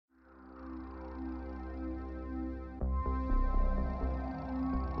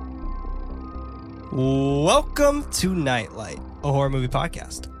Welcome to Nightlight, a horror movie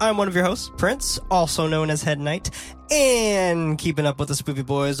podcast. I'm one of your hosts, Prince, also known as Head Knight, and keeping up with the spoopy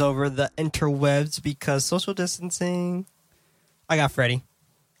boys over the interwebs because social distancing. I got Freddy.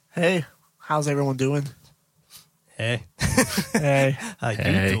 Hey, how's everyone doing? Hey. Hey. How you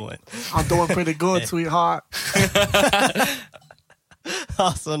doing? I'm doing pretty good, sweetheart.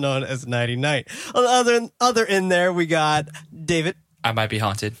 Also known as Nighty Night. On the other end there, we got David. I might be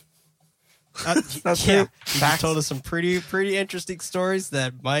haunted. That's Yeah, it. he just told us some pretty interesting stories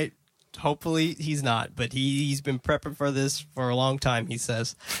that might, hopefully he's not, but he's been prepping for this for a long time, he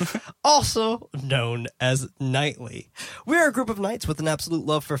says. Also known as Nightly. We're a group of knights with an absolute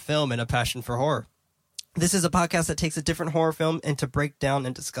love for film and a passion for horror. This is a podcast that takes a different horror film and to break down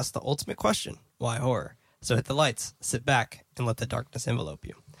and discuss the ultimate question, why horror? So hit the lights, sit back, and let the darkness envelope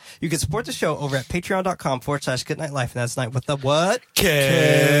you. You can support the show over at patreon.com/goodnightlife, and that's night with the what?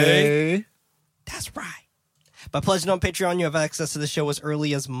 K. That's right. By pledging on Patreon, you have access to the show as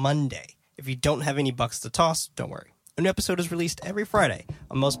early as Monday. If you don't have any bucks to toss, don't worry. A new episode is released every Friday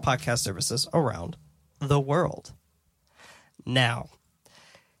on most podcast services around the world. Now,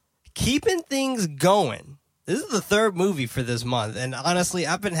 keeping things going. This is the third movie for this month, and honestly,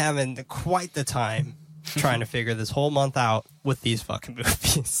 I've been having quite the time trying to figure this whole month out with these fucking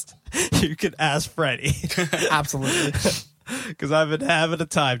movies. You could ask Freddy. Absolutely. Because I've been having a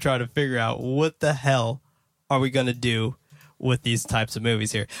time trying to figure out what the hell are we going to do with these types of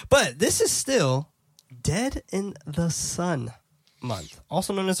movies here. But this is still Dead in the Sun month,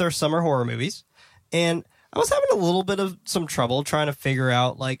 also known as our summer horror movies. And I was having a little bit of some trouble trying to figure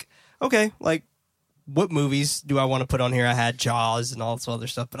out, what movies do I want to put on here? I had Jaws and all this other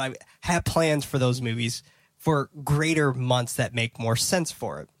stuff, but I had plans for those movies for greater months that make more sense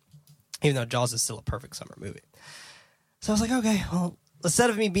for it, even though Jaws is still a perfect summer movie. So I was like, okay, well,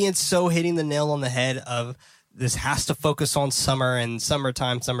 instead of me being so hitting the nail on the head of this has to focus on summer and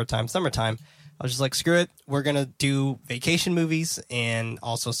summertime, I was just like, screw it. We're going to do vacation movies and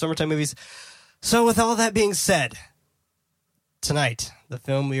also summertime movies. So with all that being said, tonight, the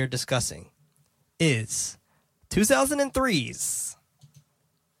film we are discussing is 2003's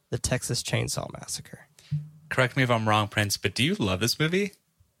The Texas Chainsaw Massacre. Correct me if I'm wrong, Prince, but do you love this movie?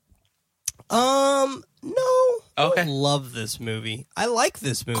 No. Okay. I don't love this movie. I like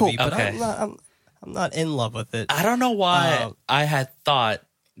this movie, Cool. but Okay. I'm not in love with it. I don't know why I had thought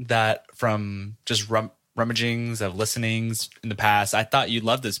that from just rummagings of listenings in the past. I thought you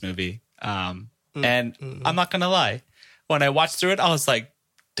loved this movie. And I'm not going to lie. When I watched through it, I was like,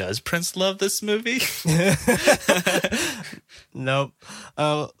 does Prince love this movie? Nope.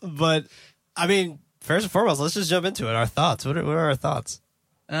 But, I mean, first and foremost, let's just jump into it. Our thoughts. What are our thoughts?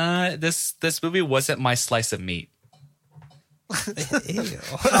 This movie wasn't my slice of meat. Ew.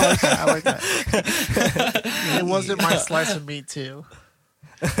 I like that. It wasn't my slice of meat, too.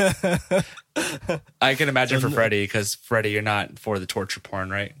 I can imagine for Freddy, because Freddy, you're not for the torture porn,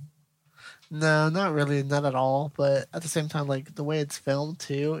 right? No, not really. Not at all. But at the same time, like, the way it's filmed,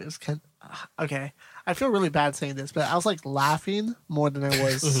 too, is kind of... Okay. I feel really bad saying this, but I was, like, laughing more than I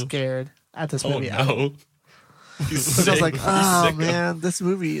was scared at this movie. Oh, no. Because I was like, oh, man, this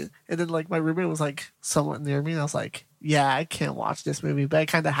movie. And then, like, my roommate was, like, somewhat near me. And I was like, yeah, I can't watch this movie. But I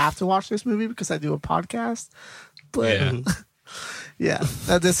kind of have to watch this movie because I do a podcast. But, yeah,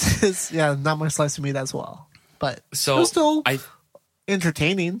 this is, not my slice of meat as well. But So it was still I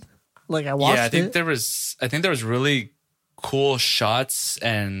entertaining. Like, I watched I think it. there was really cool shots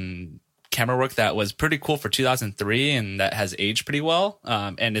and camera work that was pretty cool for 2003 and that has aged pretty well.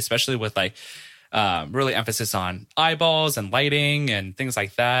 And especially with like really emphasis on eyeballs and lighting and things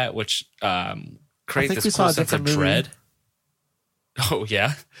like that, which create this cool sense of dread. Oh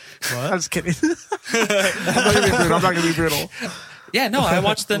yeah. What? I'm just kidding. I'm not gonna be brutal. Yeah, no, I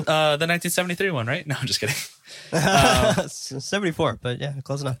watched the 1973 one, right? No, I'm just kidding. 74, but yeah,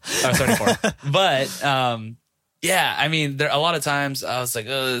 close enough. 74. But yeah, I mean, there a lot of times I was like,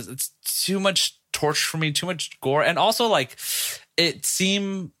 it's too much torture for me, too much gore, and also like it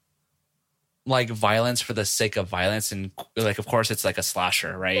seemed like violence for the sake of violence, and like of course it's like a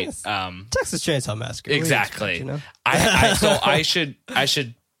slasher, right? Yes. Texas Chainsaw Massacre. Exactly. You know? So I should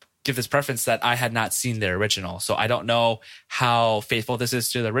give this preference that I had not seen the original, so I don't know how faithful this is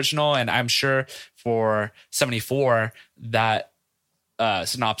to the original, and I'm sure for 74 that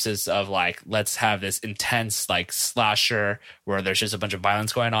synopsis of like, let's have this intense like slasher where there's just a bunch of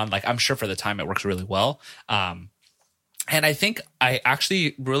violence going on, like I'm sure for the time it works really well. And I think I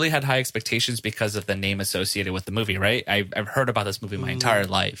actually really had high expectations because of the name associated with the movie, right? I've heard about this movie my entire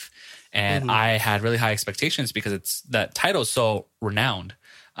life, and I had really high expectations because that title is so renowned.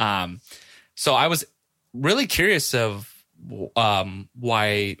 So I was really curious of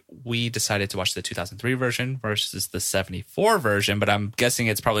why we decided to watch the 2003 version versus the 74 version, but I'm guessing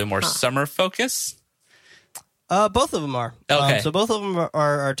it's probably more summer focus. Both of them are. Okay. So both of them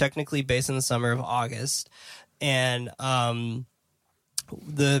are technically based in the summer of August. And the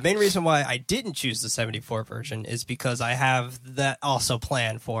main reason why I didn't choose the 74 version is because I have that also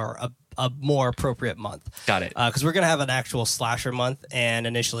planned for a more appropriate month. Got it. Because we're going to have an actual slasher month, and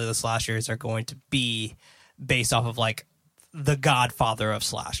initially the slashers are going to be based off of like the godfather of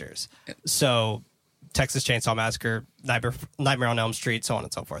slashers. So Texas Chainsaw Massacre, Nightmare on Elm Street, so on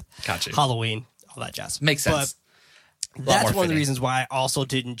and so forth. Gotcha. Halloween, all that jazz. Makes sense. But that's one of the reasons why I also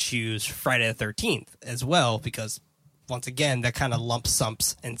didn't choose Friday the 13th as well, because once again, that kind of lump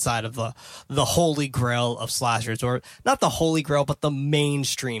sums inside of the holy grail of slashers, or not the holy grail, but the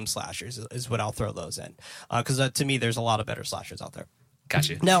mainstream slashers is what I'll throw those in. Because to me, there's a lot of better slashers out there.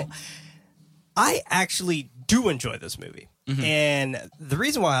 Gotcha. Now, I actually do enjoy this movie. Mm-hmm. And the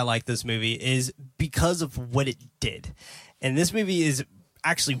reason why I like this movie is because of what it did. And this movie is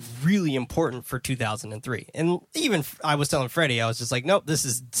actually really important for 2003. And even I was telling Freddie, I was just like, nope, this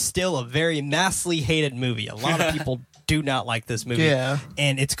is still a very massively hated movie. A lot of people do not like this movie. Yeah.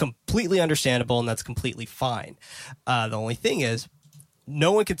 And it's completely understandable, and that's completely fine. The only thing is,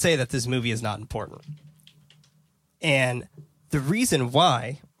 no one could say that this movie is not important. And the reason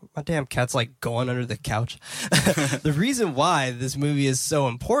why, my damn cat's like going under the couch. The reason why this movie is so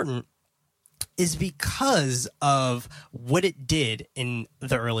important is because of what it did in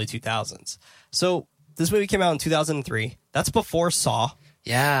the early 2000s. So this movie came out in 2003. That's before Saw.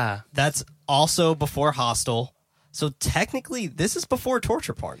 Yeah. That's also before Hostel. So technically, this is before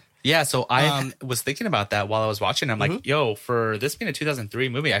torture porn. Yeah, so I was thinking about that while I was watching. I'm like, yo, for this being a 2003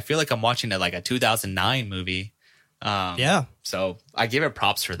 movie, I feel like I'm watching like a 2009 movie. Yeah. So I give it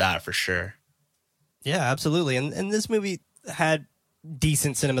props for that, for sure. Yeah, absolutely. And this movie had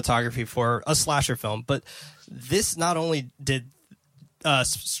decent cinematography for a slasher film, but this not only did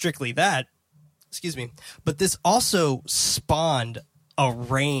strictly that, but this also spawned a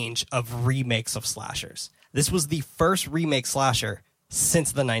range of remakes of slashers. This was the first remake slasher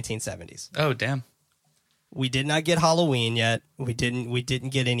since the 1970s. Oh, damn. We did not get Halloween yet. We didn't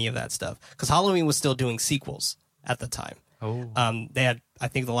get any of that stuff because Halloween was still doing sequels at the time. Oh. They had, I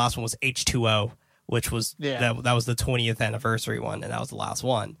think the last one was H2O, which was that was the 20th anniversary one, and that was the last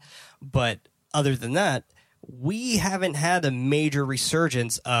one. But other than that, we haven't had a major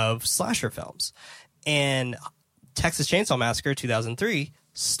resurgence of slasher films. And Texas Chainsaw Massacre 2003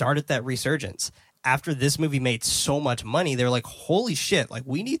 started that resurgence. After this movie made so much money, they're like, holy shit, like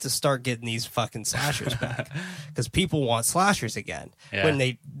we need to start getting these fucking slashers back because people want slashers again. Yeah. When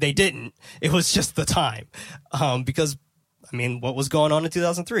they didn't, it was just the time. Because, I mean, what was going on in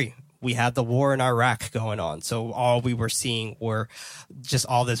 2003? We had the war in Iraq going on. So all we were seeing were just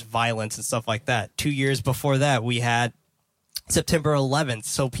all this violence and stuff like that. 2 years before that, we had September 11th.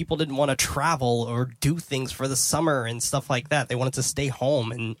 So people didn't want to travel or do things for the summer and stuff like that. They wanted to stay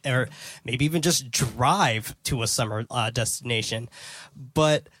home or maybe even just drive to a summer destination.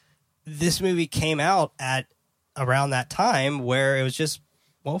 But this movie came out at around that time where it was just,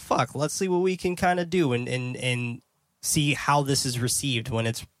 well, fuck, let's see what we can kind of do and see how this is received when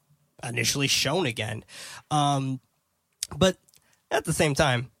it's initially shown again. But at the same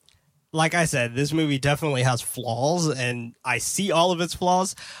time, like I said, this movie definitely has flaws, and I see all of its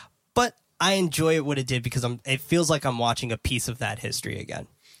flaws, but I enjoy what it did because it feels like I'm watching a piece of that history again.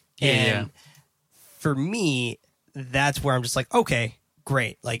 And for me, that's where I'm just like, okay,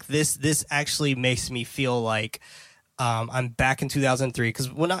 great. Like this actually makes me feel like I'm back in 2003,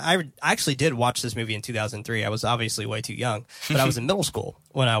 because when I actually did watch this movie in 2003, I was obviously way too young, but I was in middle school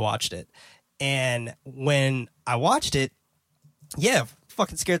when I watched it. And when I watched it, yeah,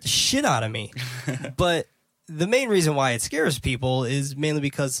 fucking scared the shit out of me. But the main reason why it scares people is mainly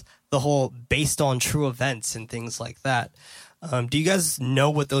because the whole based on true events and things like that. Do you guys know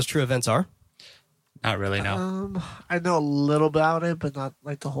what those true events are? Not really, no. I know a little about it, but not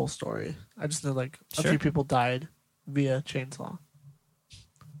like the whole story. I just know like a few people died via chainsaw.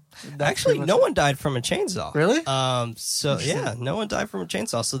 Actually, no one died from a chainsaw. Really? So yeah, no one died from a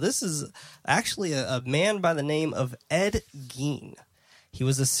chainsaw. So this is actually a man by the name of Ed Gein. He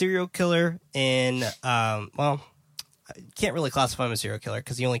was a serial killer in, well, I can't really classify him as a serial killer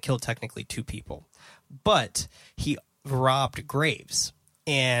because he only killed technically 2 people. But he robbed graves,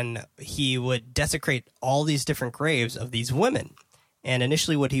 and he would desecrate all these different graves of these women. And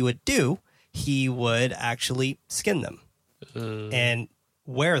initially what he would do, he would actually skin them and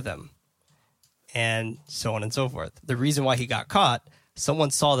wear them and so on and so forth. The reason why he got caught,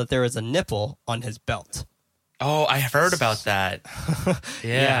 someone saw that there was a nipple on his belt. Oh, I have heard about that.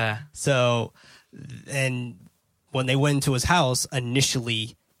 Yeah. So, and when they went into his house,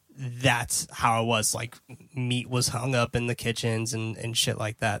 initially, that's how it was. Like, meat was hung up in the kitchens and shit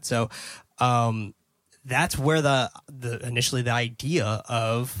like that. So, that's where the initially the idea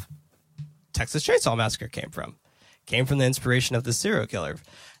of Texas Chainsaw Massacre came from the inspiration of the serial killer.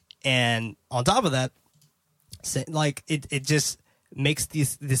 And on top of that, like, it just makes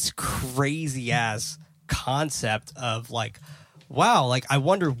this crazy ass concept of like, wow, like, I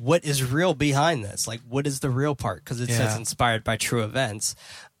wonder what is real behind this. Like, what is the real part? Because it says inspired by true events.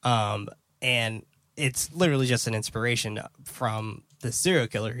 And it's literally just an inspiration from the serial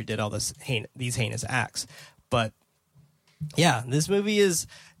killer who did all these heinous acts. But yeah, this movie is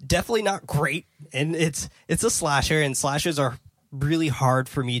definitely not great, and it's a slasher, and slashers are really hard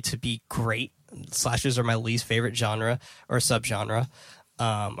for me to be great. Slashers are my least favorite genre or subgenre,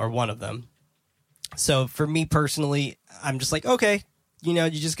 or one of them. So for me personally, I'm just like, okay, you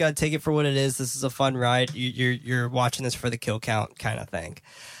just got to take it for what it is. This is a fun ride. You're watching this for the kill count kind of thing.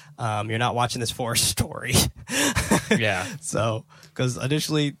 You're not watching this for a story. Yeah. So, because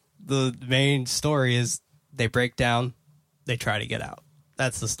initially the main story is they break down, they try to get out.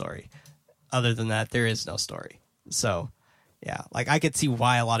 That's the story. Other than that, there is no story. So, yeah, like, I could see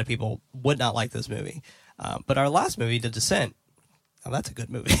why a lot of people would not like this movie. But our last movie, The Descent, that's a good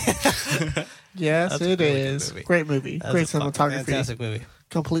movie. Yes, That's a it really is. good movie. Great movie. That's Great a fucking cinematography. fantastic movie.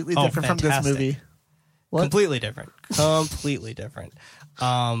 Completely different from this fantastic. movie. What? Completely different. Completely different.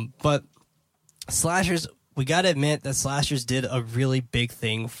 But slashers, we got to admit that slashers did a really big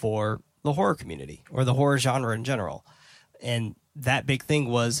thing for the horror community, or the horror genre in general. And that big thing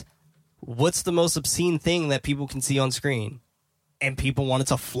was, what's the most obscene thing that people can see on screen? And people wanted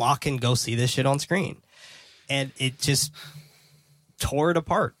to flock and go see this shit on screen. And it just tore it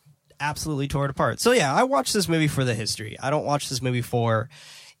apart. Absolutely tore it apart. So yeah, I watched this movie for the history. I don't watch this movie for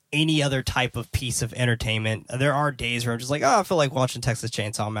any other type of piece of entertainment. There are days where I'm just like, oh, I feel like watching Texas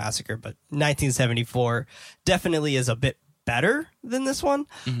Chainsaw Massacre, but 1974 definitely is a bit better than this one.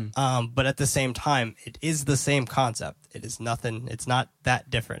 Mm-hmm. But at the same time, it is the same concept. It is nothing. It's not that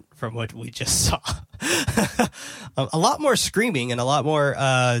different from what we just saw. A lot more screaming and a lot more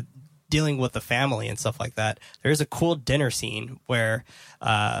dealing with the family and stuff like that. There is a cool dinner scene where,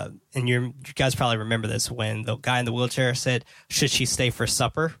 and you guys probably remember this, when the guy in the wheelchair said, "Should she stay for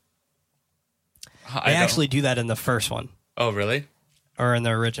supper?" They actually do that in the first one. Oh, really? Or in the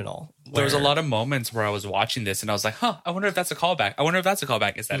original. There was a lot of moments where I was watching this and I was like, huh, I wonder if that's a callback. I wonder if that's a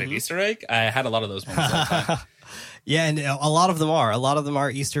callback. Is that an Easter egg? I had a lot of those moments all the time. Yeah, and a lot of them are. A lot of them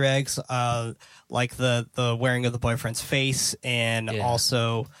are Easter eggs, like the wearing of the boyfriend's face, and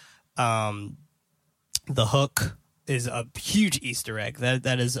also the hook is a huge Easter egg.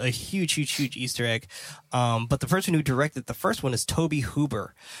 That is a huge Easter egg. But the person who directed the first one is Tobe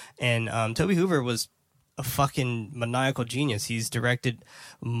Hooper. And Tobe Hooper was a fucking maniacal genius. He's directed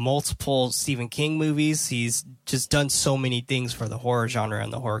multiple Stephen King movies. He's just done so many things for the horror genre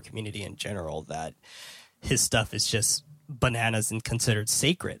and the horror community in general that his stuff is just bananas and considered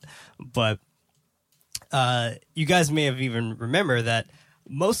sacred. But you guys may have even remember that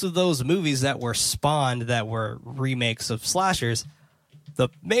most of those movies that were spawned, that were remakes of slashers, the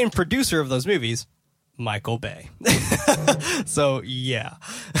main producer of those movies, Michael Bay. So yeah,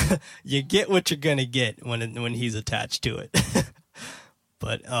 you get what you're gonna get when he's attached to it.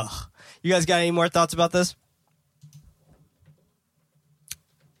 But you guys got any more thoughts about this?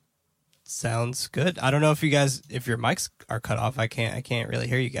 Sounds good. I don't know if your mics are cut off. I can't really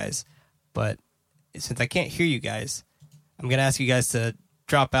hear you guys. But since I can't hear you guys, I'm gonna ask you guys to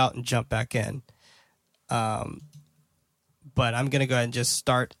drop out and jump back in. But I'm gonna go ahead and just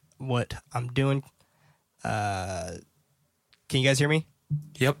start what I'm doing. Can you guys hear me?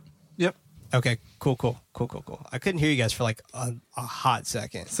 Yep. Okay, cool. I couldn't hear you guys for like a hot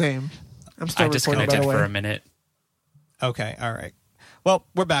second. Same. I'm still I recording, disconnected by the way. for a minute. Okay, all right. Well,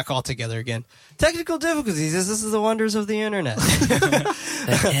 we're back all together again. Technical difficulties. This is the wonders of the internet.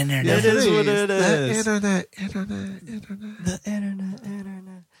 The internet. It is what it The is. internet. The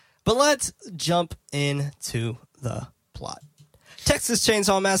internet. But let's jump into the plot. Texas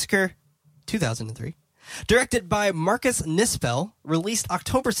Chainsaw Massacre, 2003. Directed by Marcus Nispel, released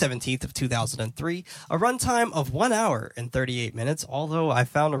October 17th of 2003, a runtime of 1 hour and 38 minutes, although I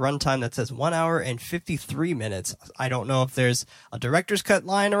found a runtime that says 1 hour and 53 minutes. I don't know if there's a director's cut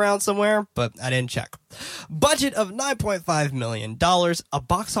lying around somewhere, but I didn't check. Budget of $9.5 million, a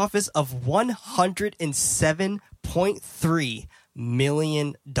box office of $107.3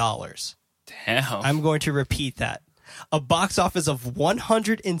 million. Damn. I'm going to repeat that. a box office of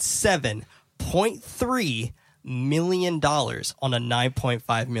 $107.3 million on a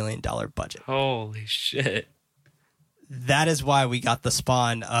 $9.5 million budget. Holy shit. That is why we got the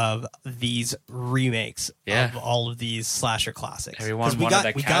spawn of these remakes of all of these slasher classics. Everyone we wanted got,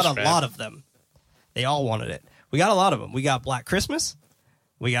 that we cash got a grab. lot of them. They all wanted it. We got a lot of them. We got Black Christmas.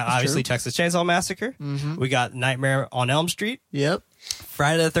 We got, obviously, Texas Chainsaw Massacre. Mm-hmm. We got Nightmare on Elm Street. Yep.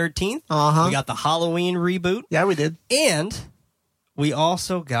 Friday the 13th. Uh-huh. We got the Halloween reboot. Yeah, we did. And we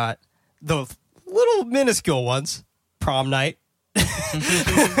also got the little minuscule ones. Prom Night.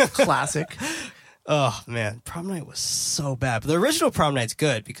 Classic. Oh, man. Prom Night was so bad. But the original Prom Night's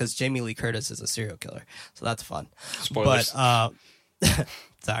good because Jamie Lee Curtis is a serial killer. So that's fun. Spoilers. But,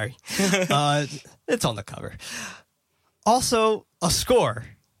 sorry. It's on the cover. Also, a score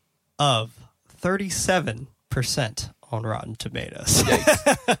of 37% on Rotten Tomatoes.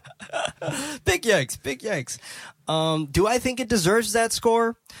 Yikes. Big yikes. Big yikes. Do I think it deserves that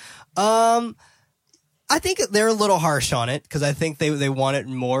score? I think they're a little harsh on it because I think they wanted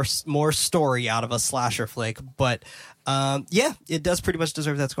more story out of a slasher flick. But yeah, it does pretty much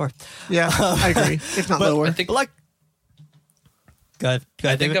deserve that score. Yeah, I agree. If not lower. I think, Go ahead,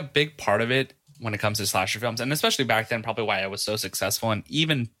 I think David. a big part of it when it comes to slasher films, and especially back then, probably why I was so successful, and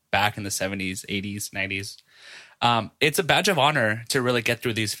even back in the 70s, 80s, 90s, it's a badge of honor to really get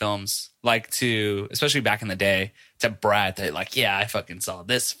through these films. Like to, especially back in the day, to brag that like, yeah, I fucking saw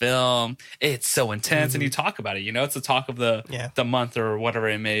this film. It's so intense. And you talk about it, you know, it's the talk of the month or whatever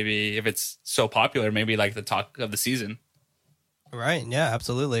it may be. If it's so popular, maybe like the talk of the season. Right. Yeah,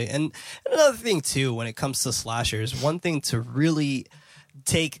 absolutely. And another thing too, when it comes to slashers, one thing to really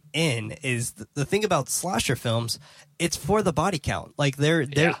take in is the thing about slasher films, it's for the body count. Like there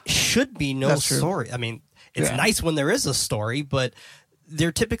should be no story. I mean, it's nice when there is a story, but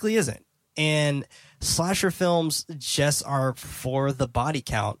there typically isn't. And slasher films just are for the body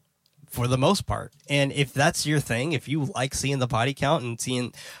count for the most part. And if that's your thing, if you like seeing the body count and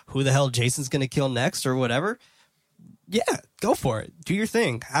seeing who the hell Jason's going to kill next or whatever, yeah, go for it. Do your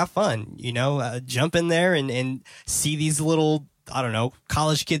thing. Have fun. You know, jump in there and see these little, I don't know,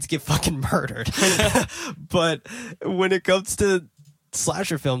 college kids get fucking murdered. But when it comes to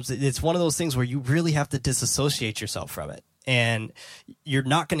slasher films, it's one of those things where you really have to disassociate yourself from it. And you're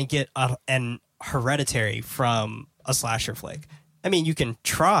not going to get an Hereditary from a slasher flick. I mean, you can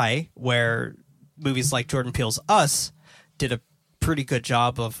try, where movies like Jordan Peele's Us did a pretty good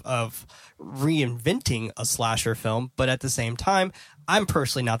job of reinventing a slasher film, but at the same time, I'm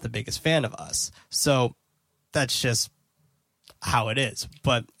personally not the biggest fan of Us. So that's just how it is.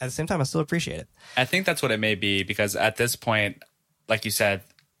 But at the same time, I still appreciate it. I think that's what it may be, because at this point, like you said,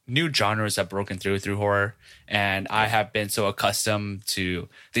 new genres have broken through horror, and I have been so accustomed to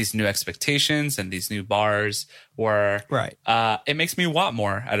these new expectations and these new bars where it makes me want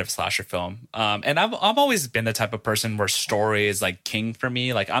more out of slasher film. And I've always been the type of person where story is like king for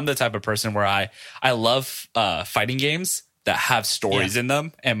me. Like I'm the type of person where I love fighting games that have stories in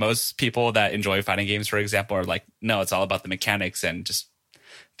them, and most people that enjoy fighting games, for example, are like, no, it's all about the mechanics and just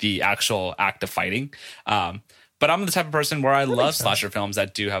the actual act of fighting. But I'm the type of person where I love slasher films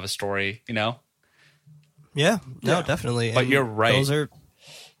that do have a story, you know? Yeah, no, definitely. But and you're right. Those are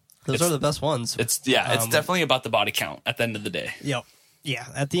the best ones. It's definitely about the body count at the end of the day. Yep. Yeah,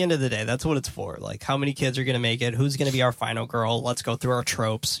 at the end of the day, that's what it's for. Like, how many kids are going to make it? Who's going to be our final girl? Let's go through our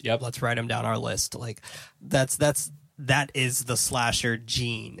tropes. Yep. Let's write them down our list. Like, that is the slasher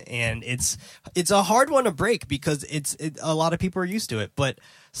gene, and it's a hard one to break because a lot of people are used to it, but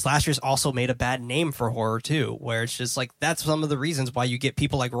slashers also made a bad name for horror too, where it's just like, that's some of the reasons why you get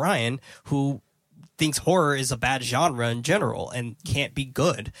people like Ryan who thinks horror is a bad genre in general and can't be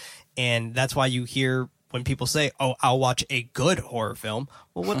good. And that's why you hear when people say, "Oh, I'll watch a good horror film."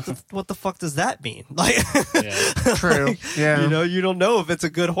 Well, what the fuck does that mean? Like, True. Like, Yeah. you know, you don't know if it's a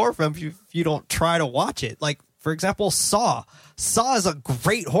good horror film if you don't try to watch it. Like, for example, Saw. Saw is a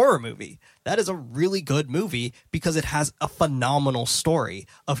great horror movie. That is a really good movie because it has a phenomenal story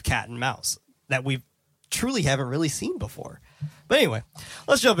of cat and mouse that we truly haven't really seen before. But anyway,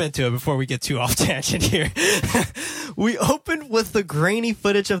 let's jump into it before we get too off tangent here. We opened with the grainy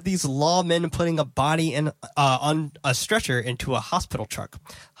footage of these lawmen putting a body on a stretcher into a hospital truck.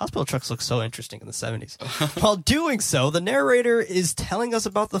 Hospital trucks look so interesting in the 70s. While doing so, the narrator is telling us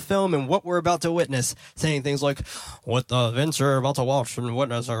about the film and what we're about to witness, saying things like, "What the events you're about to watch and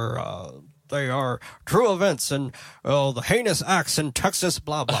witness are they are true events and the heinous acts in Texas,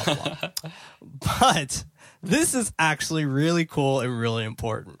 blah, blah, blah." But this is actually really cool and really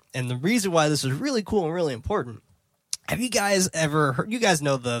important. And the reason why this is really cool and really important, have you guys ever heard, you guys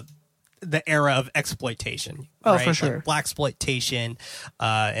know the the era of exploitation. Oh, right? for sure. Like black exploitation,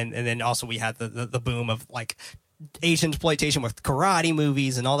 and then also we had the boom of like Asian exploitation with karate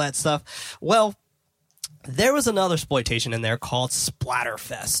movies and all that stuff. Well, there was another exploitation in there called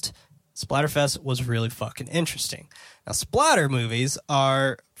Splatterfest. Splatterfest was really fucking interesting. Now, splatter movies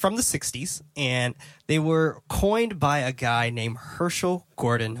are from the 60s, and they were coined by a guy named Herschel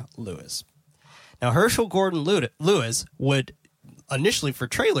Gordon Lewis. Now, Herschel Gordon Lewis would initially, for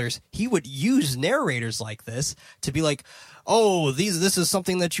trailers, he would use narrators like this to be like, oh, this is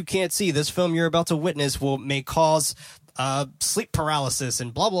something that you can't see. This film you're about to witness may cause sleep paralysis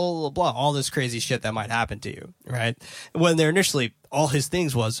and blah, blah, blah, blah, all this crazy shit that might happen to you, right? When they're initially, all his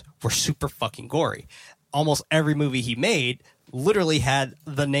things were super fucking gory. Almost every movie he made literally had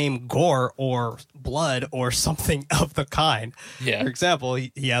the name gore or blood or something of the kind. Yeah. For example,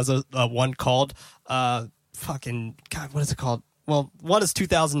 he has a one called, fucking, God, what is it called? Well, one is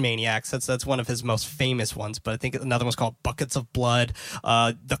 2000 Maniacs. That's one of his most famous ones. But I think another one's called Buckets of Blood,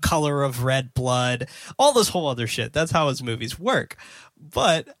 The Color of Red Blood, all this whole other shit. That's how his movies work.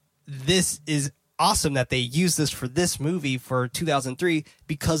 But this is awesome that they used this for this movie for 2003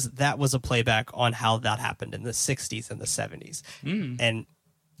 because that was a playback on how that happened in the 60s and the 70s. And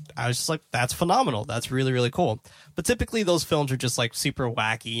I was just like, that's phenomenal. That's really, really cool. But typically those films are just like super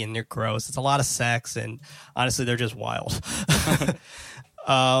wacky and they're gross. It's a lot of sex and honestly, they're just wild.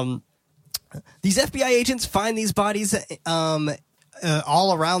 These FBI agents find these bodies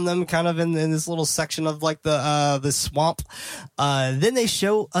all around them, kind of in this little section of like the swamp. Then they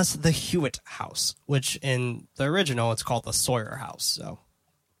show us the Hewitt house, which in the original, it's called the Sawyer house. So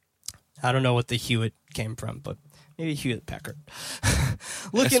I don't know what the Hewitt came from, but maybe Hewitt Packard.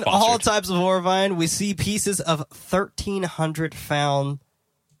 Looking all types of horrifying, we see pieces of 1,300 found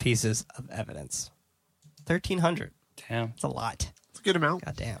pieces of evidence. 1,300. Damn. That's a lot. It's a good amount.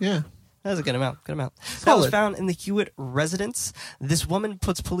 God damn. Yeah. That was a good amount. Good amount. That Solid. was found in the Hewitt residence. This woman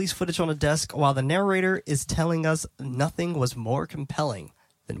puts police footage on a desk while the narrator is telling us nothing was more compelling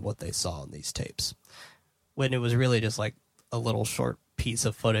than what they saw in these tapes. When it was really just like a little short piece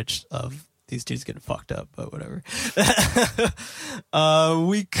of footage of these dudes getting fucked up, but whatever.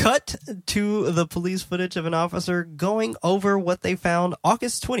 We cut to the police footage of an officer going over what they found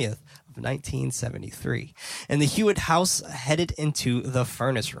August 20th of 1973. And the Hewitt house headed into the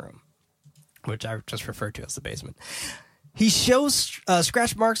furnace room, which I just referred to as the basement. He shows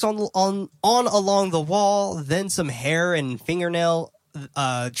scratch marks on along the wall, then some hair and fingernail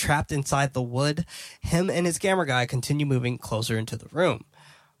trapped inside the wood. Him and his camera guy continue moving closer into the room.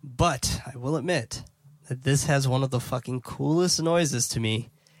 But I will admit that this has one of the fucking coolest noises to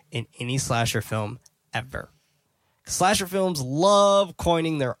me in any slasher film ever. Slasher films love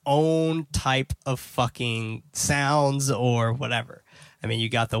coining their own type of fucking sounds or whatever. I mean, you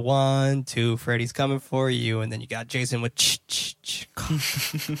got the 1, 2, Freddy's coming for you, and then you got Jason with ch.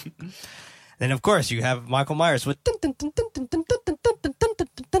 Then, of course, you have Michael Myers with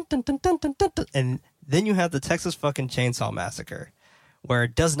and then you have the Texas fucking Chainsaw Massacre, where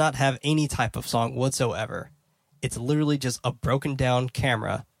it does not have any type of song whatsoever. It's literally just a broken down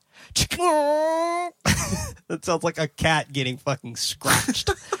camera. That sounds like a cat getting fucking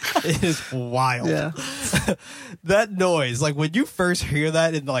scratched. It is wild. Yeah. That noise, like when you first hear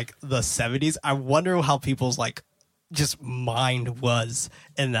that in like the 70s, I wonder how people's like just mind was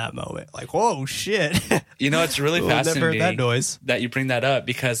in that moment. Like, whoa, shit. You know, it's really fascinating never heard that noise. That you bring that up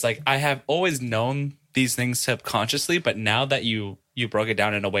because like I have always known these things subconsciously, but now that you broke it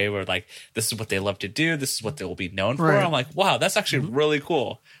down in a way where like this is what they love to do, this is what they will be known for. Right. I'm like, wow, that's actually really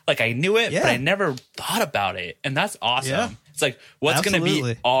cool. Like I knew it, but I never thought about it, and that's awesome. Yeah. It's like what's going to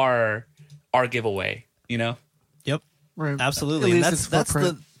be our giveaway, you know? Yep, Right. absolutely. And that's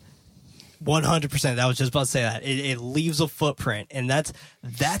the 100%. I was just about to say that it leaves a footprint, and that's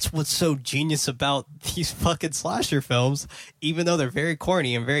what's so genius about these fucking slasher films. Even though they're very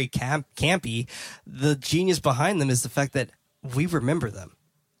corny and very campy, the genius behind them is the fact that we remember them,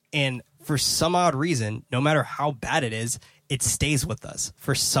 and for some odd reason, no matter how bad it is, it stays with us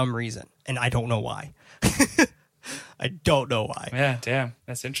for some reason, and I don't know why. I don't know why. Yeah, damn,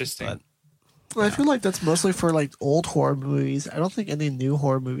 that's interesting. But, well, I feel like that's mostly for like old horror movies. I don't think any new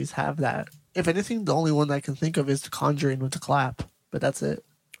horror movies have that. If anything, the only one I can think of is The Conjuring with the clap, but that's it.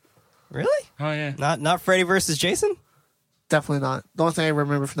 really? Oh yeah, Not Freddy versus Jason? Definitely not. The only thing I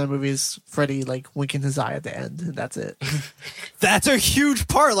remember from that movie is Freddy like winking his eye at the end, and that's it. That's a huge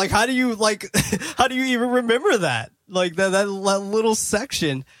part. Like, how do you even remember that? Like that little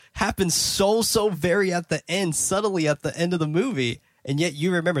section happens so very at the end, subtly at the end of the movie, and yet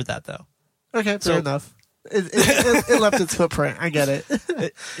you remember that though. Okay, fair enough. It left its footprint. I get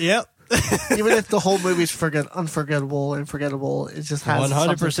it. Yep. Even if the whole movie's unforgettable and forgettable, it just has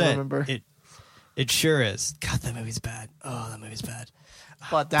 100% to remember. It sure is. God, that movie's bad. Oh, that movie's bad.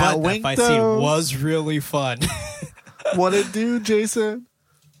 But that fight scene was really fun. What it do, Jason?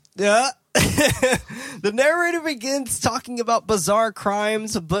 Yeah. The narrator begins talking about bizarre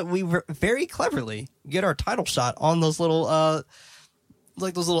crimes, but we very cleverly get our title shot on those little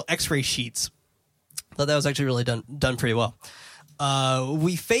those little x-ray sheets. Thought that was actually really done pretty well.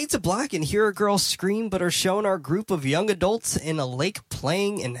 We fade to black and hear a girl scream, but are shown our group of young adults in a lake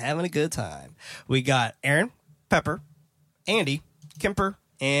playing and having a good time. We got Aaron, Pepper, Andy, Kemper,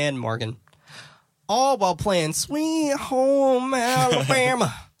 and Morgan, all while playing Sweet Home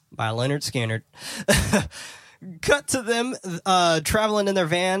Alabama by Leonard Skinner. Cut to them traveling in their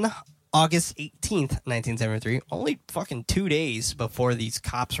van August 18th, 1973. Only fucking 2 days before these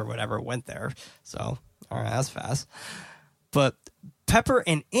cops or whatever went there. So, all right, that's fast. But Pepper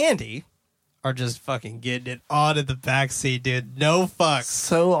and Andy are just fucking getting it on in the backseat, dude. No fucks.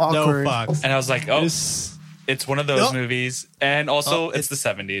 So awkward. No fucks. And I was like, oh, it's one of those movies. And also, it's the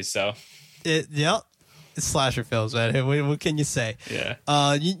 70s, so. Yep. It's slasher films, man. What can you say? Yeah.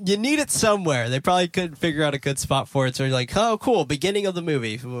 You need it somewhere. They probably couldn't figure out a good spot for it. So you're like, oh, cool. Beginning of the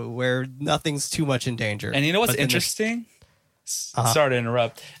movie where nothing's too much in danger. And you know what's interesting? Sorry to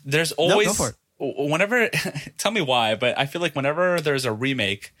interrupt. There's always, go for it. Whenever, tell me why, but I feel like whenever there's a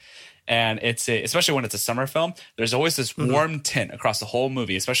remake and especially when it's a summer film, there's always this warm tint across the whole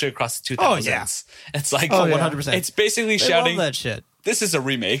movie, especially across the 2000s. Oh, yeah. It's like, 100%. It's basically They shouting, love that shit. this is a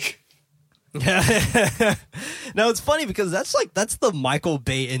remake. No, it's funny because that's the Michael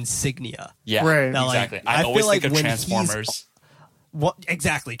Bay insignia. Yeah, right. Now, exactly. I always feel like think of when Transformers. What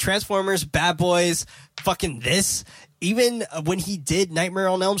exactly? Transformers, Bad Boys, fucking this. Even when he did Nightmare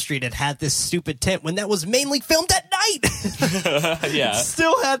on Elm Street, it had this stupid tint when that was mainly filmed at night. Yeah, it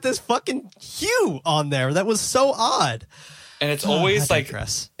still had this fucking hue on there that was so odd. And it's always like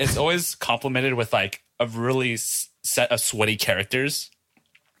it's always complemented with like a really set of sweaty characters.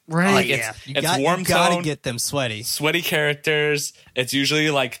 Right. Like Yeah, it's warm you gotta tone, get them sweaty characters. It's usually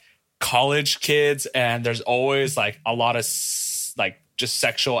like college kids, and there's always like a lot of like just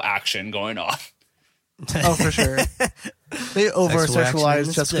sexual action going on. Oh, for sure. They over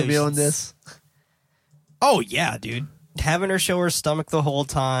sexualize Jessica Biel in this. Oh yeah, dude. Having her show her stomach the whole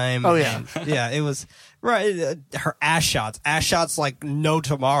time. Oh yeah. Yeah, it was right. Her ass shots like no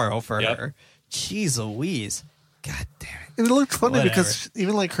tomorrow for her. Jeez Louise. God damn it. And it looked funny because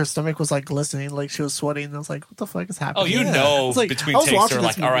even like her stomach was like glistening, like she was sweating. And I was like, what the fuck is happening? Oh, you know, like, between takes they're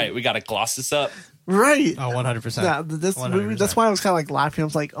like, all right, we got to gloss this up. Right. Oh, 100%. Yeah, this 100%. movie, that's why I was kind of like laughing. I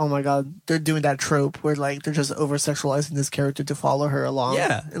was like, oh my God, they're doing that trope where like they're just over sexualizing this character to follow her along.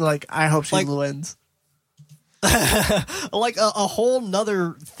 Yeah. And like, I hope she Like- wins. Like a whole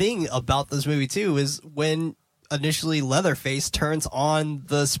nother thing about this movie too is when initially Leatherface turns on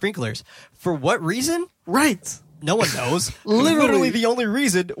the sprinklers. For what reason? Right. No one knows. Literally. the only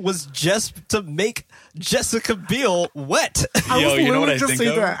reason was just to make Jessica Biel wet. I was you know what literally I just think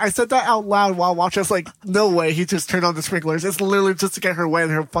saying of? that. I said that out loud while watching. I was like, no way, he just turned on the sprinklers. It's literally just to get her wet in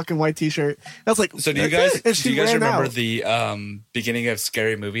her fucking white t-shirt. I was like, So do you guys remember the beginning of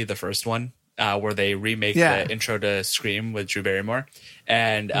Scary Movie, the first one, where they remake the intro to Scream with Drew Barrymore,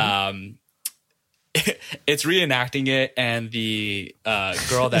 and it's reenacting it, and the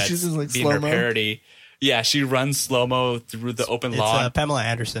girl that's She's in, like, being her slow-mo. parody, yeah, she runs slow mo through the open lawn. It's Pamela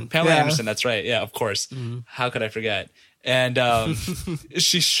Anderson. Pamela Anderson, that's right. Yeah, of course. How could I forget? And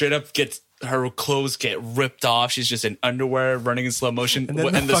she straight up gets her clothes get ripped off. She's just in underwear running in slow motion, and,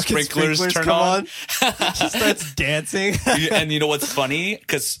 then the sprinklers turn come on. She starts dancing. And you know what's funny?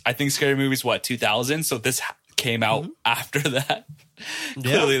 Because I think Scary Movie's 2000, so this came out after that.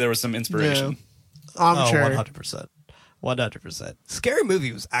 Clearly, there was some inspiration. I'm sure. 100%. 100%. Scary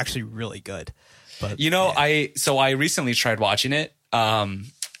Movie was actually really good. But You know, I recently tried watching it.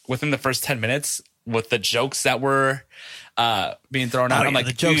 Within the first 10 minutes, with the jokes that were being thrown out, I'm like,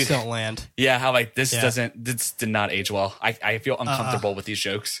 the jokes "Ugh." don't land. Yeah, how like this did not age well. I feel uncomfortable with these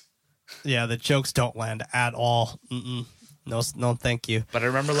jokes. Yeah, the jokes don't land at all. No, thank you. But I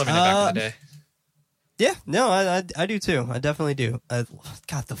remember loving it back in the day. Yeah, no, I do too. I definitely do.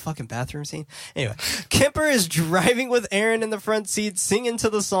 God, the fucking bathroom scene. Anyway, Kemper is driving with Aaron in the front seat, singing to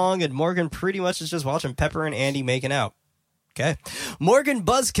the song, and Morgan pretty much is just watching Pepper and Andy making out. Okay. Morgan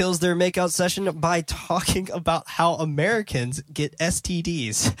buzzkills their makeout session by talking about how Americans get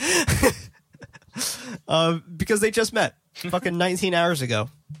STDs. Because they just met fucking 19 hours ago.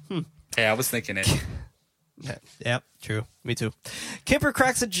 Hey, I was thinking it. Yeah, true. Me too. Kemper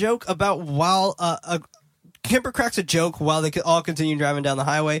cracks a joke about while Kimber cracks a joke while they all continue driving down the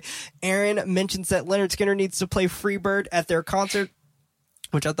highway. Aaron mentions that Leonard Skinner needs to play Freebird at their concert,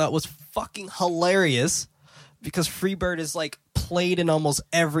 which I thought was fucking hilarious because Freebird is like played in almost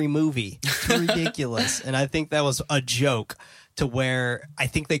every movie. It's ridiculous. And I think that was a joke to where I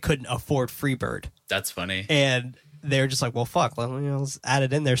think they couldn't afford Freebird. That's funny. And they're just like, well, fuck, let's add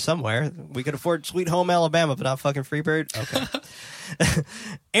it in there somewhere. We could afford Sweet Home Alabama, but not fucking Freebird. Okay.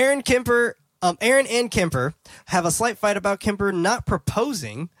 Aaron and Kemper have a slight fight about Kemper not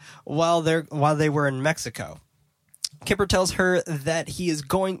proposing while they were in Mexico. Kemper tells her that he's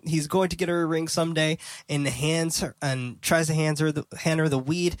going to get her a ring someday, and tries to hand her the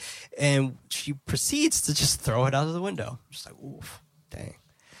weed, and she proceeds to just throw it out of the window. Just like, oof, dang,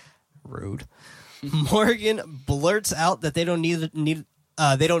 rude. Morgan blurts out that they don't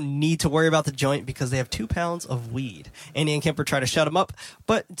need to worry about the joint because they have 2 pounds of weed. Andy and Kemper try to shut him up,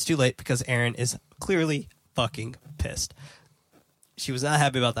 but it's too late because Aaron is clearly fucking pissed. She was not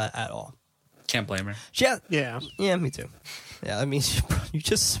happy about that at all. Can't blame her. Yeah, me too. Yeah, I mean, you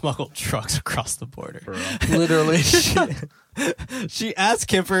just smuggled drugs across the border. literally. She asks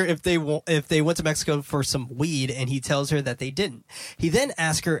Kemper if they went to Mexico for some weed, and he tells her that they didn't. He then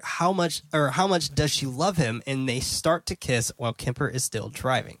asks her how much does she love him, and they start to kiss while Kemper is still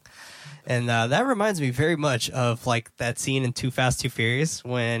driving. And that reminds me very much of like that scene in Too Fast, Too Furious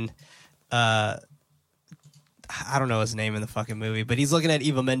when I don't know his name in the fucking movie, but he's looking at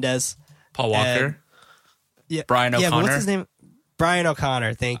Eva Mendes. Paul Walker? Yeah. Brian O'Connor? Yeah, what's his name? Brian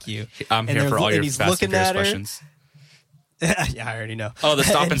O'Connor, thank you. I'm here for all your Fast and Furious questions. Yeah, I already know. Oh, the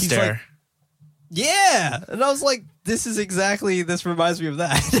stop and stare. Like, yeah. And I was like, this reminds me of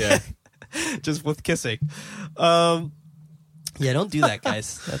that. Yeah. Just with kissing. Yeah, don't do that,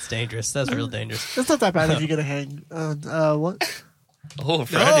 guys. That's dangerous. That's real dangerous. It's not that bad if you get a hang. What? Oh,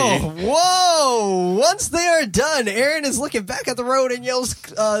 Freddie. Oh, whoa! Once they are done, Aaron is looking back at the road and yells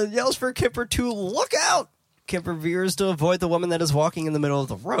for Kemper to look out. Kemper veers to avoid the woman that is walking in the middle of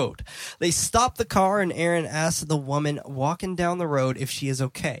the road. They stop the car and Aaron asks the woman walking down the road if she is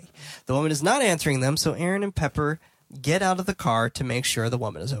okay. The woman is not answering them, so Aaron and Pepper get out of the car to make sure the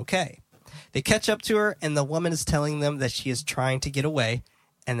woman is okay. They catch up to her and the woman is telling them that she is trying to get away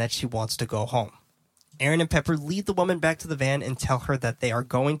and that she wants to go home. Aaron and Pepper lead the woman back to the van and tell her that they are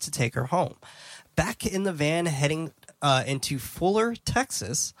going to take her home. Back in the van heading into Fuller,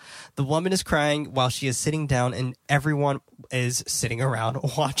 Texas, the woman is crying while she is sitting down and everyone is sitting around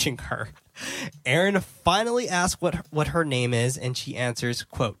watching her. Aaron finally asks what her name is and she answers,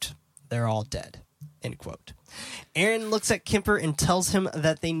 quote, "They're all dead," end quote. Aaron looks at Kemper and tells him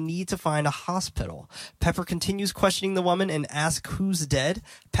that they need to find a hospital. Pepper continues questioning the woman and asks who's dead.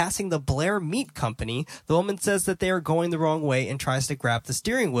 Passing the Blair Meat Company, the woman says that they are going the wrong way and tries to grab the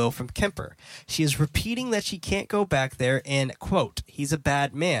steering wheel from Kemper. She is repeating that she can't go back there and, quote, "He's a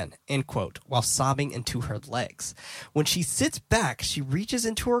bad man," end quote, while sobbing into her legs. When she sits back, she reaches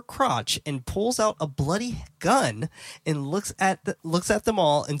into her crotch and pulls out a bloody gun and looks at them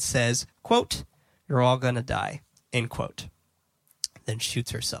all and says, quote, "You're all gonna die," end quote. Then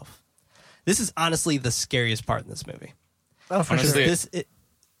shoots herself. This is honestly the scariest part in this movie. Oh, for sure.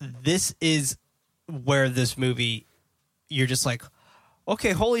 This is where this movie, you're just like,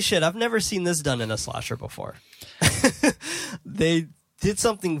 okay, holy shit, I've never seen this done in a slasher before. They did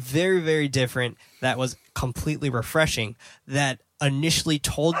something very, very different that was completely refreshing, that initially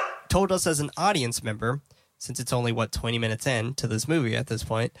told us as an audience member, since it's only, 20 minutes in to this movie at this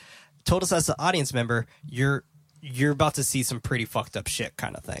point, told us as an audience member, you're about to see some pretty fucked up shit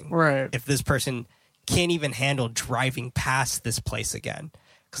kind of thing. Right. If this person can't even handle driving past this place again.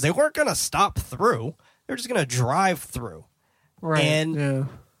 Because they weren't going to stop through. They're just going to drive through. Right. And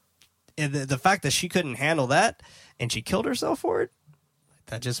the fact that she couldn't handle that and she killed herself for it,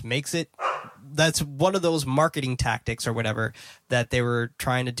 that just makes it... That's one of those marketing tactics or whatever that they were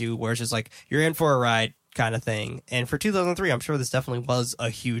trying to do where it's just like, you're in for a ride kind of thing. And for 2003, I'm sure this definitely was a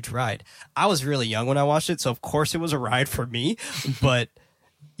huge ride. I was really young when I watched it, so of course it was a ride for me, but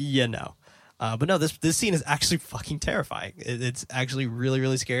but no, this scene is actually fucking terrifying. It's actually really,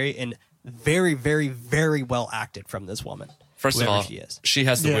 really scary and very, very, very well acted from this woman. First of all, she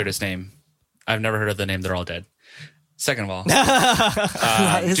has the weirdest name. I've never heard of the name "They're All Dead." Second of all,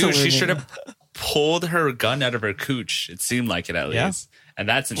 dude, she should have pulled her gun out of her cooch. It seemed like it at least, and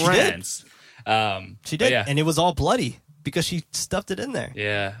that's intense. She did, and it was all bloody because she stuffed it in there.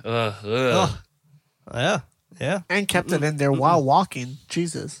 Yeah. Yeah. And kept it in there while walking.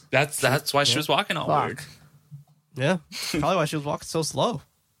 Jesus. That's why she was walking all weird. Yeah. Probably why she was walking so slow.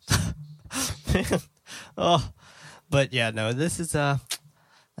 But yeah, no, this is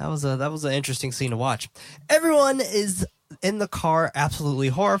That was an interesting scene to watch. Everyone is in the car, absolutely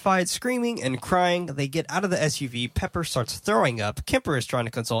horrified, screaming and crying. They get out of the SUV. Pepper starts throwing up. Kemper is trying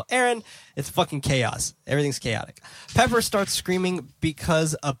to console Aaron. It's fucking chaos. Everything's chaotic. Pepper starts screaming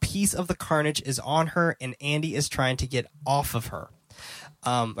because a piece of the carnage is on her, and Andy is trying to get off of her,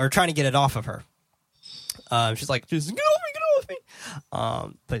 or trying to get it off of her. She's like, just get off me.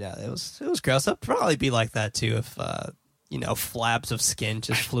 But yeah, it was gross. I'd probably be like that too if flabs of skin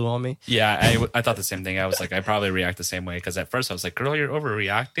just flew on me. Yeah, I thought the same thing. I was like, I probably react the same way because at first I was like, girl, you're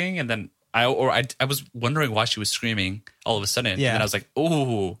overreacting. And then I was wondering why she was screaming all of a sudden. Yeah. And then I was like,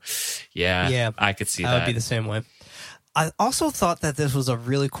 oh, yeah, I could see that. I would be the same way. I also thought that this was a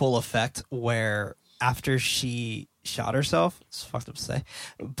really cool effect where after she shot herself, it's fucked up to say,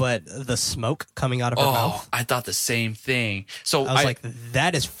 but the smoke coming out of her mouth. I thought the same thing. So I was like,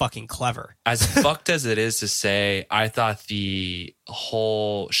 that is fucking clever. As fucked as it is to say, I thought the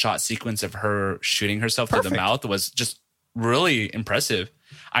whole shot sequence of her shooting herself through the mouth was just really impressive.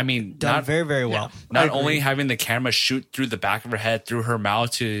 I mean, done very, very well. Not only having the camera shoot through the back of her head, through her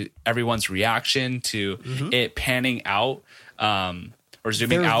mouth, to everyone's reaction, to it panning out, or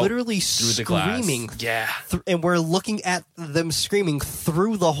zooming out literally through the glass. Yeah. And we're looking at them screaming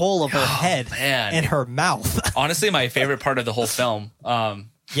through the hole of her head and her mouth. Honestly, my favorite part of the whole film.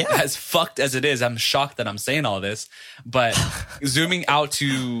 As fucked as it is, I'm shocked that I'm saying all this, but zooming out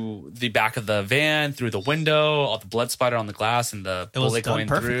to the back of the van, through the window, all the blood splatter on the glass and the bullet going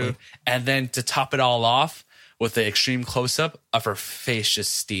through, and then to top it all off with the extreme close-up of her face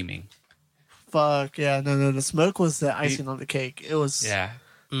just steaming. Fuck yeah! No. The smoke was the icing on the cake. It was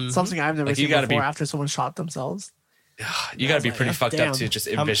something I've never seen before. After someone shot themselves, you got to be pretty fucked up to just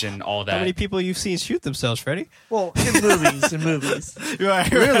envision all that. How many people you've seen shoot themselves, Freddie? Well, in movies.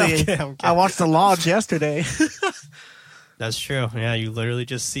 Right, really, okay. I watched The Lodge yesterday. That's true. Yeah, you literally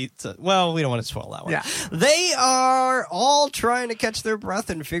just see... Well, we don't want to spoil that one. Yeah. They are all trying to catch their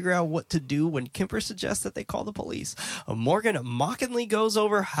breath and figure out what to do when Kemper suggests that they call the police. Morgan mockingly goes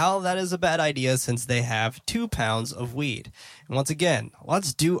over how that is a bad idea since they have 2 pounds of weed. And once again,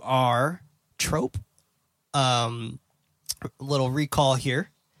 let's do our trope little recall here.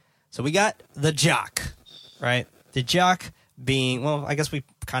 So we got the jock, right? The jock being... Well, I guess we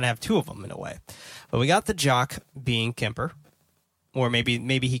kind of have 2 of them in a way. But we got the jock being Kemper, or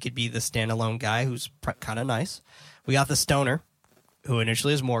maybe he could be the standalone guy who's kind of nice. We got the stoner, who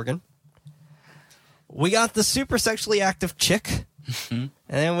initially is Morgan. We got the super sexually active chick. And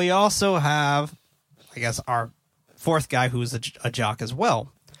then we also have, I guess, our 4th guy who's a jock as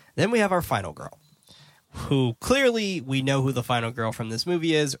well. Then we have our final girl, who clearly we know who the final girl from this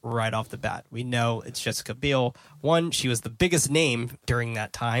movie is right off the bat. We know it's Jessica Biel. 1, she was the biggest name during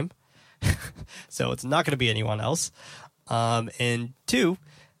that time. So it's not going to be anyone else. And 2,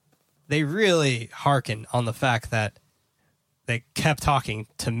 they really hearken on the fact that they kept talking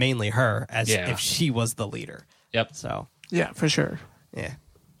to mainly her as if she was the leader. Yep. So yeah, for sure. Yeah.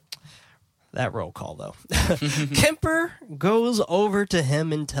 That roll call, though. Kemper goes over to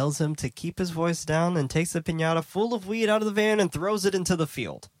him and tells him to keep his voice down and takes the piñata full of weed out of the van and throws it into the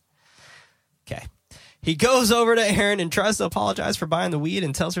field. Okay. He goes over to Aaron and tries to apologize for buying the weed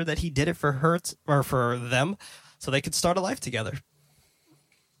and tells her that he did it for her or for them so they could start a life together.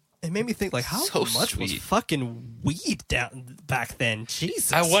 It made me think, like, how much was fucking weed down back then?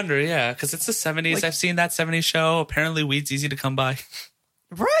 Jesus. I wonder, because it's the 70s. Like, I've seen that 70s show. Apparently, weed's easy to come by.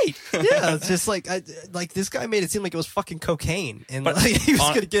 Right. Yeah. It's just like this guy made it seem like it was fucking cocaine, and he was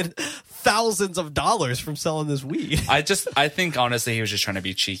going to get thousands of dollars from selling this weed. I think honestly he was just trying to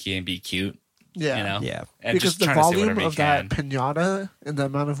be cheeky and be cute. Yeah. You know? Yeah. And because just the trying to say volume whatever of that pinata and the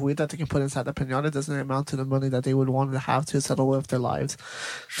amount of weed that they can put inside the pinata doesn't amount to the money that they would want to have to settle with their lives.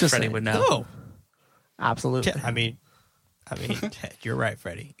 Just Freddie saying. would know. Oh, absolutely. I mean, you're right,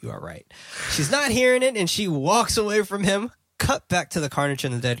 Freddie. You are right. She's not hearing it, and she walks away from him. Cut back to the carnage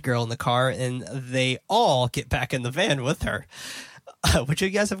and the dead girl in the car, and they all get back in the van with her. Would you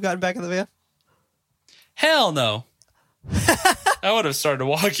guys have gotten back in the van? Hell no. I would have started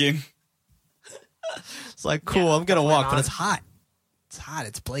walking. It's like, cool, I'm going to walk, but it's hot. It's hot.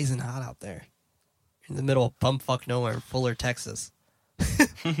 It's blazing hot out there. In the middle of bumfuck nowhere in Fuller, Texas.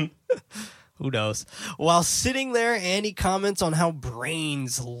 Who knows? While sitting there, Andy comments on how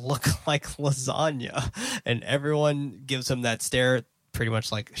brains look like lasagna. And everyone gives him that stare, pretty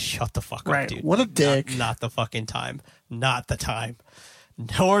much like, shut the fuck up, dude. What a dick. Not the fucking time. Not the time.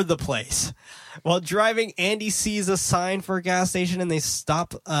 nor the place. While driving, Andy sees a sign for a gas station and they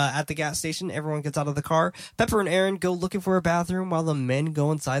stop at the gas station. Everyone gets out of the car. Pepper and Aaron go looking for a bathroom while the men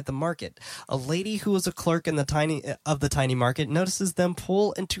go inside the market. A lady who is a clerk in the tiny market notices them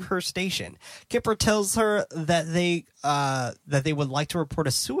pull into her station. Kipper tells her that they would like to report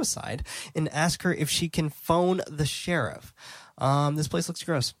a suicide and ask her if she can phone the sheriff. This place looks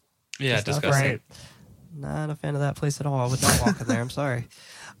gross. Yeah, Just disgusting. Not a fan of that place at all. I would not walk in there. I'm sorry.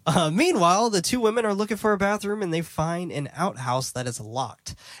 Meanwhile, the two women are looking for a bathroom and they find an outhouse that is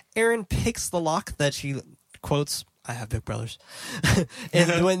locked. Erin picks the lock that she quotes, "I have big brothers."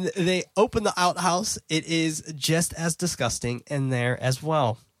 And when they open the outhouse, it is just as disgusting in there as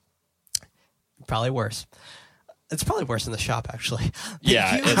well. Probably worse. It's probably worse in the shop, actually.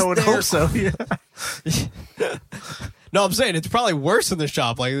 Yeah, I would hope so. Yeah. No, I'm saying it's probably worse in the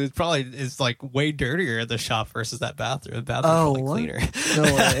shop. Like it probably is like way dirtier in the shop versus that bathroom. The bathroom's probably cleaner. No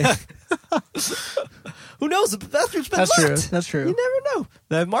way. Who knows? The bathroom's been That's locked. true. That's true. You never know.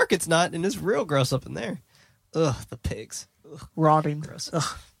 The market's not, and it's real gross up in there. Ugh, the pigs. Ugh, Rotting. gross.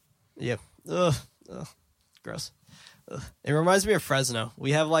 Ugh. Yep. Ugh. Gross. Ugh. It reminds me of Fresno.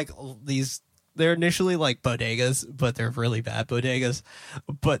 We have like these. They're initially like bodegas, but they're really bad bodegas.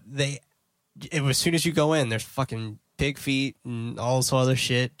 But as soon as you go in, there's fucking pig feet and all this other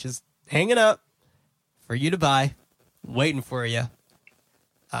shit just hanging up for you to buy, waiting for you.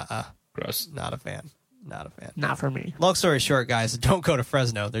 Gross. Not a fan. Not a fan. Not for me. Long story short, guys, don't go to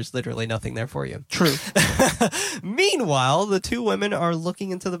Fresno. There's literally nothing there for you. True. Meanwhile, the two women are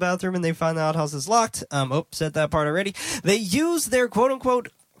looking into the bathroom and they find the outhouse is locked. Said that part already. They use their quote unquote,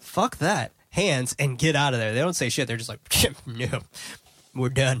 fuck that, hands and get out of there. They don't say shit. They're just like, no, we're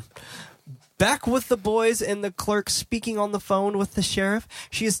done. Back with the boys and the clerk speaking on the phone with the sheriff,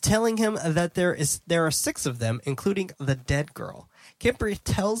 she is telling him that there are 6 of them, including the dead girl. Kipper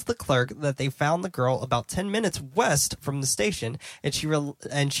tells the clerk that they found the girl about 10 minutes west from the station, and she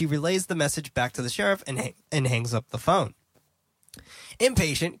relays the message back to the sheriff and hangs up the phone.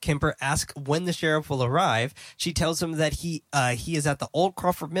 Impatient, Kemper asks when the sheriff will arrive. She tells him that he is at the Old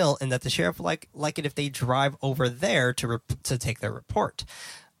Crawford Mill and that the sheriff will like it if they drive over there to take their report.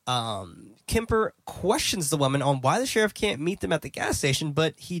 Kemper questions the woman on why the sheriff can't meet them at the gas station,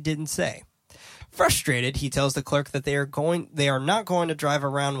 but he didn't say. Frustrated, he tells the clerk that they are not going to drive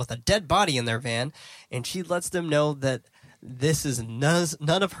around with a dead body in their van, and she lets them know that this is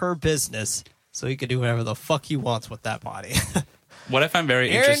none of her business, so he can do whatever the fuck he wants with that body. What I find very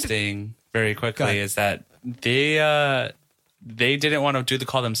interesting, very quickly, is that they didn't want to do the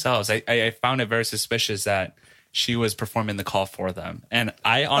call themselves. I found it very suspicious that she was performing the call for them, and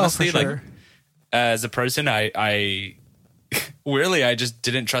I honestly like, as a person, I weirdly I just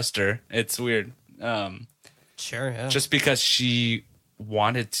didn't trust her. It's weird. Sure, yeah. Just because she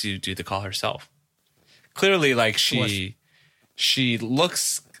wanted to do the call herself. Clearly, like she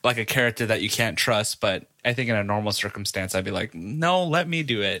looks like a character that you can't trust, but I think in a normal circumstance, I'd be like, no, let me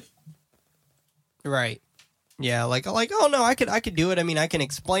do it. Right. Yeah, like, oh no, I could do it. I mean, I can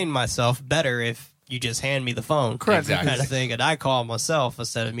explain myself better if you just hand me the phone. Correct. Exactly. Kind of thing, and I call myself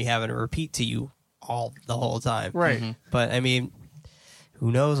instead of me having to repeat to you the whole time. Right. Mm-hmm. But I mean,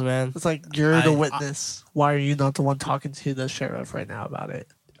 who knows, man? It's like you're the witness. Why are you not the one talking to the sheriff right now about it?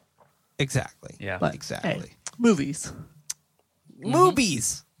 Exactly. Yeah. But, Exactly. hey, movies.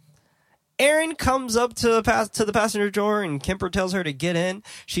 Movies. Erin comes up to the passenger door and Kemper tells her to get in.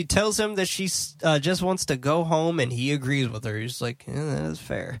 She tells him that she just wants to go home, and he agrees with her. He's like, that is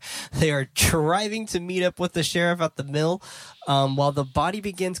fair. They are driving to meet up with the sheriff at the mill while the body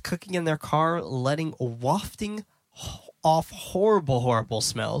begins cooking in their car, wafting off horrible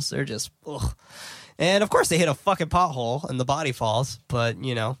smells. They're just, ugh. And of course they hit a fucking pothole and the body falls, but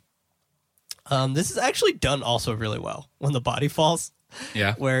you know. This is actually done also really well when the body falls.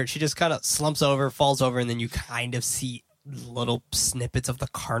 Yeah. Where she just kind of slumps over, falls over, and then you kind of see little snippets of the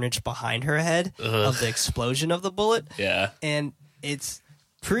carnage behind her head of the explosion of the bullet. Yeah. And it's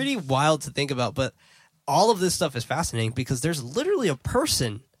pretty wild to think about, but all of this stuff is fascinating because there's literally a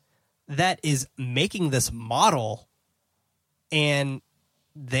person that is making this model, and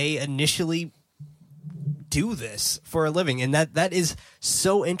they initially do this for a living. And that is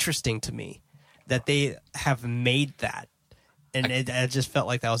so interesting to me that they have made that. And it just felt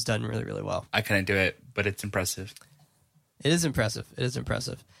like that was done really, really well. I couldn't do it, but it's impressive. It is impressive. It is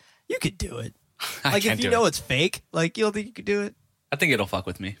impressive. You could do it. I Like, can't if you do know it. it's fake, like, you don't think you could do it? I think it'll fuck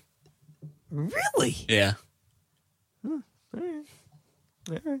with me. Really? Yeah. All right.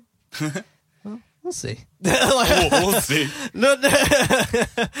 Well, we'll see. We'll see. No.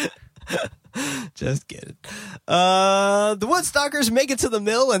 Just kidding. The Woodstalkers make it to the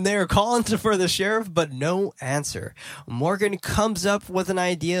mill and they are calling for the sheriff, but no answer. Morgan comes up with an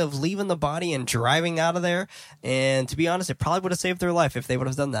idea of leaving the body and driving out of there. And to be honest, it probably would have saved their life if they would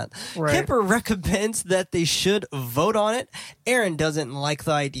have done that. Right. Kemper recommends that they should vote on it. Aaron doesn't like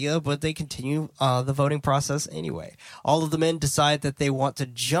the idea, but they continue the voting process anyway. All of the men decide that they want to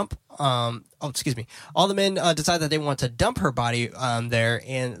All the men decide that they want to dump her body there,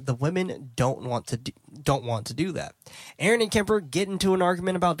 and the women don't want to do that. Aaron and Kemper get into an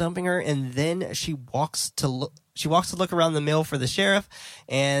argument about dumping her, and then she walks to look around the mill for the sheriff,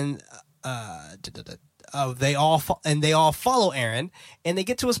 and they all follow Aaron, and they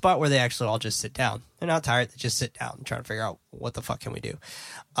get to a spot where they actually all just sit down. They're not tired; they just sit down and try to figure out what the fuck can we do.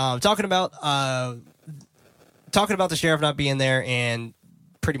 Talking about the sheriff not being there and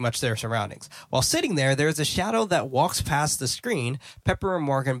pretty much their surroundings. While sitting there, there's a shadow that walks past the screen. Pepper and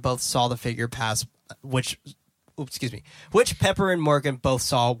Morgan both saw the figure pass, which Pepper and Morgan both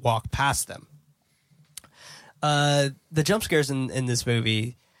saw walk past them. The jump scares in this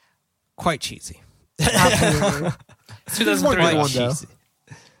movie, quite cheesy. Absolutely. It's There's one 2003. good one, though.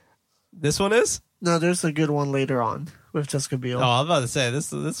 This one is? No, there's a good one later on with Jessica Biel. Oh, I'm about to say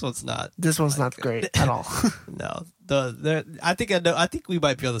this one's not. This one's not great at all. No, I think we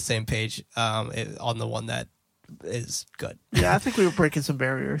might be on the same page on the one that is good. Yeah, I think we were breaking some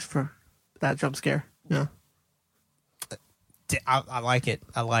barriers for that jump scare. Yeah. I like it.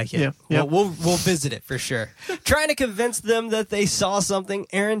 I like it. Yeah, yeah. We'll visit it for sure. Trying to convince them that they saw something,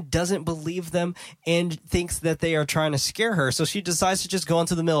 Erin doesn't believe them and thinks that they are trying to scare her. So she decides to just go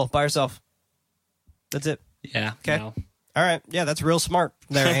into the mill by herself. That's it. Yeah. Okay. No. All right. Yeah, that's real smart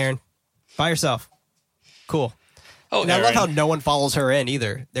there, Erin. By yourself. Cool. Oh, And I love Aaron. how no one follows her in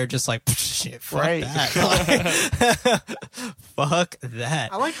either. They're just like, shit, fuck Right. that. Fuck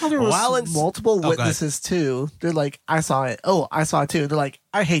that. I like how there was While in- multiple go ahead. witnesses too. They're like, I saw it. Oh, I saw it too. They're like,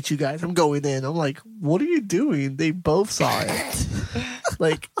 I hate you guys. I'm going in. I'm like, what are you doing? They both saw it.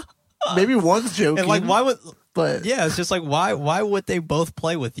 Like, maybe one's joking. And like, why would? But Yeah, it's just like, why would they both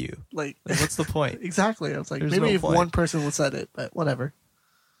play with you? like, Like, what's the point? exactly. I was like, There's maybe no if point. one person would said it, but whatever.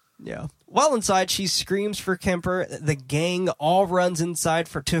 Yeah. While inside, she screams for Kemper. The gang all runs inside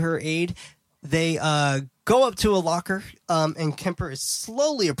to her aid. They go up to a locker, and Kemper is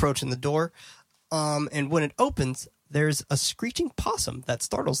slowly approaching the door. And when it opens, there's a screeching possum that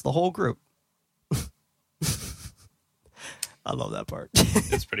startles the whole group. I love that part.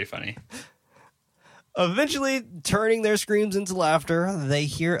 It's pretty funny. Eventually, turning their screams into laughter, they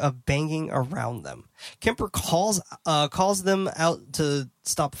hear a banging around them. Kemper calls them out to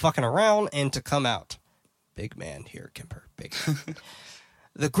stop fucking around and to come out. Big man here, Kemper. Big man.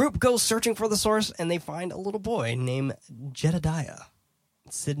 The group goes searching for the source, and they find a little boy named Jedediah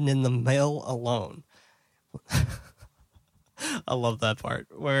sitting in the mill alone. I love that part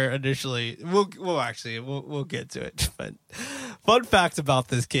where initially we'll get to it. But fun fact about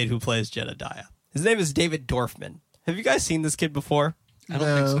this kid who plays Jedediah. His name is David Dorfman. Have you guys seen this kid before? I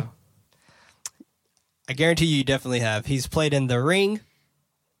don't think so. I guarantee you definitely have. He's played in The Ring,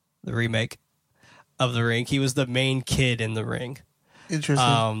 the remake of The Ring. He was the main kid in The Ring.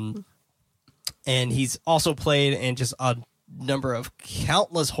 Interesting. And he's also played in just a number of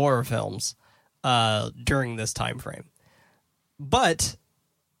countless horror films during this time frame. But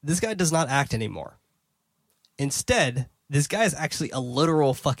this guy does not act anymore. Instead, this guy is actually a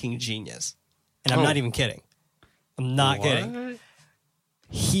literal fucking genius. And I'm not even kidding. I'm not kidding.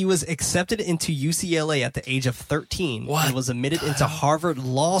 He was accepted into UCLA at the age of 13 What? and was admitted into Harvard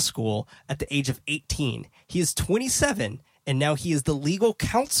Law School at the age of 18. He is 27, and now he is the legal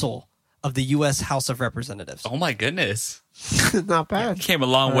counsel of the U.S. House of Representatives. Oh my goodness. Not bad. Came a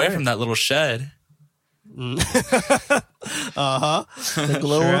long way right. from that little shed. The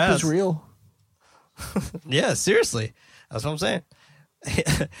glow Sure up has. is real. Yeah, seriously. That's what I'm saying.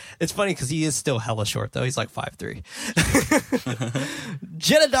 It's funny because he is still hella short, though. He's like 5'3".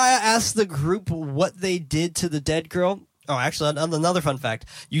 Jedediah asks the group what they did to the dead girl. Oh, actually, another fun fact.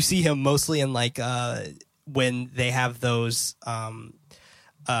 You see him mostly in, like, when they have those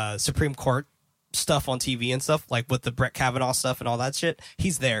Supreme Court stuff on TV and stuff, like with the Brett Kavanaugh stuff and all that shit.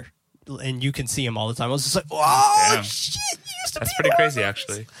 He's there, and you can see him all the time. I was just like, oh, Damn. shit, you used to That's be pretty one of crazy, those.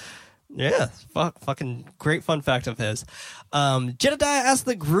 actually. Yeah, fucking great fun fact of his. Jedediah asked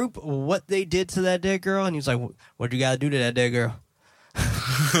the group what they did to that dead girl, and he was like, "What you gotta do to that dead girl?"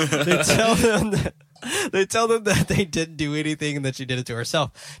 They tell them that they didn't do anything and that she did it to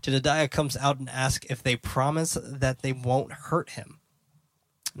herself. Jedediah comes out and asks if they promise that they won't hurt him.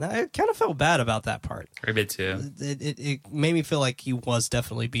 I kind of felt bad about that part. A bit too. It made me feel like he was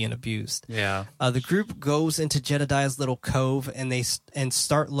definitely being abused. Yeah. The group goes into Jedediah's little cove and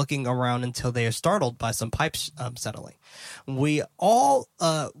start looking around until they are startled by some pipes settling. We are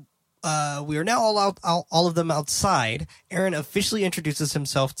now all of them outside. Aaron officially introduces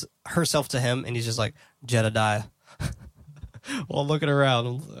herself to him, and he's just like, Jedediah. While looking around,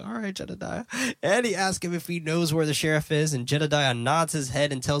 all right, Jedediah. And he asks him if he knows where the sheriff is, and Jedediah nods his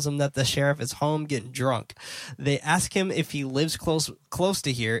head and tells him that the sheriff is home getting drunk. They ask him if he lives close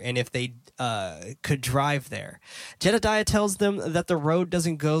to here and if they could drive there. Jedediah tells them that the road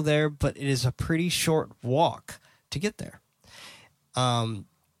doesn't go there, but it is a pretty short walk to get there.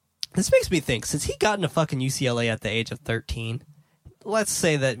 This makes me think, since he got into fucking UCLA at the age of 13, let's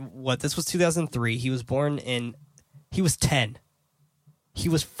say that, this was 2003, he was 10. He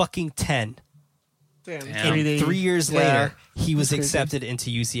was fucking 10. Damn. And 3 years later, he was accepted into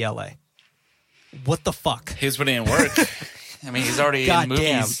UCLA. What the fuck? He was putting in work. I mean, he's already God in movies.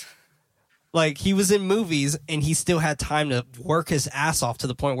 damn. Like, he was in movies, and he still had time to work his ass off to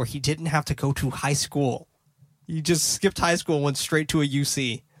the point where he didn't have to go to high school. He just skipped high school and went straight to a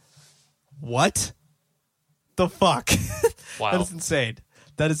UC. What the fuck? Wow. That is insane.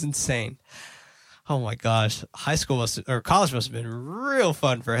 That is insane. Oh my gosh. College must have been real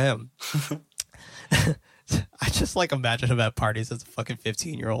fun for him. I just imagine him at parties as a fucking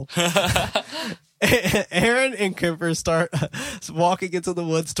 15-year-old. Aaron and Kemper start walking into the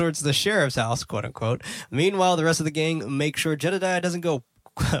woods towards the sheriff's house, quote unquote. Meanwhile, the rest of the gang make sure Jedediah doesn't go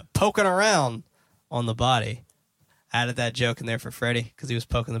poking around on the body. Added that joke in there for Freddie because he was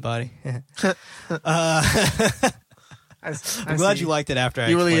poking the body. I'm glad you liked it after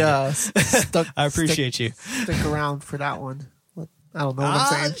I really stuck. I appreciate you. Stick around for that one. I don't know what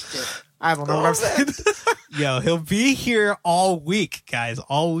I'm saying. Shit. I don't know what I'm saying. Yo, he'll be here all week, guys,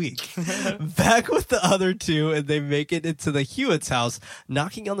 all week. Back with the other two, and they make it into the Hewitt's house,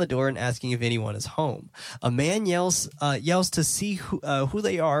 knocking on the door and asking if anyone is home. A man yells to see who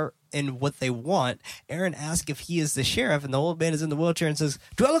they are and what they want. Aaron asks if he is the sheriff, and the old man is in the wheelchair and says,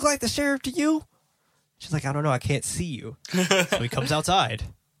 "Do I look like the sheriff to you?" She's like, "I don't know. I can't see you." So he comes outside.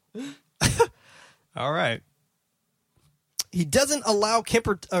 All right. He doesn't allow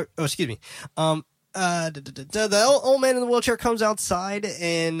Kemper. Excuse me. The old man in the wheelchair comes outside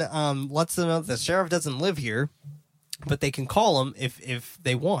and lets them know that the sheriff doesn't live here, but they can call him if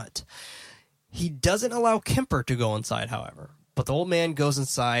they want. He doesn't allow Kemper to go inside, however, but the old man goes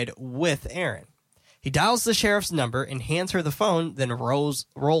inside with Aaron. He dials the sheriff's number and hands her the phone, then rolls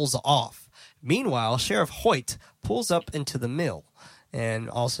off. Meanwhile, Sheriff Hoyt pulls up into the mill. And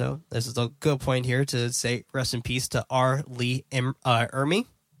also, this is a good point here to say rest in peace to R. Lee Ermey.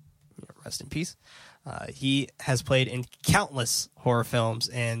 Rest in peace. He has played in countless horror films,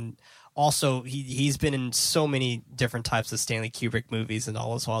 and also he's been in so many different types of Stanley Kubrick movies and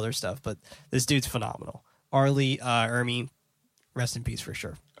all this other stuff. But this dude's phenomenal. R. Lee Ermey, rest in peace for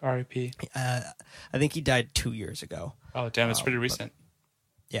sure. R.I.P. I think he died 2 years ago. Oh, damn, it's pretty recent.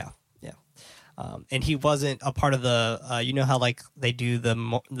 Yeah. And he wasn't a part of the, you know how they do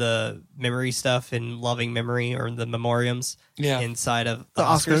the memory stuff in Loving Memory or the memoriams inside of the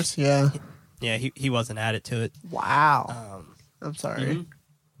Oscars? Yeah, he wasn't added to it. Wow. I'm sorry. Mm-hmm.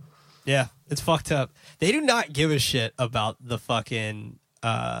 Yeah, it's fucked up. They do not give a shit about the fucking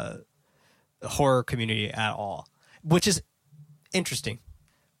horror community at all, which is interesting.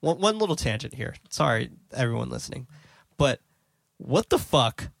 One little tangent here. Sorry, everyone listening. But what the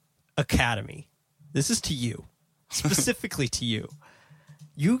fuck, Academy? This is to you. Specifically to you.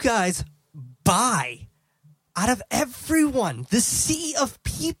 You guys buy, out of everyone, the sea of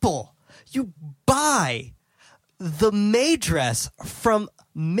people, you buy the May dress from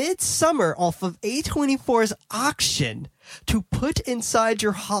Midsummer off of A24's auction to put inside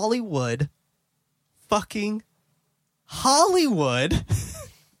your Hollywood fucking Hollywood.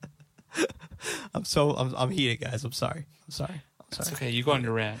 I'm heated, guys. I'm sorry. It's okay. You go on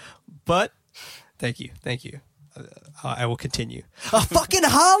your rant. But thank you. I will continue. A fucking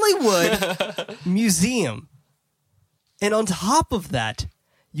Hollywood museum. And on top of that,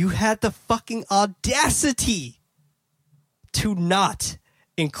 you had the fucking audacity to not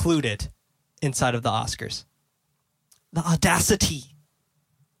include it inside of the Oscars. The audacity.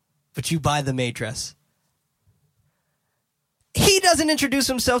 But you buy the May dress. He doesn't introduce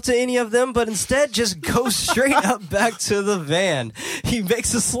himself to any of them, but instead just goes straight up back to the van. He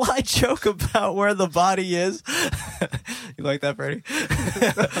makes a sly joke about where the body is. You like that, Freddie?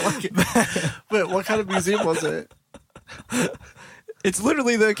 Wait, what kind of museum was it? It's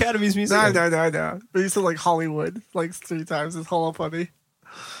literally the Academy's museum. No. But you said Hollywood 3 times. It's hella funny.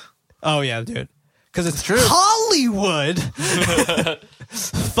 Oh yeah, dude. Because it's true. Hollywood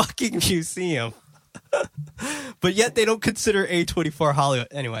fucking museum. But yet they don't consider A24 Hollywood.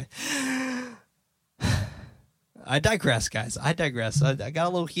 Anyway. I digress, guys. I digress. I got a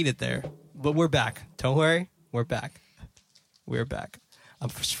little heated there. But we're back. Don't worry. We're back. We're back. I'm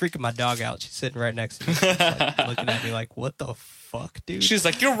freaking my dog out. She's sitting right next to me. She's like, looking at me like, what the fuck, dude? She's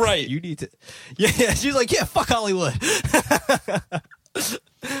like, you're right. You need to. Yeah. She's like, yeah, fuck Hollywood.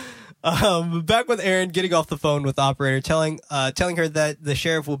 Back with Erin getting off the phone with the operator, telling her that the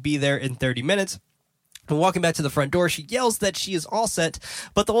sheriff will be there in 30 minutes. And walking back to the front door, she yells that she is all set,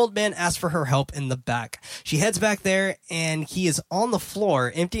 but the old man asks for her help in the back. She heads back there, and he is on the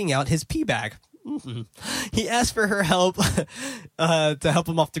floor emptying out his pee bag. Mm-hmm. He asks for her help to help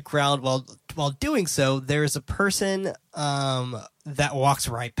him off the ground. While doing so, there is a person that walks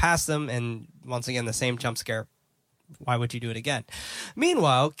right past them, and once again, the same jump scare. Why would you do it again?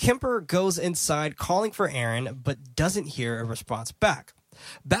 Meanwhile, Kemper goes inside calling for Erin, but doesn't hear a response back.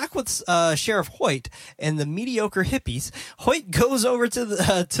 Back with Sheriff Hoyt and the mediocre hippies, Hoyt goes over to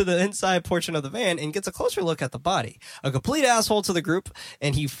the inside portion of the van and gets a closer look at the body. A complete asshole to the group,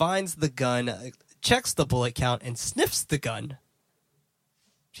 and he finds the gun, checks the bullet count, and sniffs the gun.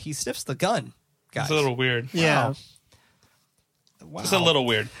 He sniffs the gun, guys. It's a little weird. Yeah. Wow. It's a little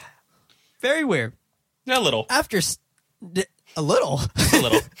weird. Very weird. A little. After a little. A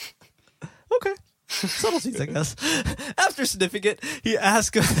little. Okay. Subtleties, I guess. After sniffing it, he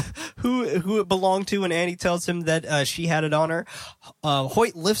asks who it belonged to, and Annie tells him that she had it on her.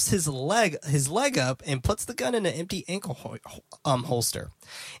 Hoyt lifts his leg up and puts the gun in an empty ankle holster.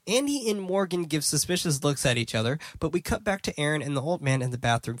 Andy and Morgan give suspicious looks at each other, but we cut back to Erin and the old man in the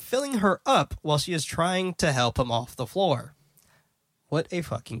bathroom, filling her up while she is trying to help him off the floor. What a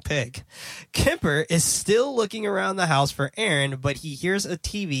fucking pig. Kemper is still looking around the house for Erin, but he hears a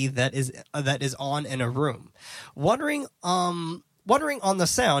TV that is on in a room. Wondering on the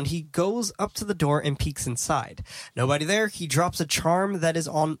sound, he goes up to the door and peeks inside. Nobody there. He drops a charm that is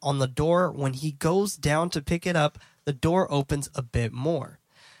on the door. When he goes down to pick it up, the door opens a bit more.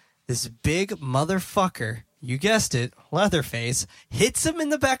 This big motherfucker, you guessed it, Leatherface, hits him in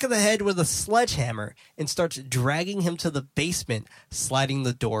the back of the head with a sledgehammer and starts dragging him to the basement, sliding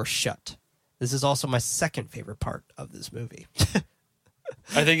the door shut. This is also my second favorite part of this movie.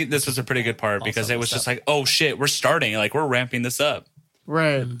 I think this was a pretty good part because it was just like, oh shit, we're starting. Like, we're ramping this up.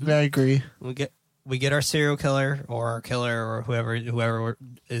 Right. I agree. We get our serial killer or our killer or whoever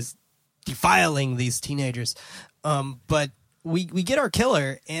is defiling these teenagers. But we get our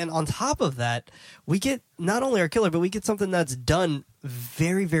killer, and on top of that, we get not only our killer, but we get something that's done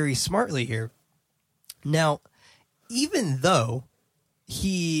very, very smartly here. Now, even though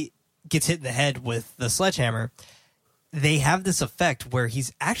he gets hit in the head with the sledgehammer, they have this effect where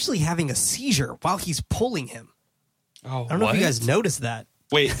he's actually having a seizure while he's pulling him. Oh, I don't know if you guys noticed that.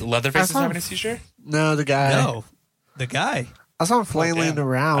 Wait, Leatherface is having a seizure? No, the guy. No, the guy. I saw him flailing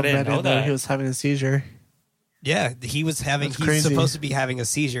around. I didn't know that. He was having a seizure. Yeah, he's supposed to be having a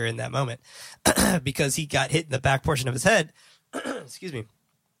seizure in that moment because he got hit in the back portion of his head. Excuse me.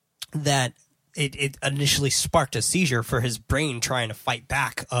 That it initially sparked a seizure for his brain trying to fight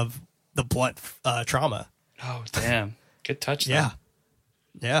back of the blunt trauma. Oh, damn. Good touch. Yeah.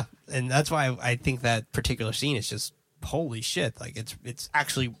 Yeah. And that's why I think that particular scene is just holy shit. Like it's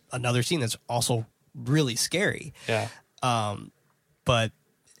actually another scene that's also really scary. Yeah. But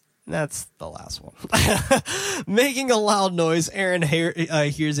that's the last one. Making a loud noise, Erin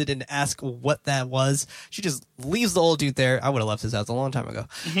hears it and asks what that was. She just leaves the old dude there. I would have left his house a long time ago.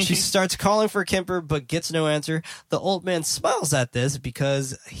 She starts calling for Kemper, but gets no answer. The old man smiles at this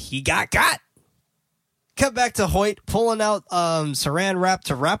because he got. Cut back to Hoyt pulling out saran wrap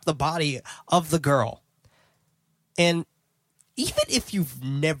to wrap the body of the girl. And even if you've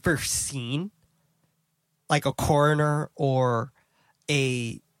never seen like a coroner or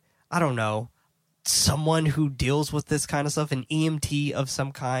I don't know, someone who deals with this kind of stuff, an EMT of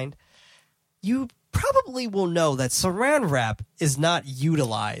some kind, you probably will know that saran wrap is not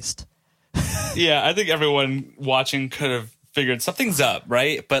utilized. Yeah, I think everyone watching could have figured something's up,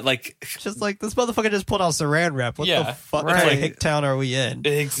 right? But like, just like this motherfucker just pulled out saran wrap. What the fuck kind of hick town are we in?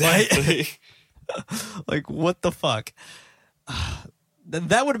 Exactly. Like, what the fuck?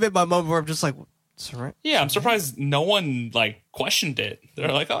 That would have been my moment where I'm just like, yeah, I'm surprised no one like questioned it.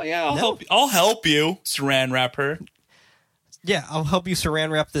 They're like, "Oh yeah, I'll help you saran wrap her." Yeah, I'll help you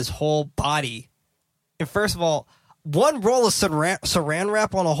saran wrap this whole body. And first of all, one roll of saran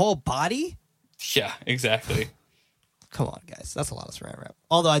wrap on a whole body? Yeah, exactly. come on, guys. That's a lot of saran wrap.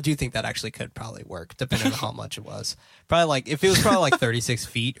 Although I do think that actually could probably work, depending on how much it was. Probably like, if it was probably like 36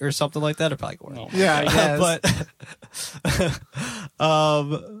 feet or something like that, it'd probably work. No. Yeah, I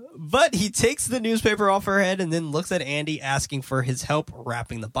guess. But he takes the newspaper off her head and then looks at Andy asking for his help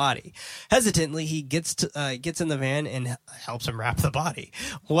wrapping the body. Hesitantly, he gets in the van and helps him wrap the body.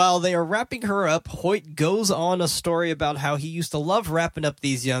 While they are wrapping her up, Hoyt goes on a story about how he used to love wrapping up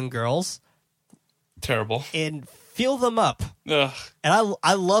these young girls. Terrible. And feel them up. Ugh. And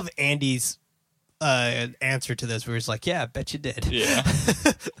I love Andy's answer to this, where he's like, yeah, I bet you did. Yeah.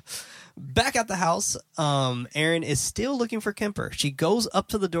 Back at the house, Erin is still looking for Kemper. She goes up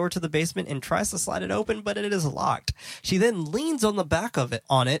to the door to the basement and tries to slide it open, but it is locked. She then leans on the back of it.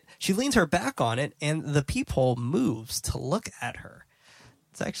 She leans her back on it, and the peephole moves to look at her.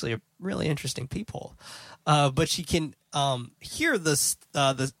 It's actually a really interesting peephole. But she can hear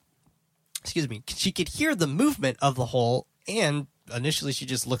she could hear the movement of the hole, and initially she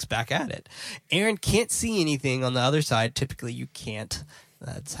just looks back at it. Erin can't see anything on the other side. Typically you can't.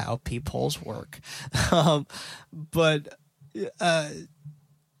 That's how peepholes work. But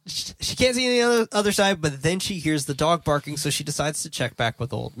she can't see any other side, but then she hears the dog barking, so she decides to check back with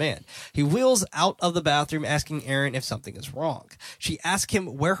the old man. He wheels out of the bathroom asking Erin if something is wrong. She asks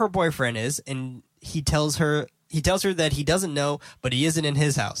him where her boyfriend is, and he tells her that he doesn't know, but he isn't in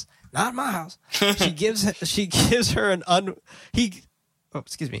his house. Not my house. She gives her she gives her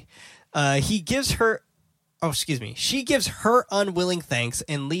unwilling thanks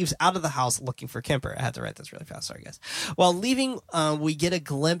and leaves out of the house looking for Kemper. I had to write this really fast. Sorry, guys. While leaving, we get a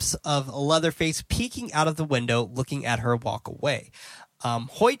glimpse of Leatherface peeking out of the window, looking at her walk away.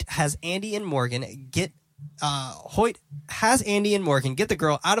 Hoyt has Andy and Morgan get the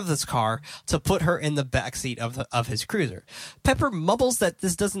girl out of this car to put her in the backseat of his cruiser. Pepper mumbles that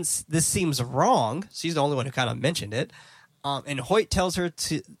this seems wrong. She's the only one who kind of mentioned it. And Hoyt tells her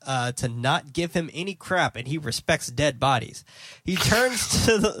to not give him any crap, and he respects dead bodies. He turns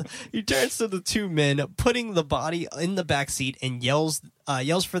to the two men putting the body in the back seat and yells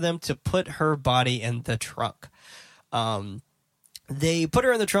for them to put her body in the trunk. They put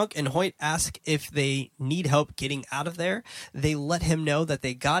her in the trunk, and Hoyt asks if they need help getting out of there. They let him know that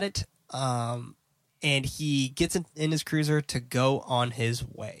they got it, and he gets in his cruiser to go on his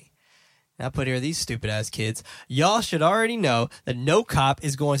way. I put here, these stupid-ass kids, y'all should already know that no cop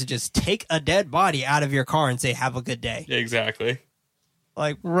is going to just take a dead body out of your car and say, have a good day. Exactly.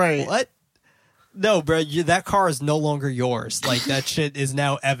 Like, right. What? No, bro, that car is no longer yours. Like, that shit is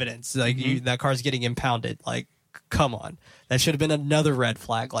now evidence. Like, that car's getting impounded. Like, come on. That should have been another red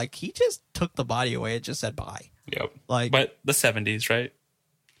flag. Like, he just took the body away. It just said bye. Yep. Like, but the 70s, right?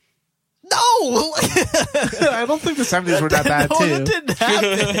 No! I don't think the 70s were that bad, too. That didn't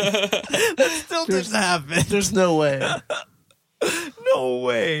happen. That still didn't happen. There's no way. No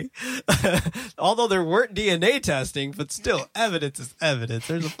way. Although there weren't DNA testing, but still, evidence is evidence.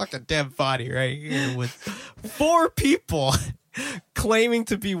 There's a fucking damn body right here with 4 people claiming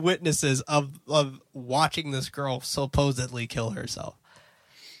to be witnesses of watching this girl supposedly kill herself.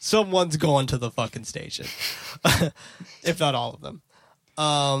 Someone's going to the fucking station. If not all of them.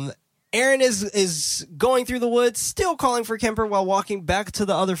 Erin is going through the woods, still calling for Kemper while walking back to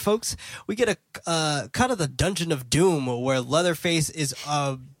the other folks. We get a cut of the Dungeon of Doom where Leatherface is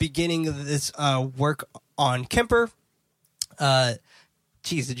beginning this work on Kemper. Jeez,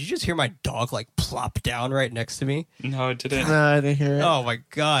 did you just hear my dog like plop down right next to me? No, I didn't. No, I didn't hear it. Oh my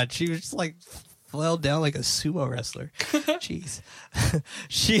god, she was just like fell down like a sumo wrestler. Jeez.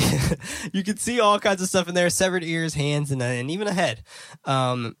 You could see all kinds of stuff in there: severed ears, hands, and even a head.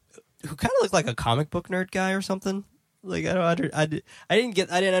 Who kind of looked like a comic book nerd guy or something. Like I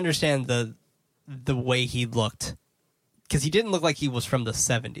didn't understand the way he looked, because he didn't look like he was from the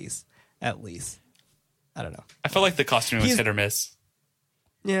 70s, at least. I don't know. I felt like the costume was hit or miss.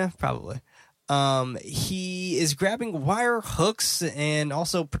 Yeah, probably. He is grabbing wire hooks and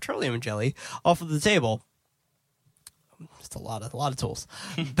also petroleum jelly off of the table. Just a lot of tools.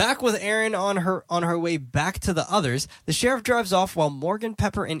 Back with Erin on her way back to the others, the sheriff drives off while Morgan,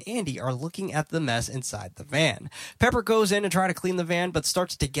 Pepper, and Andy are looking at the mess inside the van. Pepper goes in to try to clean the van, but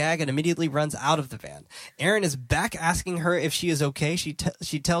starts to gag and immediately runs out of the van. Erin is back asking her if she is okay. She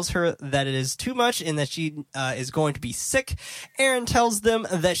tells her that it is too much and that she is going to be sick. Erin tells them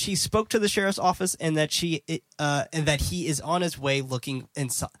that she spoke to the sheriff's office and that he is on his way looking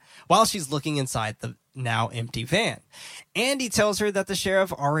inside while she's looking inside the now empty van. Andy tells her that the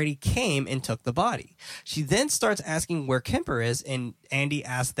sheriff already came and took the body. She then starts asking where Kemper is, and Andy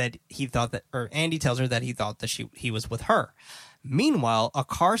tells her that he thought that he was with her. Meanwhile, a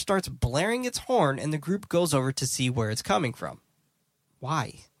car starts blaring its horn and the group goes over to see where it's coming from.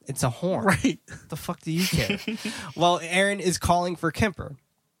 Why? It's a horn. Right. The fuck do you care? While Aaron is calling for Kemper.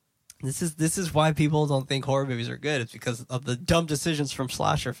 This is why people don't think horror movies are good. It's because of the dumb decisions from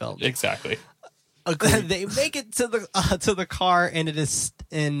slasher films. Exactly. They make it to the car, and it is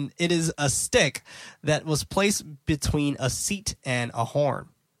a stick that was placed between a seat and a horn.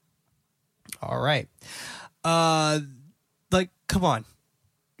 All right, like, come on,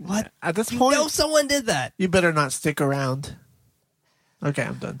 what? At this point, you know someone did that. You better not stick around. Okay,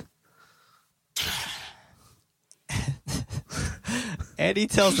 I'm done. Andy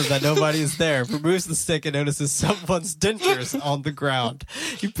tells him that nobody is there, removes the stick, and notices someone's dentures on the ground.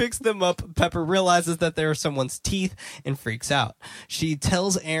 He picks them up. Pepper realizes that they are someone's teeth and freaks out. She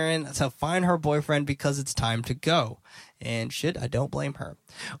tells Aaron to find her boyfriend because it's time to go. And shit, I don't blame her.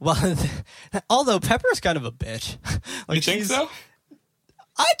 Well, although Pepper's kind of a bitch. Like, you think so?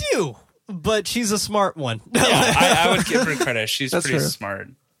 I do, but she's a smart one. Yeah, I would give her credit. She's pretty smart.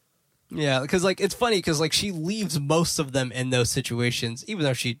 Yeah, because like it's funny because like she leaves most of them in those situations, even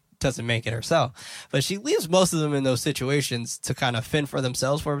though she doesn't make it herself. But she leaves most of them in those situations to kind of fend for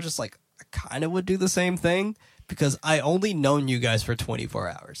themselves. Where I'm just like, I kind of would do the same thing because I only known you guys for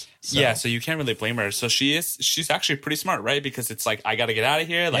 24 hours. So. Yeah, so you can't really blame her. So she's actually pretty smart, right? Because it's like, I got to get out of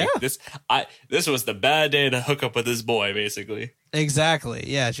here. Like this was the bad day to hook up with this boy, basically. Exactly.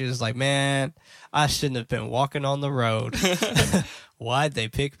 Yeah, she was like, man, I shouldn't have been walking on the road. Why'd they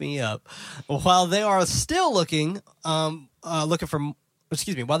pick me up? While they are still looking, while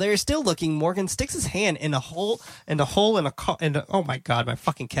they're still looking, Morgan sticks his hand in a hole in a car. Oh my God, my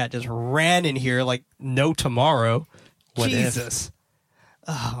fucking cat just ran in here like no tomorrow. What Jesus.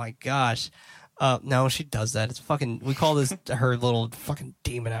 Oh my gosh. No, she does that. It's fucking, we call this her little fucking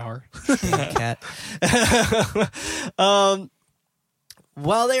demon hour. Damn cat.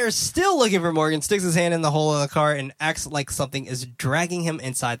 While they are still looking for Morgan, sticks his hand in the hole of the car and acts like something is dragging him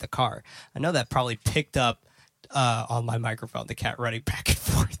inside the car. I know that probably picked up on my microphone, the cat running back and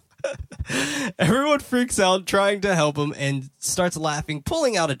forth. Everyone freaks out, trying to help him, and starts laughing,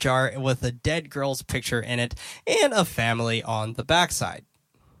 pulling out a jar with a dead girl's picture in it and a family on the backside.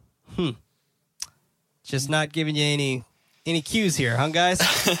 Just not giving you any cues here, huh, guys?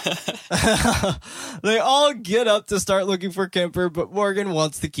 They all get up to start looking for Kemper, but Morgan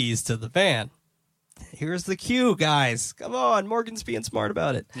wants the keys to the van. Here's the cue, guys. Come on, Morgan's being smart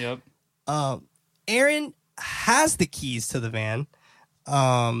about it. Yep. Aaron has the keys to the van,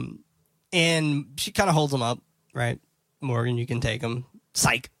 and she kind of holds them up, right? Morgan, you can take them.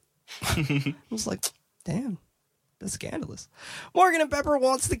 Psych. I was like, damn. That's scandalous. Morgan and Pepper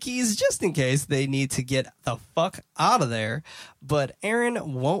wants the keys just in case they need to get the fuck out of there. But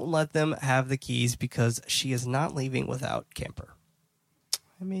Aaron won't let them have the keys because she is not leaving without Kemper.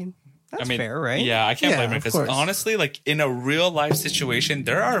 I mean, that's fair, right? Yeah, I can't blame her because honestly, like in a real life situation,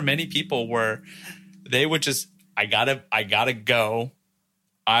 there are many people where they would just, I gotta go.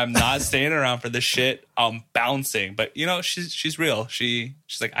 I'm not staying around for this shit. I'm bouncing. But you know, she's real. She's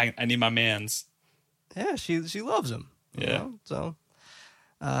like, I need my mans. Yeah, she loves him. Yeah. You know? So,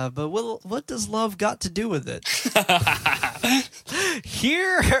 but what does love got to do with it?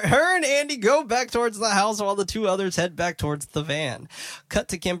 Here, her and Andy go back towards the house while the two others head back towards the van. Cut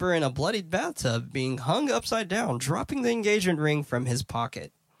to Kemper in a bloodied bathtub being hung upside down, dropping the engagement ring from his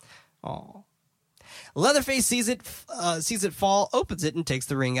pocket. Aw. Leatherface sees it fall, opens it, and takes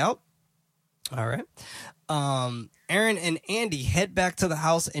the ring out. All right. Aaron and Andy head back to the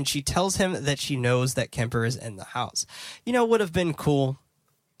house, and she tells him that she knows that Kemper is in the house. You know, it would have been cool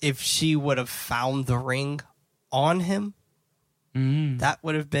if she would have found the ring on him. That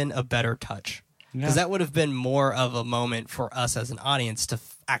would have been a better touch. Because that would have been more of a moment for us as an audience to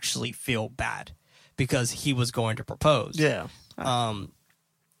actually feel bad because he was going to propose. Yeah.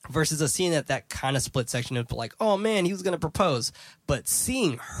 Versus a scene that kind of split section of like, oh man, he was going to propose. But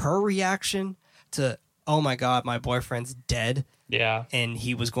seeing her reaction to, oh my God, my boyfriend's dead. Yeah. And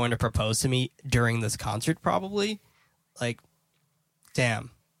he was going to propose to me during this concert probably. Like,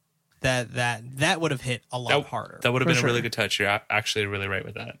 damn. That would have hit a lot harder. That would have been a really good touch. You're actually really right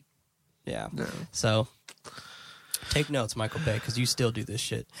with that. Yeah. No. So take notes, Michael Bay, because you still do this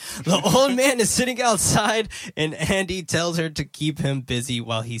shit. The old man is sitting outside, and Andy tells her to keep him busy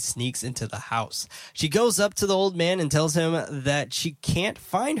while he sneaks into the house. She goes up to the old man and tells him that she can't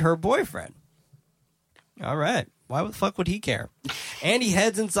find her boyfriend. All right. Why the fuck would he care? Andy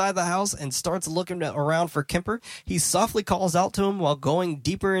heads inside the house and starts looking around for Kemper. He softly calls out to him while going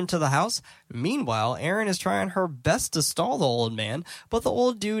deeper into the house. Meanwhile, Erin is trying her best to stall the old man, but the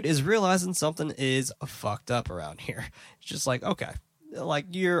old dude is realizing something is fucked up around here. It's just like, okay, like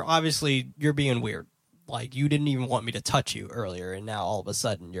you're being weird. Like you didn't even want me to touch you earlier, and now all of a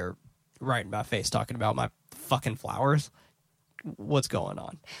sudden you're right in my face talking about my fucking flowers. What's going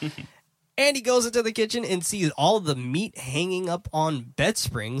on? Andy goes into the kitchen and sees all of the meat hanging up on bed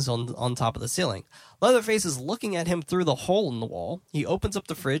springs on top of the ceiling. Leatherface is looking at him through the hole in the wall. He opens up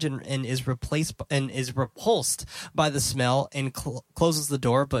the fridge and is repulsed by the smell and closes the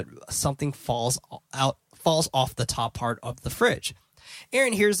door, but something falls off the top part of the fridge.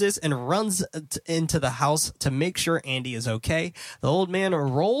 Erin hears this and runs into the house to make sure Andy is okay. The old man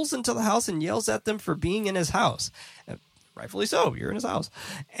rolls into the house and yells at them for being in his house. Rightfully so, you're in his house.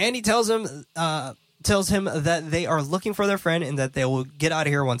 Andy tells him that they are looking for their friend and that they will get out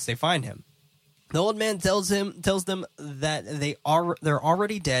of here once they find him. The old man tells them that they're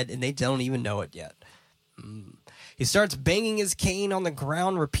already dead and they don't even know it yet. He starts banging his cane on the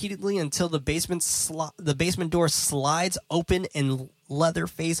ground repeatedly until the basement door slides open and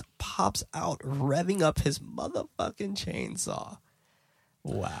Leatherface pops out, revving up his motherfucking chainsaw.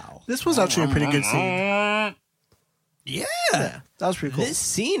 Wow. This was actually a pretty good scene. Yeah, that was pretty cool. This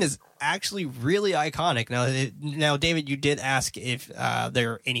scene is actually really iconic. Now, David, you did ask if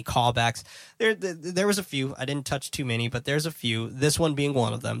there are any callbacks. There was a few. I didn't touch too many, but there's a few. This one being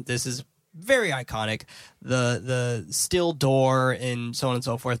one of them. This is very iconic. The steel door and so on and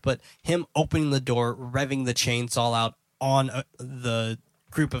so forth. But him opening the door, revving the chainsaw out on the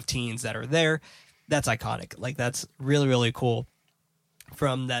group of teens that are there, that's iconic. Like that's really, really cool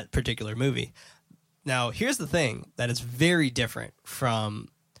from that particular movie. Now, here's the thing that is very different from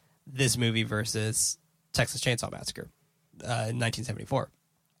this movie versus Texas Chainsaw Massacre in 1974.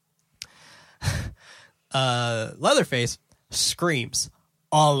 Leatherface screams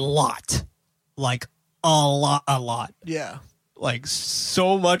a lot. Like, a lot. Yeah. Like,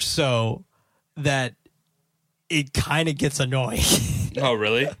 so much so that it kind of gets annoying. Oh,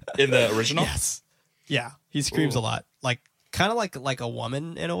 really? In the original? Yes. Yeah, he screams a lot. Like, kind of like a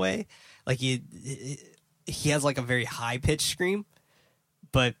woman in a way. Like he has like a very high pitched scream,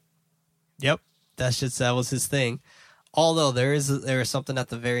 but yep, that was his thing. Although there is something at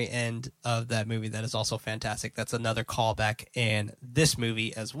the very end of that movie that is also fantastic. That's another callback in this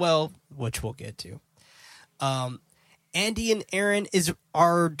movie as well, which we'll get to. Andy and Erin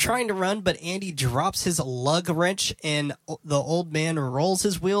are trying to run, but Andy drops his lug wrench and the old man rolls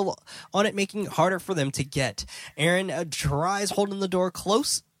his wheel on it, making it harder for them to get. Erin tries holding the door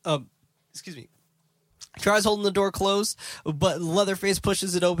close. Tries holding the door closed, but Leatherface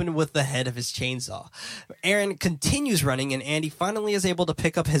pushes it open with the head of his chainsaw. Erin continues running, and Andy finally is able to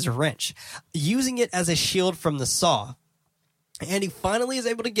pick up his wrench, using it as a shield from the saw. Andy finally is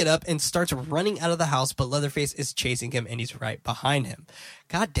able to get up and starts running out of the house, but Leatherface is chasing him, and he's right behind him.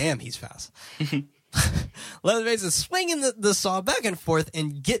 God damn, he's fast. Leatherface is swinging the saw back and forth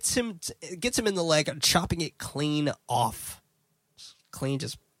and gets him in the leg, chopping it clean off. Clean,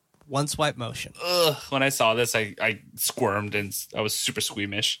 just one swipe motion. Ugh, when I saw this, I squirmed and I was super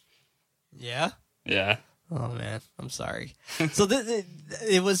squeamish. Yeah? Yeah. Oh, man. I'm sorry. So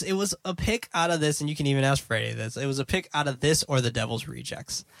it was a pick out of this, and you can even ask Freddie this. It was a pick out of this or The Devil's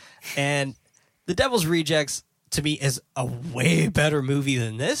Rejects. And The Devil's Rejects, to me, is a way better movie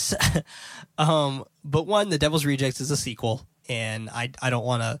than this. But one, The Devil's Rejects is a sequel, and I don't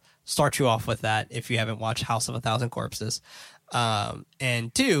want to start you off with that if you haven't watched House of a Thousand Corpses.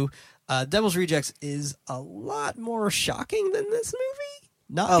 And two, Devil's Rejects is a lot more shocking than this movie.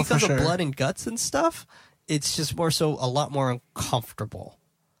 Not because of blood and guts and stuff. It's just more so a lot more uncomfortable.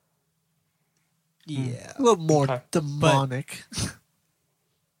 Yeah. A little more demonic.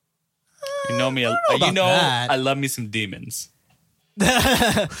 You know me. I love me some demons.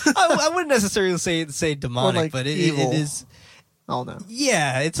 I wouldn't necessarily say demonic, like but it is. Oh, no.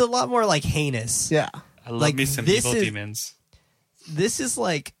 Yeah, it's a lot more like heinous. Yeah. I love me some evil demons. This is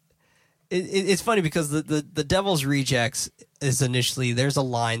like, it's funny because the Devil's Rejects is initially, there's a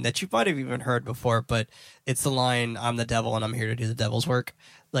line that you might have even heard before, but it's the line, I'm the devil and I'm here to do the devil's work.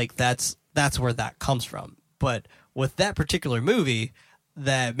 Like that's where that comes from. But with that particular movie,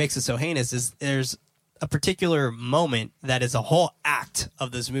 that makes it so heinous is there's a particular moment that is a whole act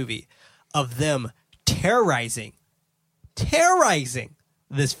of this movie of them terrorizing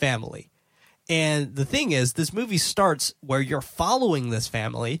this family. And the thing is, this movie starts where you're following this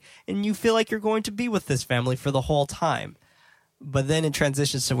family and you feel like you're going to be with this family for the whole time. But then it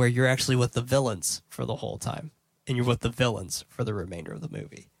transitions to where you're actually with the villains for the whole time. and you're with the villains for the remainder of the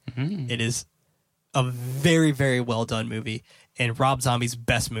movie. It is a very, very well done movie, and Rob Zombie's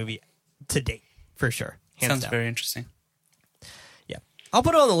best movie to date, for sure. Hands Sounds down. very interesting. Yeah. I'll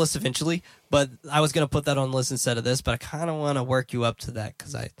put it on the list eventually, but I was going to put that on the list instead of this, but I kind of want to work you up to that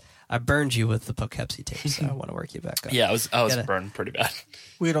because I burned you with the Poughkeepsie tape, so I want to work you back up. Yeah, I was burned pretty bad.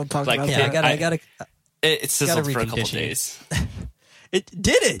 We don't talk Like, about Yeah, that. I gotta. It sizzled for a couple recondition it. days. It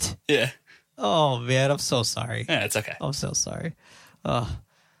did it. Yeah. Oh man, I'm so sorry. Yeah, it's okay. I'm so sorry.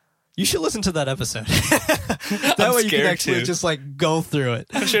 You should listen to that episode. That way you can scared actually to. just like go through it.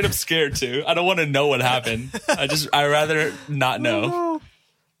 I'm straight up scared too. I don't want to know what happened. I rather not know.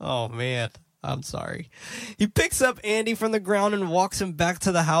 Oh man, I'm sorry. He picks up Andy from the ground and walks him back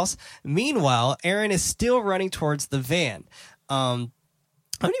to the house. Meanwhile, Aaron is still running towards the van. I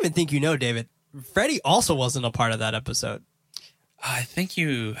don't even think you know, David. Freddie also wasn't a part of that episode. I think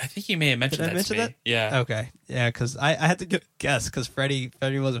you may have mentioned Did I mention to me. that? Yeah. Okay. Yeah, because I had to guess because Freddie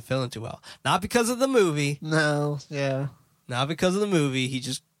wasn't feeling too well. Not because of the movie. No, yeah. Not because of the movie. He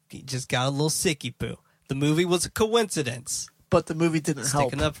just got a little sicky poo. The movie was a coincidence. But the movie didn't help.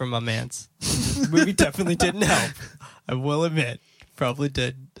 Sticking up for my mans. The movie definitely didn't help. I will admit. Probably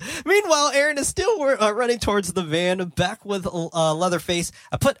did. Meanwhile, Aaron is still running towards the van, back with Leatherface.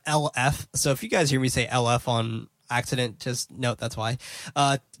 I put LF, so if you guys hear me say LF on accident, just note that's why.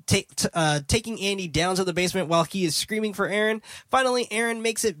 Taking Andy down to the basement while he is screaming for Aaron. Finally, Aaron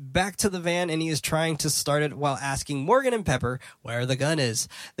makes it back to the van, and he is trying to start it while asking Morgan and Pepper where the gun is.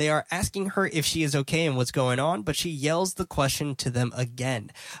 They are asking her if she is okay and what's going on, but she yells the question to them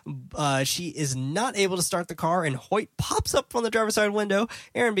again. She is not able to start the car, and Hoyt pops up from the driver's side window.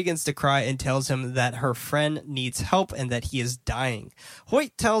 Aaron begins to cry and tells him that her friend needs help and that he is dying.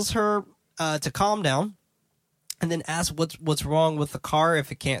 Hoyt tells her to calm down, and then asks what's wrong with the car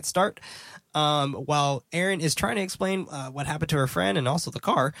if it can't start. While Aaron is trying to explain what happened to her friend and also the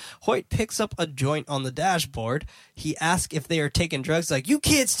car, Hoyt picks up a joint on the dashboard. He asks if they are taking drugs, like, "You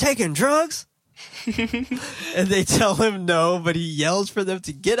kids taking drugs?" And they tell him no, but he yells for them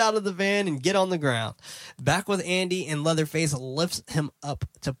to get out of the van and get on the ground. Back with Andy, and Leatherface lifts him up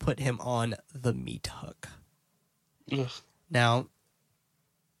to put him on the meat hook. Ugh. Now,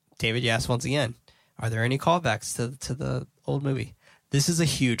 David, you asked once again, are there any callbacks to the old movie? This is a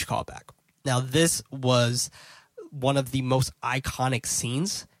huge callback. Now, this was one of the most iconic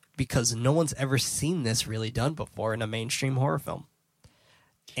scenes because no one's ever seen this really done before in a mainstream horror film.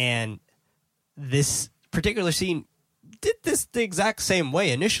 And this particular scene did this the exact same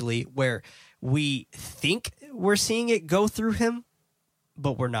way initially, where we think we're seeing it go through him,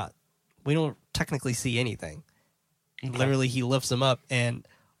 but we're not. We don't technically see anything. Okay. Literally, he lifts him up, and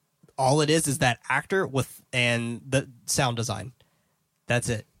all it is that actor and the sound design. That's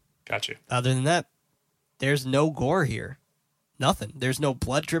it. Gotcha. Other than that, there's no gore here. Nothing. There's no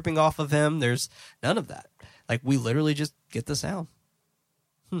blood dripping off of him. There's none of that. Like, we literally just get the sound.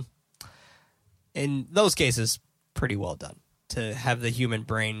 In those cases, pretty well done. To have the human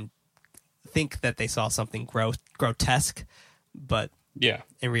brain think that they saw something grotesque, but Yeah.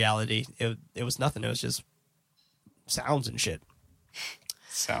 in reality, it was nothing. It was just sounds and shit.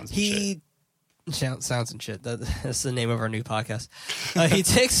 Sounds and shit. Sounds and shit. That's the name of our new podcast. He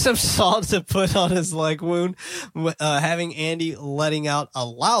takes some salt to put on his leg wound, having Andy letting out a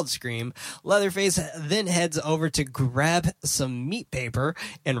loud scream. Leatherface then heads over to grab some meat paper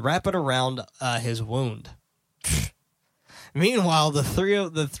and wrap it around his wound. Meanwhile, the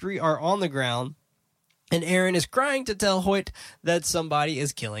three are on the ground, and Aaron is crying to tell Hoyt that somebody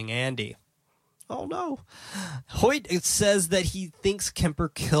is killing Andy. Oh no. Hoyt says that he thinks Kemper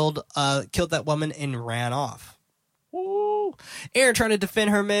killed that woman and ran off. Woo. Aaron, trying to defend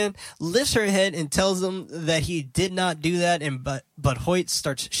her man, lifts her head and tells them that he did not do that, but Hoyt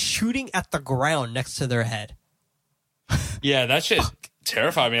starts shooting at the ground next to their head. Yeah, that shit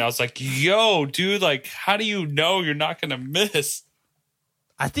terrified me. I was like, yo, dude, like, how do you know you're not gonna miss?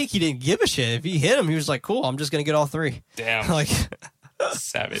 I think he didn't give a shit. If he hit him, he was like, cool, I'm just gonna get all three. Damn. Like,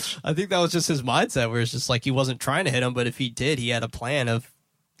 savage. I think that was just his mindset, where it's just like he wasn't trying to hit him, but if he did, he had a plan of,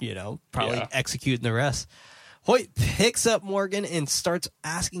 probably executing the rest. Hoyt picks up Morgan and starts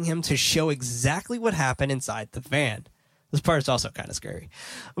asking him to show exactly what happened inside the van. This part is also kind of scary.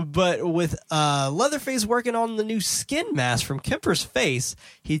 But with Leatherface working on the new skin mask from Kemper's face,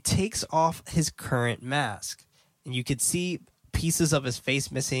 he takes off his current mask. And you could see pieces of his face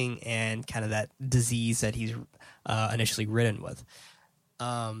missing and kind of that disease that he's initially ridden with.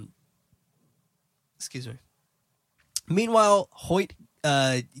 Excuse me. Meanwhile, Hoyt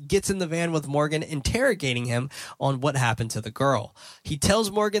gets in the van with Morgan, interrogating him on what happened to the girl. He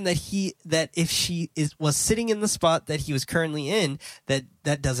tells Morgan that if she was sitting in the spot that he was currently in,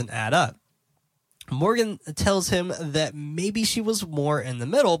 that doesn't add up. Morgan tells him that maybe she was more in the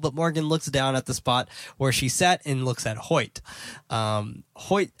middle, but Morgan looks down at the spot where she sat and looks at Hoyt.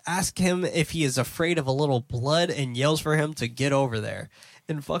 Hoyt asks him if he is afraid of a little blood and yells for him to get over there.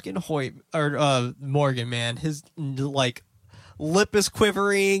 And fucking Morgan, man, his like lip is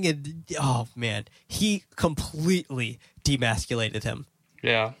quivering, and oh man, he completely demasculated him.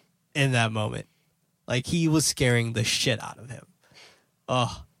 Yeah. In that moment, like he was scaring the shit out of him.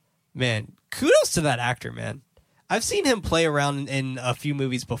 Oh man, kudos to that actor, man. I've seen him play around in a few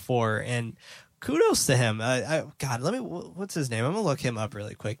movies before, and kudos to him. God, what's his name? I'm gonna look him up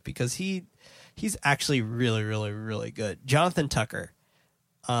really quick because he's actually really, really, really good. Jonathan Tucker.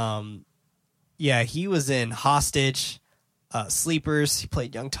 Yeah, he was in Hostage, Sleepers. He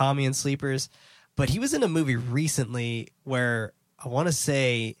played young Tommy in Sleepers, but he was in a movie recently where I want to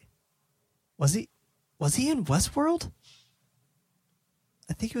say, was he in Westworld?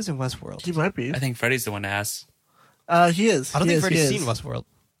 I think he was in Westworld. He might be. I think Freddie's the one to ask. He is. I don't think Freddie's seen Westworld.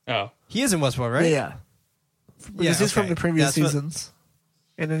 Oh. He is in Westworld, right? Yeah. Because he's from the previous seasons.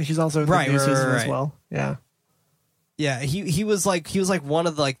 And then he's also in the new season as well. Yeah. Yeah, he was like one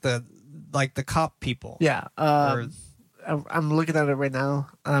of the cop people. Yeah. I'm looking at it right now.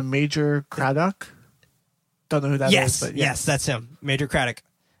 Major Craddock. Don't know who that is. But yes, that's him. Major Craddock.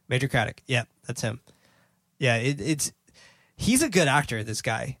 Yeah, that's him. Yeah, he's a good actor, this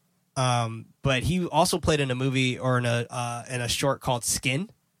guy. But he also played in a movie or in a short called Skin.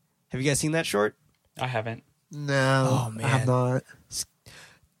 Have you guys seen that short? I haven't. No. Oh man, I have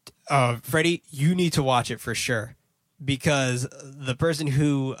not. Freddie, you need to watch it for sure. Because the person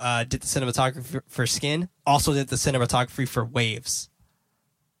who did the cinematography for Skin also did the cinematography for Waves.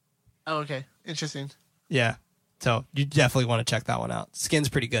 Oh, okay. Interesting. Yeah. So you definitely want to check that one out. Skin's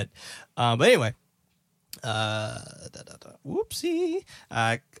pretty good. But anyway. Whoopsie.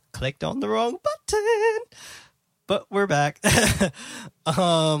 I clicked on the wrong button. But we're back. Scaring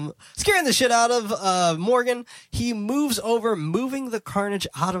the shit out of Morgan. He moves over, moving the carnage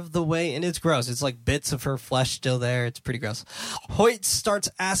out of the way, and it's gross. It's like bits of her flesh still there. It's pretty gross. Hoyt starts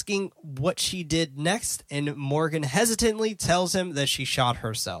asking what she did next, and Morgan hesitantly tells him that she shot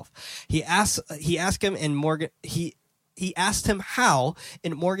herself. He asked him, and Morgan he asked him how,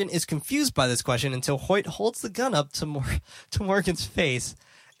 and Morgan is confused by this question until Hoyt holds the gun up to Morgan's face,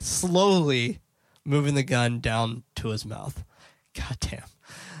 slowly moving the gun down to his mouth. God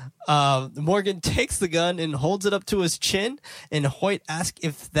damn. Morgan takes the gun and holds it up to his chin, and Hoyt asks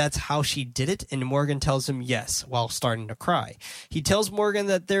if that's how she did it, and Morgan tells him yes, while starting to cry. He tells Morgan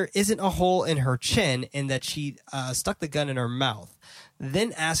that there isn't a hole in her chin and that she stuck the gun in her mouth,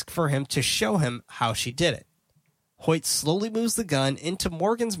 then asks for him to show him how she did it. Hoyt slowly moves the gun into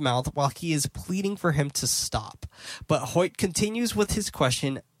Morgan's mouth while he is pleading for him to stop. But Hoyt continues with his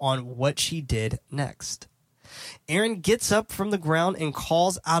question on what she did next. Aaron gets up from the ground and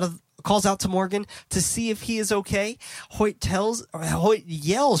calls out to Morgan to see if he is okay. Hoyt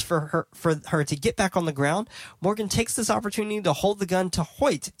yells for her to get back on the ground. Morgan takes this opportunity to hold the gun to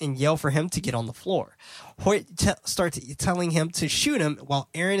Hoyt and yell for him to get on the floor. Hoyt starts telling him to shoot him while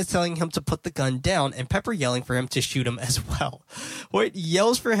Aaron is telling him to put the gun down and Pepper yelling for him to shoot him as well. Hoyt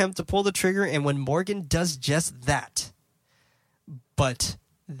yells for him to pull the trigger, and when Morgan does just that, but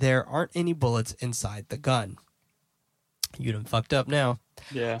there aren't any bullets inside the gun. You done fucked up now.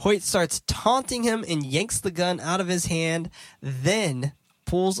 Yeah. Hoyt starts taunting him and yanks the gun out of his hand, then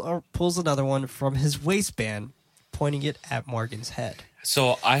pulls another one from his waistband, pointing it at Morgan's head.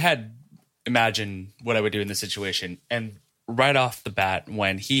 So I had imagined what I would do in this situation, and right off the bat,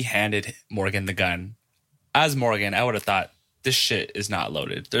 when he handed Morgan the gun, as Morgan, I would have thought, this shit is not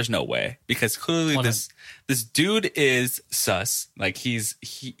loaded. There's no way, because clearly this dude is sus. Like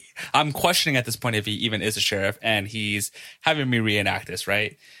I'm questioning at this point if he even is a sheriff, and he's having me reenact this.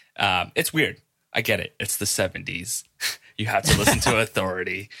 Right? It's weird. I get it. It's the 70s. You have to listen to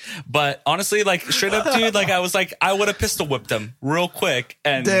authority. But honestly, like straight up, dude, like I was like, I would have pistol whipped him real quick,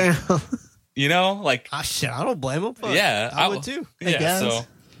 and damn. You know, like shit. I don't blame him. Yeah, I would too. I guess. So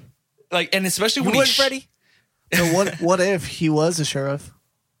like, and especially when Freddie. So what if he was a sheriff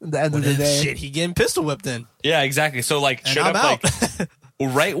at the end of the day? Shit, he getting pistol whipped in. Yeah, exactly. So like straight up, out. like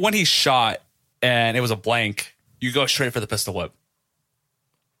right when he shot and it was a blank, you go straight for the pistol whip.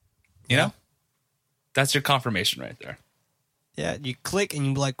 You know? That's your confirmation right there. Yeah, you click and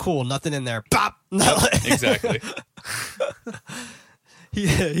you be like, cool, nothing in there. Pop! Yep, exactly.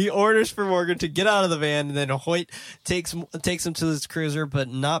 he orders for Morgan to get out of the van, and then Hoyt takes him to his cruiser, but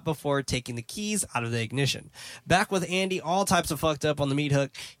not before taking the keys out of the ignition. Back with Andy, all types of fucked up on the meat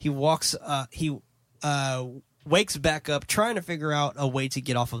hook. He wakes back up, trying to figure out a way to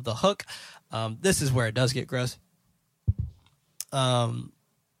get off of the hook. This is where it does get gross.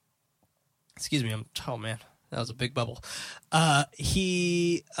 Excuse me. Oh man, that was a big bubble.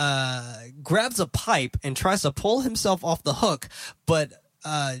 He grabs a pipe and tries to pull himself off the hook, but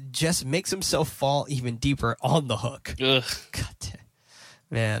just makes himself fall even deeper on the hook. Ugh. God damn.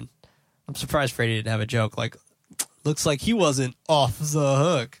 Man, I'm surprised Freddy didn't have a joke like, looks like he wasn't off the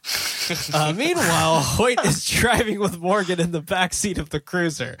hook. Meanwhile, Hoyt is driving with Morgan in the back seat of the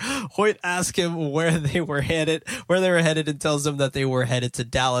cruiser. Hoyt asks him where they were headed, and tells him that they were headed to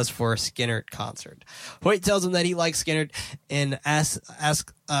Dallas for a Skynyrd concert. Hoyt tells him that he likes Skynyrd and asks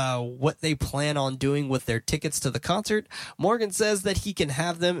what they plan on doing with their tickets to the concert. Morgan says that he can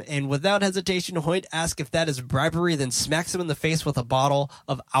have them, and without hesitation, Hoyt asks if that is bribery, then smacks him in the face with a bottle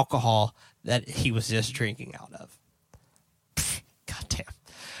of alcohol that he was just drinking out of. God damn.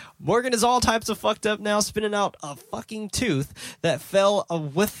 Morgan is all types of fucked up now, spinning out a fucking tooth that fell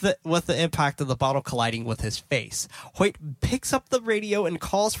with the impact of the bottle colliding with his face. Hoyt picks up the radio and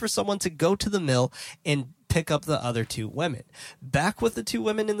calls for someone to go to the mill and pick up the other two women. Back with the two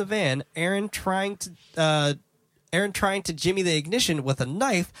women in the van, Aaron trying to jimmy the ignition with a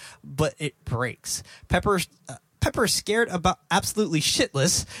knife, but it breaks. Pepper, scared about absolutely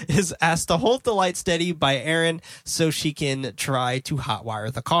shitless, is asked to hold the light steady by Aaron so she can try to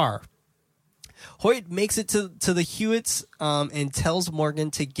hotwire the car. Hoyt makes it to the Hewitts and tells Morgan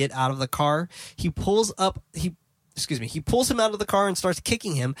to get out of the car. He pulls him out of the car and starts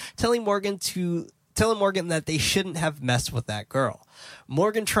kicking him, telling Morgan that they shouldn't have messed with that girl.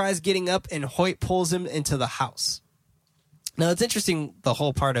 Morgan tries getting up and Hoyt pulls him into the house. Now, it's interesting, the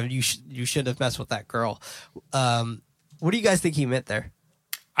whole part of you should have messed with that girl. What do you guys think he meant there?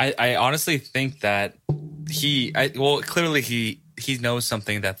 I honestly think that clearly he knows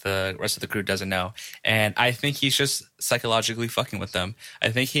something that the rest of the crew doesn't know. And I think he's just psychologically fucking with them. I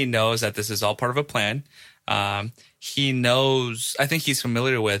think he knows that this is all part of a plan. I think he's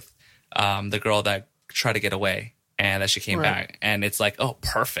familiar with the girl that tried to get away and that she came back. And it's like, oh,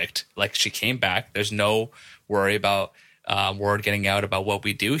 perfect. Like, she came back. There's no worry about word getting out about what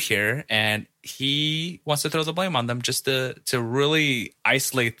we do here, and he wants to throw the blame on them just to really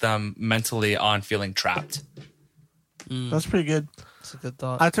isolate them mentally on feeling trapped. That's pretty good. That's a good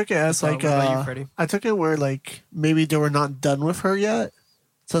thought. I took it as like I took it where like maybe they were not done with her yet,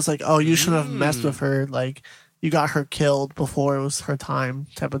 so it's like, oh, you shouldn't have messed with her. Like, you got her killed before it was her time,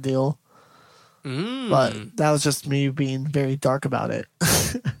 type of deal. But that was just me being very dark about it.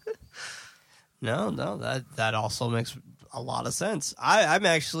 No, that also makes a lot of sense. I'm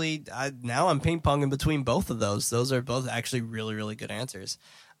ping ponging between both of those. Those are both actually really, really good answers.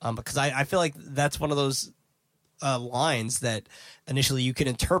 Because I feel like that's one of those lines that initially you can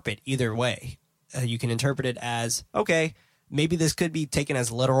interpret either way. You can interpret it as, okay, maybe this could be taken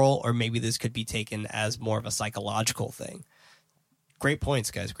as literal, or maybe this could be taken as more of a psychological thing. Great points,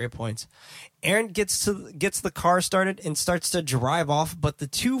 guys. Great points. Aaron gets the car started and starts to drive off, but the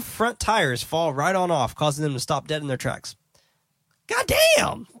two front tires fall right on off, causing them to stop dead in their tracks. God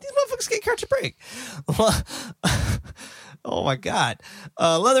damn! These motherfuckers can't catch a break. Oh my god.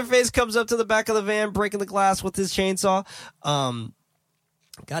 Leatherface comes up to the back of the van, breaking the glass with his chainsaw. God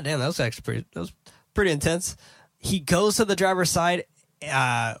damn, that was pretty intense. He goes to the driver's side,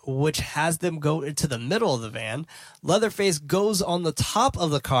 which has them go into the middle of the van. Leatherface goes on the top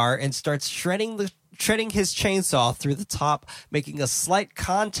of the car and starts shredding his chainsaw through the top, making a slight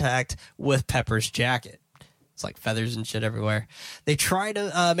contact with Pepper's jacket. It's like feathers and shit everywhere. They try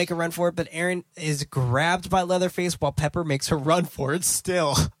to make a run for it, but Aaron is grabbed by Leatherface while Pepper makes her run for it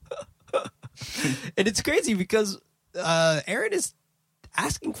still. And it's crazy because Aaron is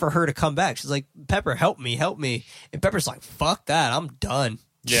asking for her to come back. She's like, Pepper, help me. And Pepper's like, fuck that, I'm done.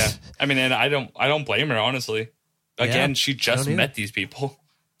 Yeah. I mean, and I don't blame her, honestly. Again, she just met these people.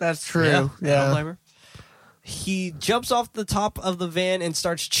 That's true. Yeah. I don't blame her. He jumps off the top of the van and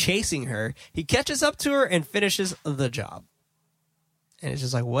starts chasing her. He catches up to her and finishes the job. And it's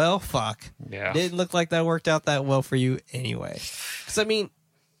just like, well, fuck. Yeah. Didn't look like that worked out that well for you anyway. Because, I mean,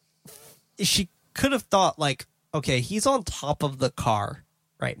 she could have thought, like, okay, he's on top of the car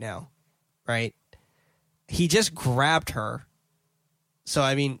right now, right? He just grabbed her. So,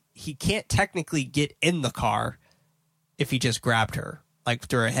 I mean, he can't technically get in the car if he just grabbed her, like,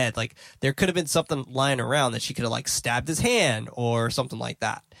 through her head. Like, there could have been something lying around that she could have, like, stabbed his hand or something like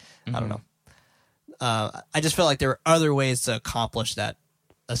that. Mm-hmm. I don't know. I just felt like there were other ways to accomplish that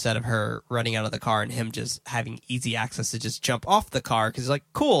instead of her running out of the car and him just having easy access to just jump off the car because he's like,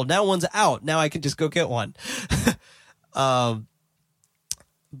 cool, now one's out. Now I can just go get one.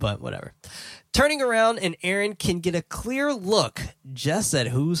 But whatever. Turning around, and Aaron can get a clear look just at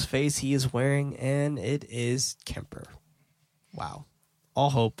whose face he is wearing, and it is Kemper. Wow.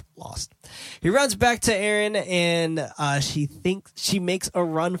 All hope lost. He runs back to Aaron, and she makes a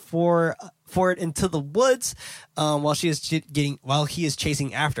run for it into the woods while he is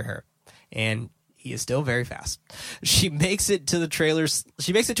chasing after her, and he is still very fast. She makes it to the trailers.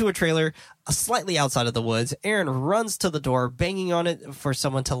 She makes it to a trailer slightly outside of the woods. Aaron runs to the door, banging on it for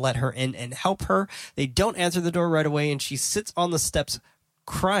someone to let her in and help her. They don't answer the door right away, and she sits on the steps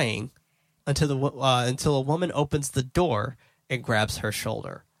crying until a woman opens the door and grabs her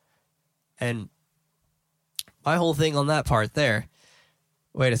shoulder. And my whole thing on that part there,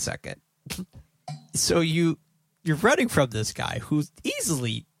 wait a second. So you're running from this guy who's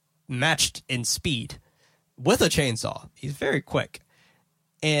easily matched in speed with a chainsaw. He's very quick.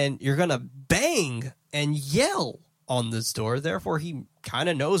 And you're going to bang and yell on this door. Therefore, he kind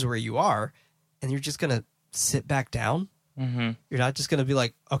of knows where you are. And you're just going to sit back down. Mm-hmm. You're not just going to be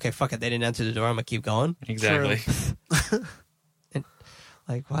like, okay, fuck it. They didn't enter the door. I'm going to keep going. Exactly. And,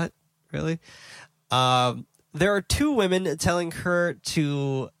 like, what? Really? There are two women telling her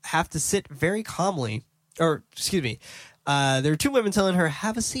to have to sit very calmly. Or, excuse me. There are two women telling her,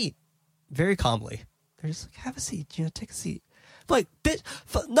 have a seat. Very calmly. They're just like, have a seat. Take a seat. I'm like, bitch,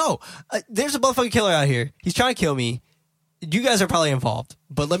 no. There's a motherfucking killer out here. He's trying to kill me. You guys are probably involved,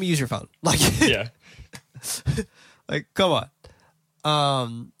 but let me use your phone. Like, Yeah. like, come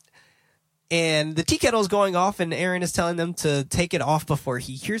on. And the tea kettle is going off, and Aaron is telling them to take it off before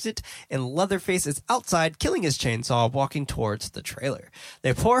he hears it, and Leatherface is outside, killing his chainsaw, walking towards the trailer.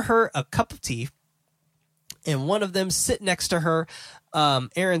 They pour her a cup of tea, and one of them sit next to her.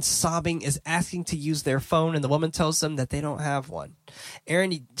 Aaron, sobbing, is asking to use their phone, and the woman tells them that they don't have one.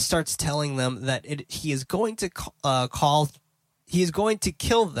 Aaron starts telling them that he is going to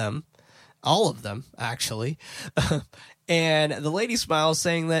kill them, all of them, actually. And the lady smiles,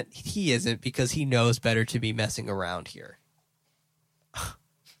 saying that he isn't because he knows better to be messing around here.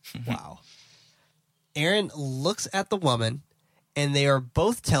 Wow. Aaron looks at the woman, and they are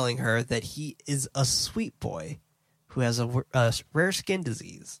both telling her that he is a sweet boy who has a rare skin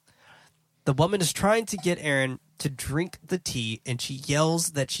disease. The woman is trying to get Aaron to drink the tea, and she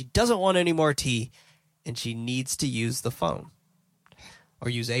yells that she doesn't want any more tea, and she needs to use the phone, or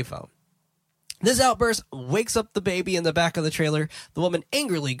use a phone. This outburst wakes up the baby in the back of the trailer. The woman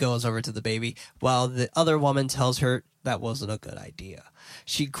angrily goes over to the baby, while the other woman tells her that wasn't a good idea.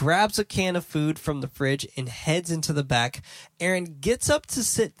 She grabs a can of food from the fridge and heads into the back. Aaron gets up to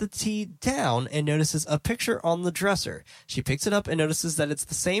sit the tea down and notices a picture on the dresser. She picks it up and notices that it's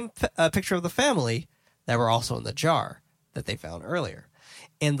the same picture of the family that were also in the jar that they found earlier.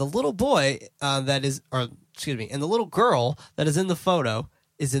 And the little boy and the little girl that is in the photo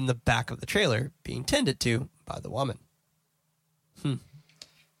is in the back of the trailer being tended to by the woman.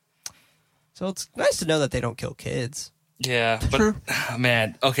 So it's nice to know that they don't kill kids. Yeah, but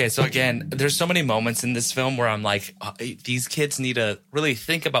man, okay, so again, there's so many moments in this film where I'm like, these kids need to really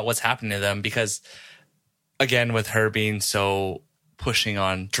think about what's happening to them, because again, with her being so pushing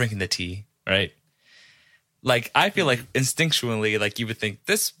on drinking the tea, right? Like, I feel like instinctually, like, you would think,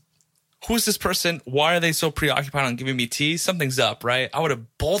 who's this person? Why are they so preoccupied on giving me tea? Something's up, right? I would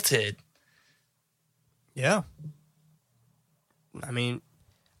have bolted. Yeah. I mean,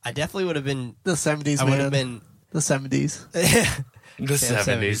 I definitely would have been... The 70s, I would have been... The 70s. The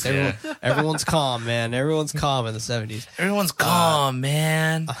 70s, yeah. Everyone's calm, man. Everyone's calm in the 70s. Everyone's calm,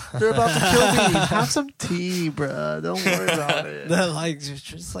 man. They're about to kill me. Have some tea, bro. Don't worry about it. They're like,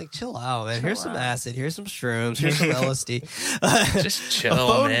 just like, chill out, man. Here's some acid. Here's some shrooms. Here's some LSD. Just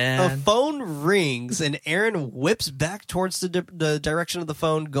chill, man. A phone rings, and Aaron whips back towards the direction of the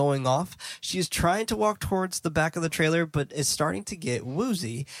phone going off. She's trying to walk towards the back of the trailer, but is starting to get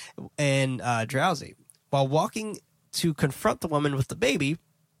woozy and drowsy. While walking to confront the woman with the baby,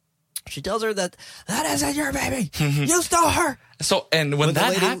 she tells her that isn't your baby. You stole her. So, and when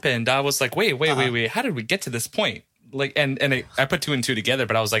that happened, I was like, wait. How did we get to this point? Like, and I put two and two together,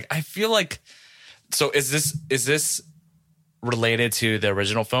 but I was like, I feel like, so is this related to the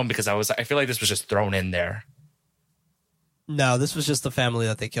original film? Because I feel like this was just thrown in there. No, this was just the family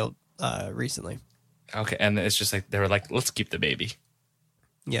that they killed recently. Okay. And it's just like, they were like, let's keep the baby.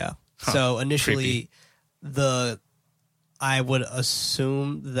 Yeah. So initially, creepy. I would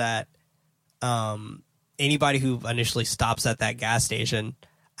assume that anybody who initially stops at that gas station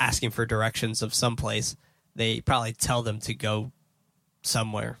asking for directions of someplace, they probably tell them to go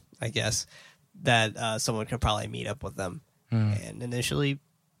somewhere, I guess, that someone could probably meet up with them and initially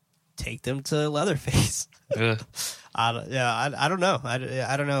take them to Leatherface. I don't know.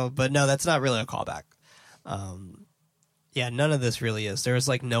 I don't know, but no, that's not really a callback. Yeah, none of this really is. There's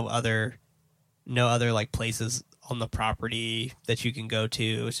like no other like places on the property that you can go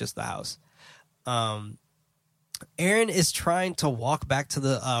to. It's just the house. Aaron is trying to walk back to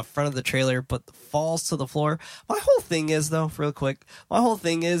the front of the trailer, but falls to the floor. My whole thing is, though, real quick,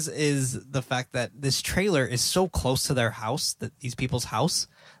 is the fact that this trailer is so close to their house, that these people's house,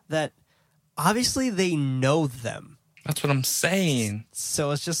 that obviously they know them. That's what I'm saying.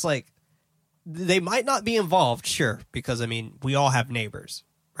 So it's just like, they might not be involved, sure, because, I mean, we all have neighbors,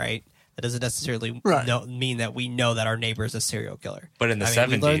 right? That doesn't necessarily mean that we know that our neighbor is a serial killer. But in the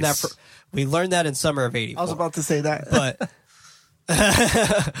 70s. We learned that in summer of 84. I was about to say that.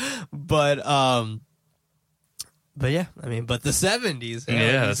 But yeah, I mean, but the 70s.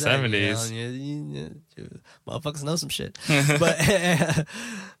 Yeah, the 70s. Motherfuckers know some shit. But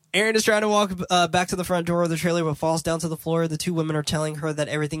Aaron is trying to walk back to the front door of the trailer, but falls down to the floor. The two women are telling her that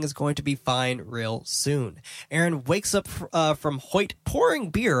everything is going to be fine real soon. Aaron wakes up from Hoyt pouring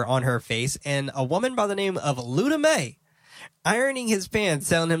beer on her face, and a woman by the name of Luda May ironing his pants,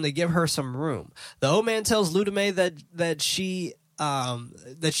 telling him to give her some room. The old man tells Luda May that she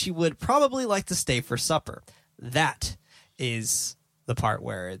would probably like to stay for supper. That is the part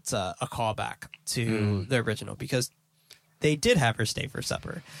where it's a callback to the original, because they did have her stay for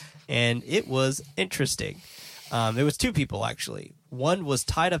supper, and it was interesting. There was two people, actually. One was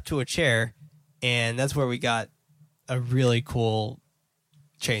tied up to a chair, and that's where we got a really cool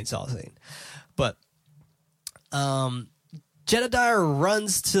chainsaw scene. But Jedediah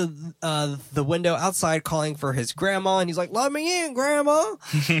runs to the window outside, calling for his grandma, and he's like, "Let me in, Grandma,"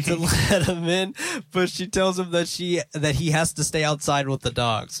 to let him in. But she tells him that he has to stay outside with the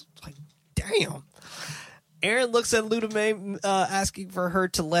dogs. Like, damn. Aaron looks at Luda May, asking for her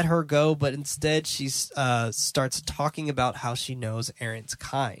to let her go, but instead she starts talking about how she knows Aaron's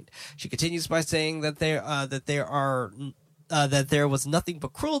kind. She continues by saying that there was nothing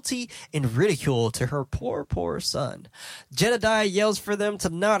but cruelty and ridicule to her poor son. Jedediah yells for them to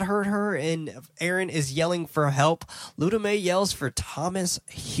not hurt her, and Aaron is yelling for help. Luda May yells for Thomas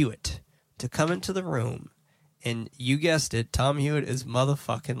Hewitt to come into the room, and you guessed it, Tom Hewitt is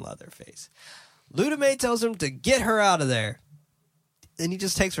motherfucking Leatherface. Luda May tells him to get her out of there, and he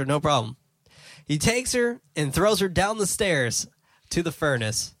just takes her, no problem. He takes her and throws her down the stairs to the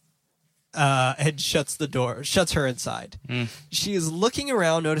furnace, and shuts her inside. She is looking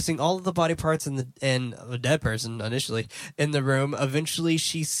around, noticing all of the body parts and a dead person initially in the room. Eventually,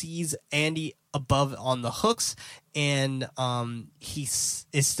 she sees Andy above on the hooks, and he is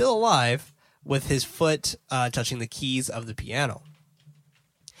still alive with his foot touching the keys of the piano.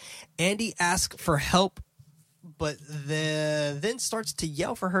 Andy asks for help, but then starts to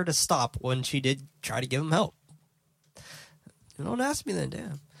yell for her to stop when she did try to give him help. Don't ask me then,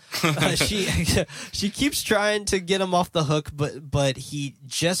 damn. She keeps trying to get him off the hook, but he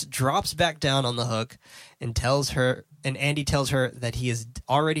just drops back down on the hook and Andy tells her that he is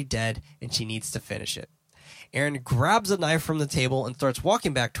already dead and she needs to finish it. Aaron grabs a knife from the table and starts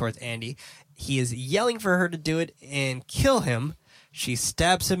walking back towards Andy. He is yelling for her to do it and kill him. She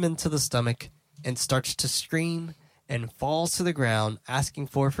stabs him into the stomach and starts to scream and falls to the ground, asking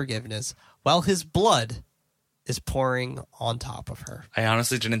for forgiveness, while his blood is pouring on top of her. I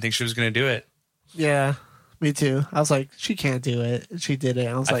honestly didn't think she was going to do it. Yeah, me too. I was like, she can't do it. She did it.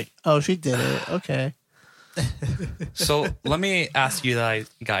 I was like, oh, she did it. Okay. So let me ask you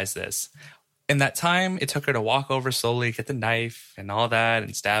guys this. In that time, it took her to walk over slowly, get the knife and all that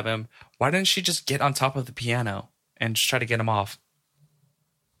and stab him. Why didn't she just get on top of the piano and just try to get him off?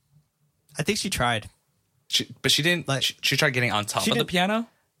 I think she tried. But she didn't. She tried getting on top of the piano?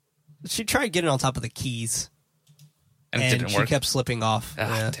 She tried getting on top of the keys. And it didn't work. She kept slipping off.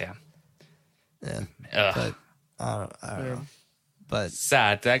 Damn. Yeah. Ugh. But I don't know. But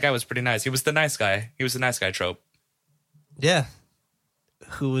sad. That guy was pretty nice. He was the nice guy. He was the nice guy trope. Yeah.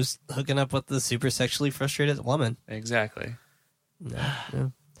 Who was hooking up with the super sexually frustrated woman. Exactly. Yeah.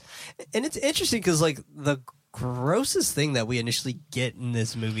 And it's interesting because, like, the grossest thing that we initially get in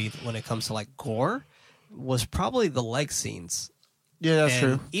this movie when it comes to, like, gore was probably the leg scenes. Yeah, that's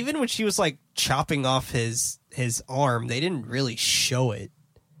true. Even when she was, like, chopping off his arm, they didn't really show it.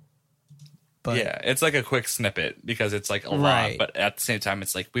 But yeah, it's like a quick snippet because it's like a lot, but at the same time,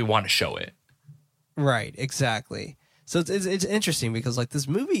 it's like we want to show it. Right, exactly. So it's interesting because, like, this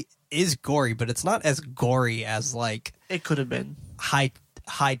movie is gory, but it's not as gory as, like, it could have been high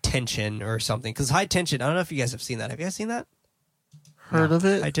tension or something. Because High Tension, I don't know if you guys have seen that. Have you guys seen that? Heard of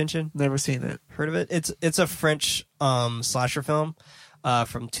it? High Tension? Never seen it. Heard of it? It's a French slasher film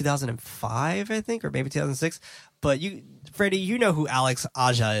from 2005, I think, or maybe 2006. But Freddie, you know who Alex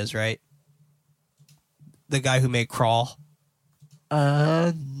Aja is, right? The guy who made Crawl.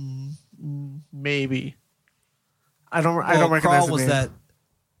 Maybe. I don't recognize Crawl the was name. that.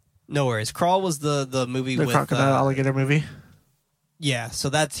 No worries. Crawl was the movie The with crocodile alligator movie. Yeah, so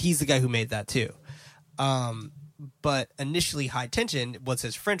he's the guy who made that too. But initially, High Tension was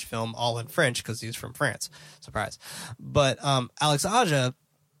his French film, all in French because he's from France. Surprise! But Alex Aja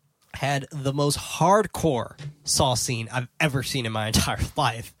had the most hardcore Saw scene I've ever seen in my entire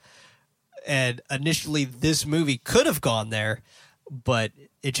life. And initially, this movie could have gone there, but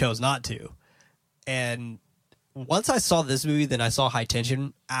it chose not to. And once I saw this movie, then I saw High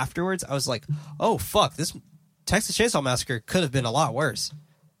Tension afterwards. I was like, oh, fuck, this Texas Chainsaw Massacre could have been a lot worse.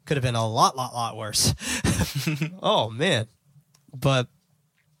 Could have been a lot worse. Oh, man. But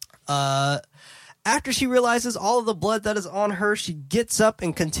after she realizes all of the blood that is on her, she gets up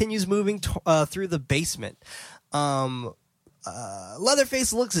and continues moving through the basement.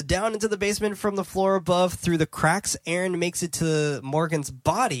 Leatherface looks down into the basement from the floor above. Through the cracks, Aaron makes it to Morgan's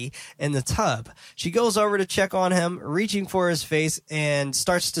body in the tub. She goes over to check on him, reaching for his face, and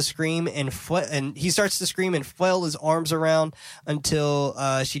starts to scream and he starts to scream and flail his arms around until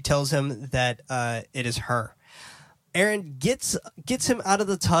she tells him that it is her. Aaron gets him out of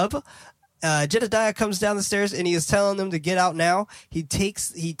the tub. Jedediah comes down the stairs and he is telling them to get out now. He takes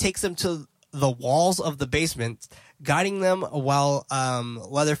them to the walls of the basement, guiding them while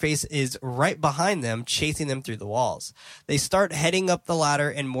Leatherface is right behind them, chasing them through the walls. They start heading up the ladder,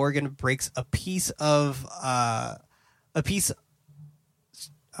 and Morgan breaks a piece of what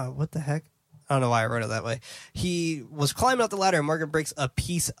the heck? I don't know why I wrote it that way. He was climbing up the ladder, and Morgan breaks a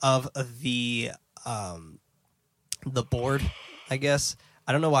piece of the board, I guess.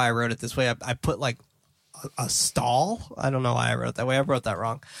 I don't know why I wrote it this way. I put like a stall. I don't know why I wrote it that way. I wrote that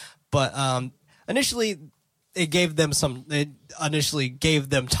wrong. But initially, it gave them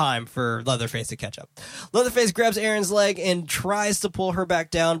time for Leatherface to catch up. Leatherface grabs Aaron's leg and tries to pull her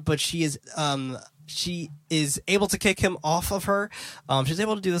back down, but she is able to kick him off of her. She's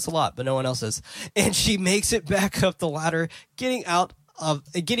able to do this a lot, but no one else is. And she makes it back up the ladder, getting out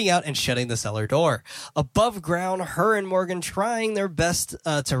and shutting the cellar door. Above ground, her and Morgan trying their best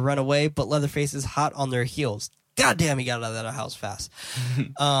to run away, but Leatherface is hot on their heels. God damn, he got out of that house fast.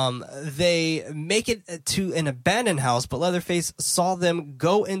 They make it to an abandoned house, but Leatherface saw them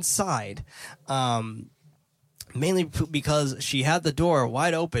go inside, mainly because she had the door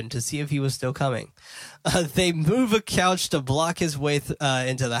wide open to see if he was still coming. They move a couch to block his way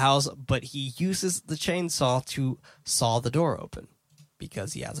into the house, but he uses the chainsaw to saw the door open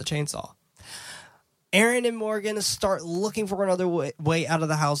because he has a chainsaw. Aaron and Morgan start looking for another way out of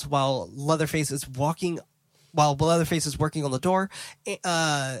the house while Leatherface is working on the door.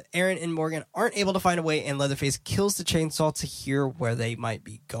 Aaron and Morgan aren't able to find a way, and Leatherface kills the chainsaw to hear where they might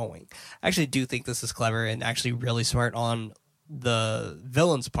be going. I actually do think this is clever and actually really smart on the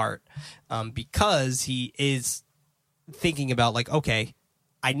villain's part, because he is thinking about, like, okay,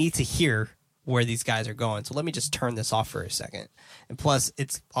 I need to hear where these guys are going, so let me just turn this off for a second. And plus,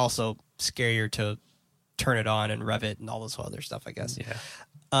 it's also scarier to turn it on and rev it and all this other stuff, I guess.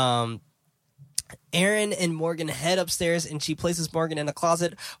 Yeah. Aaron and Morgan head upstairs, and she places Morgan in a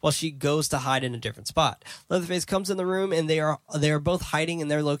closet while she goes to hide in a different spot. Leatherface comes in the room, and they are both hiding in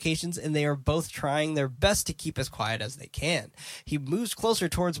their locations, and they are both trying their best to keep as quiet as they can. He moves closer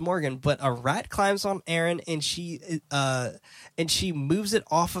towards Morgan, but a rat climbs on Aaron, and she moves it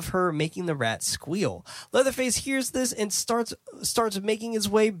off of her, making the rat squeal. Leatherface hears this and starts making his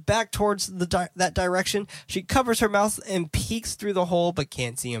way back towards that direction. She covers her mouth and peeks through the hole, but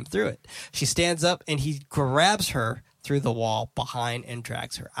can't see him through it. She stands up, and he grabs her through the wall behind and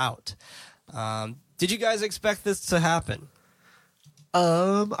drags her out. Did you guys expect this to happen?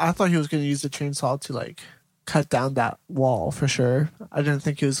 I thought he was going to use the chainsaw to, like, cut down that wall for sure. I didn't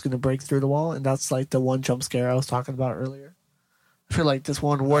think he was going to break through the wall, and that's like the one jump scare I was talking about earlier. I feel like this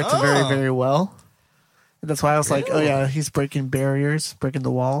one worked very, very well. And that's why I was like, oh yeah, he's breaking barriers, breaking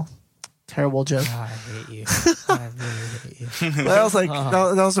the wall. Terrible joke. Oh, I hate you. I really hate you. But I was like,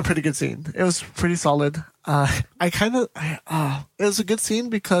 that was a pretty good scene. It was pretty solid. It was a good scene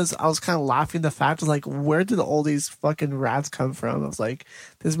because I was kind of laughing the fact, like, where did all these fucking rats come from? I was like,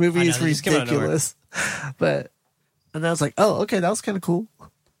 this movie is ridiculous. And I was like, oh, okay, that was kind of cool.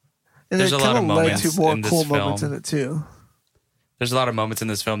 And There's it a lot of kind of led moments to more in this cool film. moments in it too. There's a lot of moments in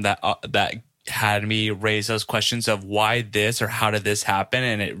this film that had me raise those questions of why this or how did this happen,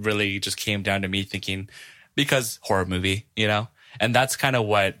 and it really just came down to me thinking, because horror movie, you know, And that's kind of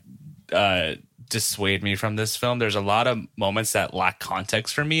what dissuade me from this film. There's a lot of moments that lack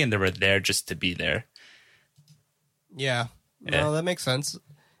context for me, and they were there just to be there. Yeah. Yeah. Well, that makes sense.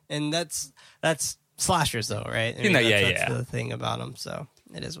 And that's slashers, though, right? I mean, that's the thing about them. So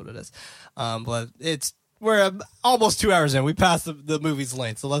it is what it is. But we're almost 2 hours in. We passed the movie's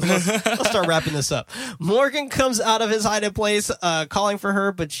length, so let's start wrapping this up. Morgan comes out of his hiding place, calling for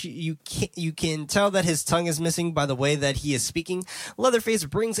her, but you can tell that his tongue is missing by the way that he is speaking. Leatherface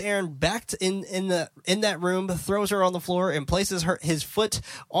brings Erin back in that room, throws her on the floor, and places his foot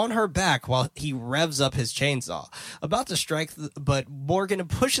on her back while he revs up his chainsaw, about to strike. But Morgan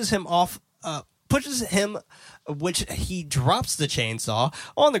pushes him, which he drops the chainsaw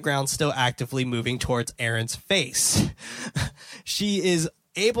on the ground, still actively moving towards Erin's face. She is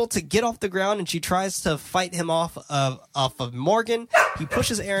able to get off the ground, and she tries to fight him off of Morgan. He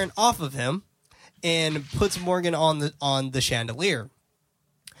pushes Erin off of him and puts Morgan on the chandelier.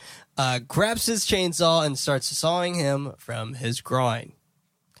 Grabs his chainsaw and starts sawing him from his groin.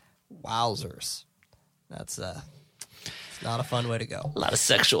 Wowzers. That's not a fun way to go. A lot of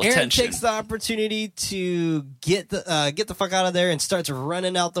sexual Erin tension. takes the opportunity to get the fuck out of there and starts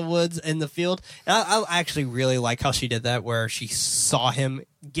running out the woods in the field. And I actually really like how she did that, where she saw him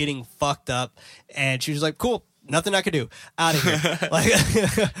getting fucked up and she was like, cool, nothing I could do. Out of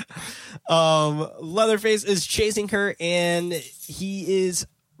here. Leatherface is chasing her and he is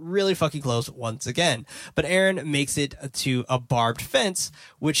really fucking close once again. But Erin makes it to a barbed fence,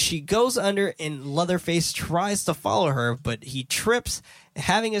 which she goes under, and Leatherface tries to follow her, but he trips,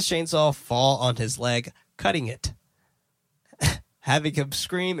 having his chainsaw fall on his leg, cutting it. Having him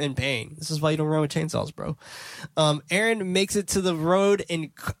scream in pain. This is why you don't run with chainsaws, bro. Erin makes it to the road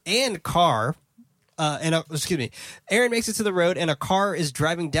and car. Erin makes it to the road, and a car is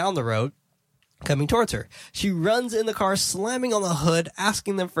driving down the road, coming towards her. She runs in the car, slamming on the hood,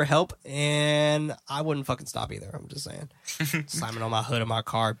 asking them for help, and I wouldn't fucking stop either. I'm just saying. Slamming on my hood of my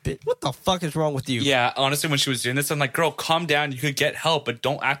car. What the fuck is wrong with you? Yeah, honestly, when she was doing this, I'm like, girl, calm down. You could get help, but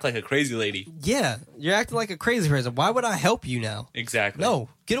don't act like a crazy lady. Yeah, you're acting like a crazy person. Why would I help you now? Exactly. No,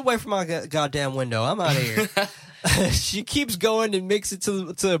 get away from my goddamn window. I'm out of here. She keeps going and makes it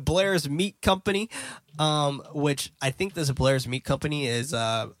to Blair's Meat Company, which I think this Blair's Meat Company is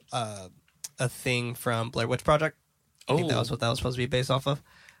a thing from Blair Witch Project. I think that was what that was supposed to be based off of.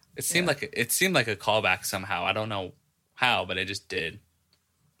 It seemed like a callback somehow. I don't know how, but it just did.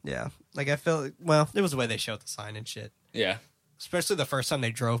 Yeah, like I feel it was the way they showed the sign and shit. Yeah, especially the first time they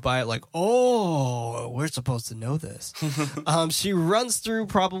drove by it. Like, oh, we're supposed to know this. She runs through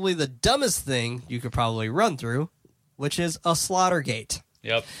probably the dumbest thing you could probably run through, which is a slaughter gate.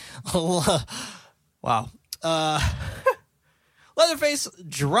 Yep. Wow. Leatherface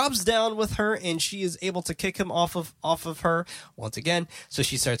drops down with her, and she is able to kick him off of her once again. So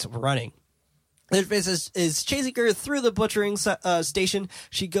she starts running. Leatherface is chasing her through the butchering station.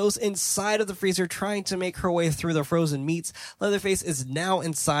 She goes inside of the freezer, trying to make her way through the frozen meats. Leatherface is now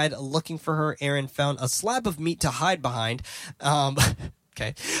inside, looking for her. Erin found a slab of meat to hide behind.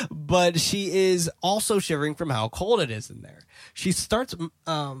 Okay, but she is also shivering from how cold it is in there. She starts.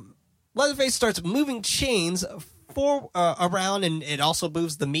 Leatherface starts moving chains around, and it also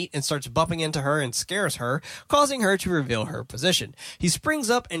moves the meat and starts bumping into her and scares her, causing her to reveal her position. He springs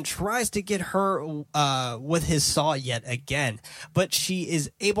up and tries to get her with his saw yet again, but she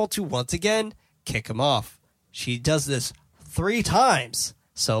is able to once again kick him off. She does this 3 times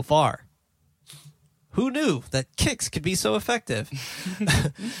so far. Who knew that kicks could be so effective?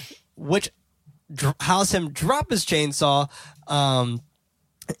 Which has him drop his chainsaw,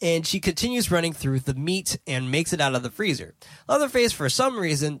 and she continues running through the meat and makes it out of the freezer. Leatherface, for some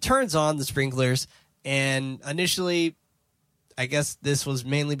reason, turns on the sprinklers, and initially, I guess this was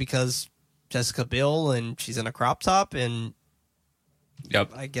mainly because Jessica Biel, and she's in a crop top, and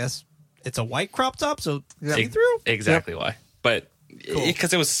yep, I guess it's a white crop top, so see-through? Exactly why. But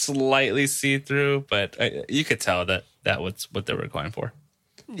because it was slightly see-through, but you could tell that was what they were going for.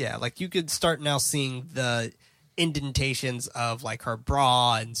 Yeah, like you could start now seeing the indentations of like her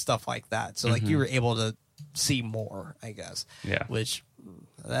bra and stuff like that, so like you were able to see more, I guess. Yeah, which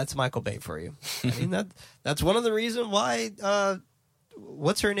that's Michael Bay for you. I mean that's one of the reasons why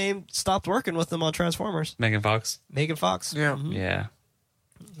what's her name stopped working with them on Transformers. Megan Fox. Yeah.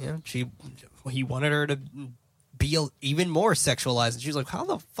 Yeah, he wanted her to be even more sexualized, and she was like,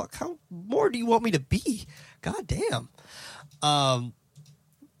 how more do you want me to be? God damn. I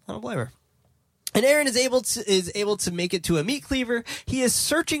don't blame her. And Erin is able to make it to a meat cleaver. He is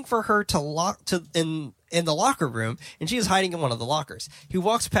searching for her to lock in the locker room, and she is hiding in one of the lockers. He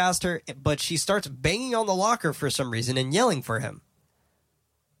walks past her, but she starts banging on the locker for some reason and yelling for him.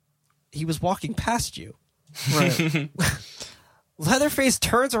 He was walking past you. Right. Leatherface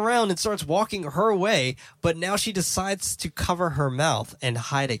turns around and starts walking her way, but now she decides to cover her mouth and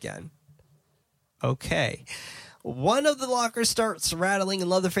hide again. Okay. One of the lockers starts rattling, and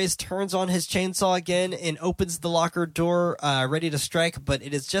Leatherface turns on his chainsaw again and opens the locker door, ready to strike, but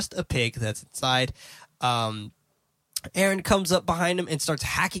it is just a pig that's inside. Aaron comes up behind him and starts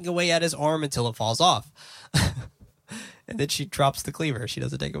hacking away at his arm until it falls off. And then she drops the cleaver. She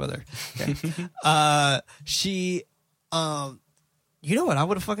doesn't take it with her. Okay. You know what I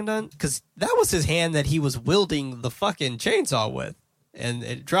would have fucking done? Because that was his hand that he was wielding the fucking chainsaw with, and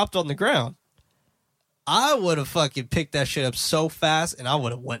it dropped on the ground. I would have fucking picked that shit up so fast, and I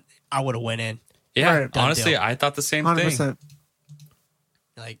would have went in. Yeah, Right. honestly, deal. I thought the same 100%. thing.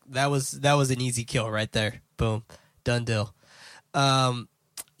 Like that was an easy kill right there. Boom, done deal.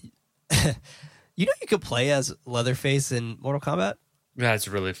 You know you could play as Leatherface in Mortal Kombat. That's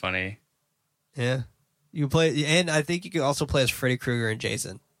really funny. Yeah, you play, and I think you can also play as Freddy Krueger and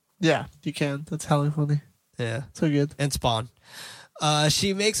Jason. Yeah, you can. That's hella funny. Yeah, So good. and Spawn.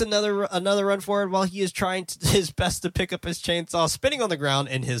 She makes another run for it while he is trying his best to pick up his chainsaw, spinning on the ground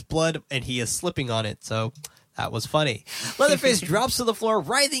in his blood, and he is slipping on it. So that was funny. Leatherface drops to the floor,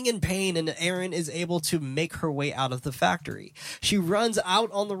 writhing in pain, and Erin is able to make her way out of the factory. She runs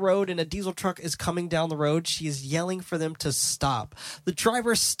out on the road, and a diesel truck is coming down the road. She is yelling for them to stop. The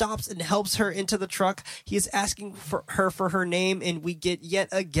driver stops and helps her into the truck. He is asking for her name, and we get yet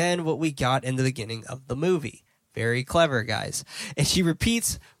again what we got in the beginning of the movie. Very clever, guys. And she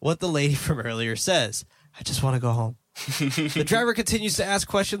repeats what the lady from earlier says. I just want to go home. The driver continues to ask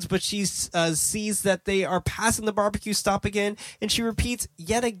questions, but she sees that they are passing the barbecue stop again, and she repeats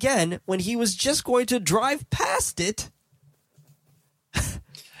yet again when he was just going to drive past it.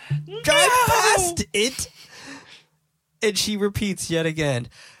 Drive past it! And she repeats yet again.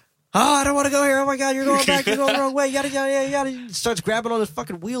 Oh, I don't want to go here. Oh my God, you're going back. You're going the wrong way. Yada, yada, yada, yada. Starts grabbing on his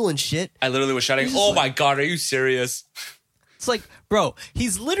fucking wheel and shit. I literally was shouting, "Oh my God, are you serious?" It's like, bro,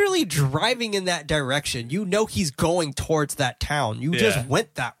 he's literally driving in that direction. You know he's going towards that town. You just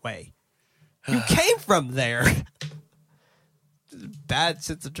went that way. You came from there. Bad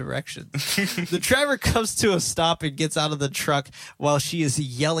sense of direction. The driver comes to a stop and gets out of the truck while she is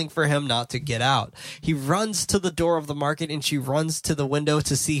yelling for him not to get out. He runs to the door of the market, and she runs to the window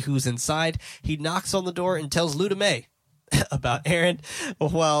to see who's inside. He knocks on the door and tells Luda May about Aaron.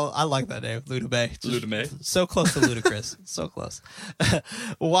 Well, I like that name, Luda May. Luda May. So close to Ludacris. So close.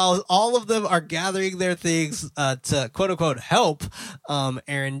 While all of them are gathering their things to quote unquote help,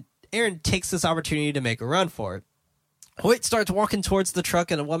 Aaron takes this opportunity to make a run for it. Hoyt starts walking towards the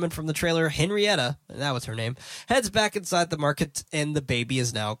truck, and a woman from the trailer, Henrietta, and that was her name, heads back inside the market, and the baby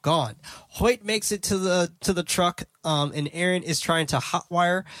is now gone. Hoyt makes it to the truck, and Aaron is trying to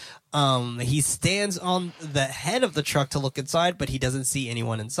hotwire. He stands on the head of the truck to look inside, but he doesn't see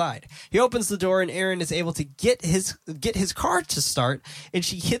anyone inside. He opens the door, and Aaron is able to get his car to start, and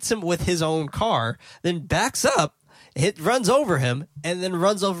she hits him with his own car, then backs up, runs over him, and then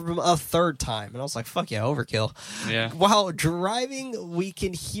runs over him a third time. And I was like, fuck yeah, overkill. Yeah. While driving, we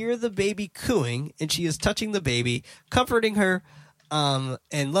can hear the baby cooing, and she is touching the baby, comforting her, and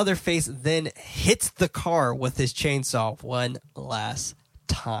Leatherface then hits the car with his chainsaw one last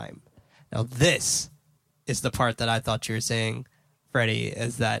time. Now, this is the part that I thought you were saying, Freddie,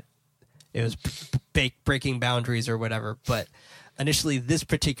 is that it was breaking boundaries or whatever, but initially this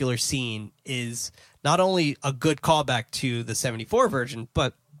particular scene is not only a good callback to the 74 version,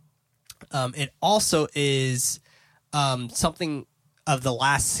 but it also is something of the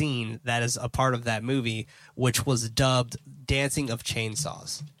last scene that is a part of that movie, which was dubbed Dancing of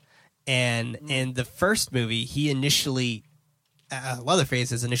Chainsaws. And in the first movie, he initially,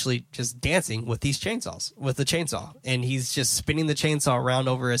 Leatherface is initially just dancing with these chainsaws, with the chainsaw. And he's just spinning the chainsaw around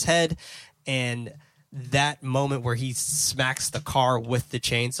over his head. And that moment where he smacks the car with the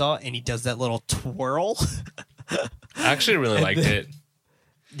chainsaw and he does that little twirl. I actually really liked it.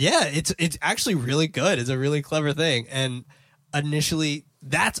 Yeah, it's actually really good. It's a really clever thing. And initially,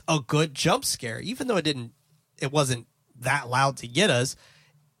 that's a good jump scare. Even though it wasn't that loud to get us,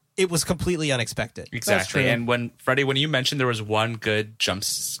 it was completely unexpected. Exactly. And when you mentioned there was one good jump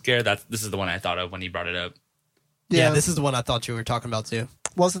scare, this is the one I thought of when you brought it up. Yeah, this is the one I thought you were talking about too.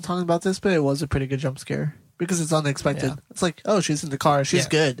 Wasn't talking about this, but it was a pretty good jump scare because it's unexpected. Yeah. It's like, oh, she's in the car. She's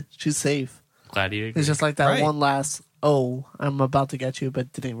good. She's safe. Glad you agree. It's just like that Right. one last, oh, I'm about to get you,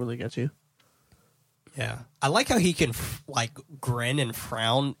 but didn't really get you. Yeah. I like how he can grin and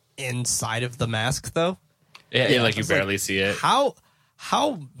frown inside of the mask, though. Yeah, like you It's barely see it.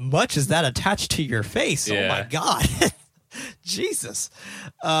 How much is that attached to your face? Yeah. Oh my god. Jesus.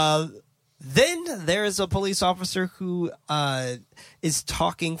 Then there is a police officer who is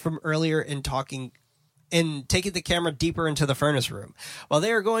talking from earlier and taking the camera deeper into the furnace room. While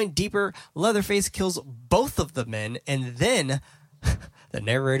they are going deeper, Leatherface kills both of the men, and then the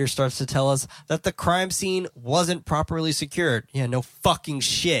narrator starts to tell us that the crime scene wasn't properly secured. Yeah, no fucking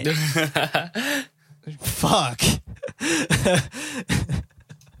shit. Fuck.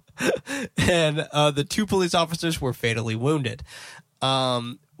 And the two police officers were fatally wounded.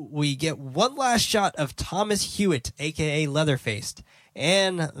 We get one last shot of Thomas Hewitt, a.k.a. Leatherface,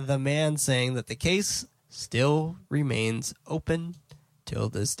 and the man saying that the case still remains open till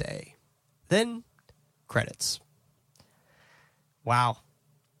this day. Then, credits. Wow.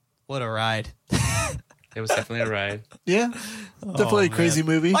 What a ride. It was definitely a ride. Yeah, definitely a crazy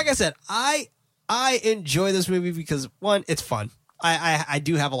movie. Like I said, I enjoy this movie because, one, it's fun. I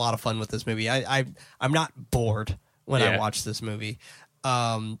do have a lot of fun with this movie. I'm not bored when I watch this movie.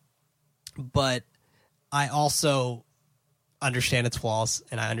 But I also understand its flaws,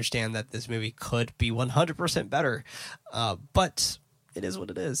 and I understand that this movie could be 100% better. But it is what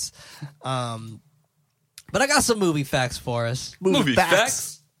it is. But I got some movie facts for us. Movie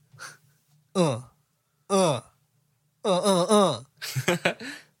facts? All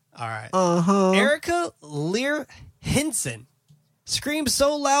right. Erica Lear Hinson screamed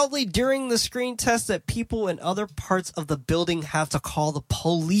so loudly during the screen test that people in other parts of the building have to call the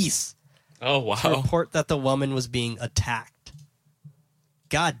police Oh, wow. to report that the woman was being attacked.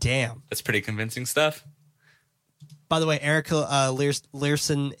 God damn. That's pretty convincing stuff. By the way, Erica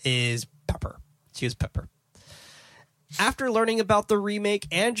Learson is Pepper. She was Pepper. After learning about the remake,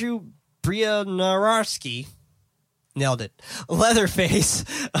 Andrew Brianarski nailed it. Leatherface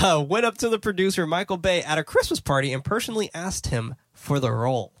went up to the producer, Michael Bay, at a Christmas party and personally asked him for the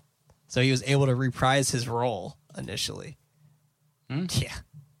role. So he was able to reprise his role initially. Yeah.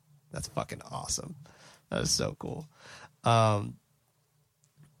 That's fucking awesome. That is so cool. During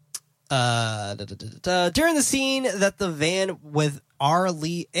the scene that the van with R.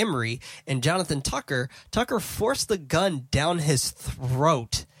 Lee Emery and Jonathan Tucker forced the gun down his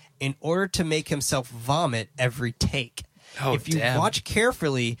throat in order to make himself vomit every take. Oh, if you damn. watch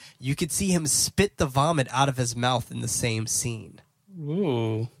carefully, you could see him spit the vomit out of his mouth in the same scene.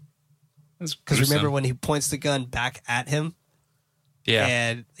 Ooh. That's Because remember when he points the gun back at him? Yeah.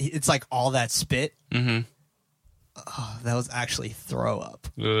 And it's like all that spit? Mm-hmm. Oh, that was actually throw up.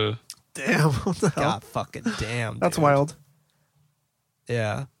 Damn. What the hell? God fucking damn. That's dude. wild.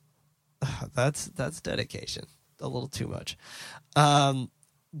 Yeah. That's dedication. A little too much.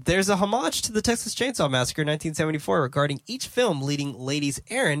 There's a homage to the Texas Chainsaw Massacre 1974 regarding each film leading ladies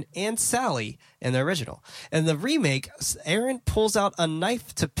Erin and Sally in the original. In the remake, Erin pulls out a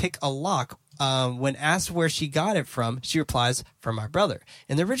knife to pick a lock. When asked where she got it from, she replies, "From my brother."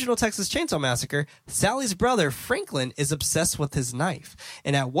 In the original Texas Chainsaw Massacre, Sally's brother, Franklin, is obsessed with his knife.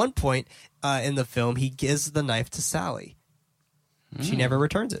 And at one point in the film, he gives the knife to Sally. She never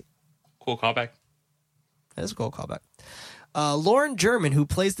returns it. Cool callback. That is a cool callback. Lauren German, who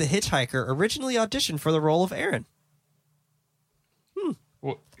plays the hitchhiker, originally auditioned for the role of Erin.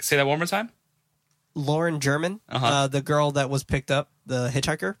 Say that one more time. Lauren German, the girl that was picked up, the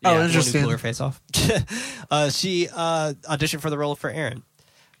hitchhiker. Oh, the one interesting. who blew her face off. She auditioned for the role for Erin.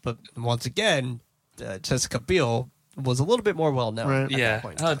 But once again, Jessica Biel was a little bit more well-known. Right. at that Yeah.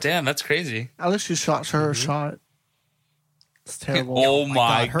 point in Oh, time. damn. That's crazy. At least she shot her shot. It's terrible. Oh, my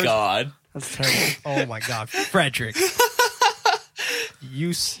my God. God. That's terrible. Oh, my God. Frederick.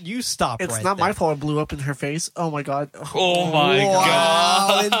 You stop It's right not there. my fault I blew up in her face. Oh my god. Oh, my Wow.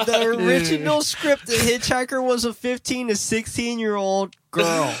 God. In the original script, the hitchhiker was a 15 to 16-year-old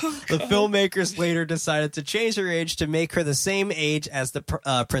girl. The filmmakers later decided to change her age to make her the same age as the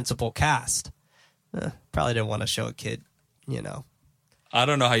principal cast. Probably didn't want to show a kid, you know, I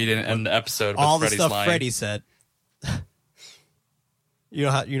don't know how you didn't end the episode with all the Freddy's stuff line. Freddy said. You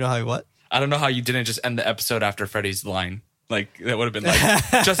know how what? I don't know how you didn't just end the episode after Freddy's line. Like, that would have been like,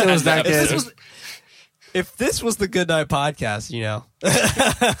 just It end was the that good. episode. If this was the Good Night Podcast, you know.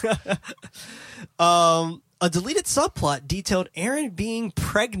 A deleted subplot detailed Erin being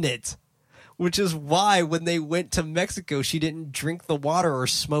pregnant, which is why when they went to Mexico, she didn't drink the water or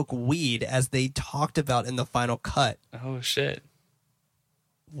smoke weed, as they talked about in the final cut. Oh, shit.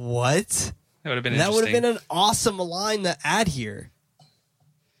 What? That would have been That would have interesting. been an awesome line to add here.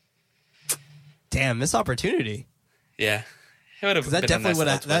 Damn, missed opportunity. Yeah. It would have That been definitely a nice would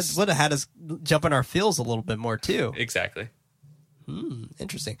little have that twist. would have had us jump in our feels a little bit more too. Exactly.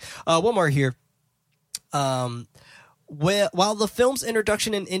 interesting. One more here. While the film's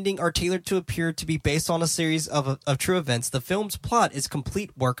introduction and ending are tailored to appear to be based on a series of true events, the film's plot is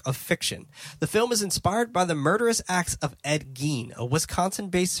complete work of fiction. The film is inspired by the murderous acts of Ed Gein, a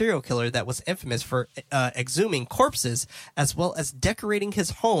Wisconsin-based serial killer that was infamous for exhuming corpses as well as decorating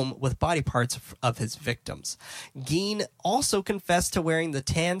his home with body parts of his victims. Gein also confessed to wearing the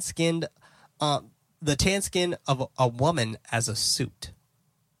tan skin of a woman as a suit.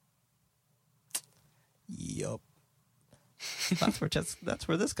 Yup. That's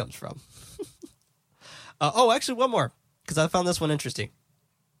where this comes from. Actually, one more, because I found this one interesting.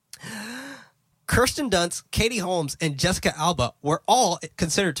 Kirsten Dunst, Katie Holmes, and Jessica Alba were all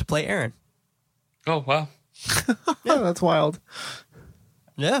considered to play Aaron. Oh, wow. Yeah, that's wild.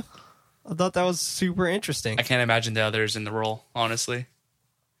 Yeah. I thought that was super interesting. I can't imagine the others in the role, honestly.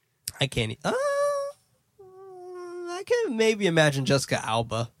 I can't. I can maybe imagine Jessica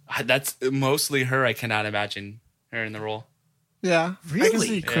Alba. That's mostly her. I cannot imagine her in the role. Yeah. I can Really?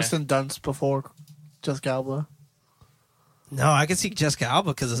 see Kristen Dunst before Jessica Alba. No, I can see Jessica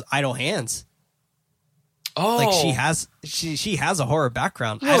Alba because of Idle Hands. Oh, Like she has a horror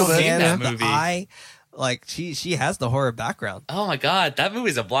background. Oh, Idle I've seen Hands, that the movie. eye, like she has the horror background. Oh my god, that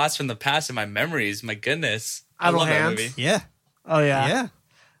movie's a blast from the past in my memories. My goodness, Idle love Hands? that movie. Yeah. Oh, yeah. Yeah.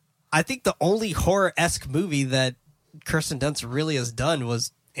 I think the only horror-esque movie that Kirsten Dunst really has done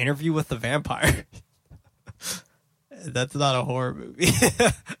was Interview with the Vampire. That's not a horror movie.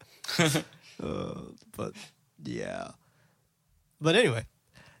 But, yeah. But anyway,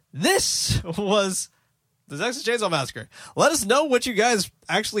 this was the Texas Chainsaw Massacre. Let us know what you guys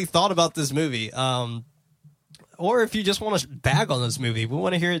actually thought about this movie. Or if you just want to bag on this movie, we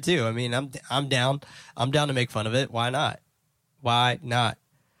want to hear it too. I mean, I'm down. I'm down to make fun of it. Why not? Why not?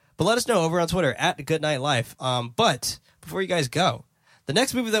 But let us know over on Twitter at GoodNightLife. But before you guys go, the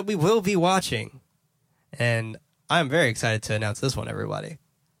next movie that we will be watching, and I'm very excited to announce this one, everybody.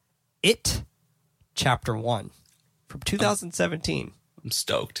 It, Chapter 1 from 2017. I'm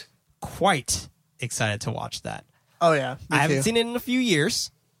stoked. Quite excited to watch that. Oh, yeah. I haven't seen it in a few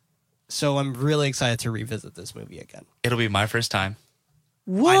years, so I'm really excited to revisit this movie again. It'll be my first time.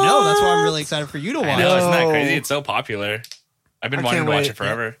 What? I know, that's why I'm really excited for you to watch I know, it. isn't that No. crazy? It's so popular. I've been I wanting can't to watch wait. it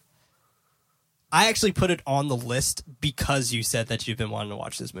forever. I actually put it on the list because you said that you've been wanting to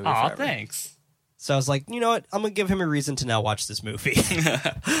watch this movie Aw, forever. thanks. So I was like, you know what? I'm gonna give him a reason to now watch this movie.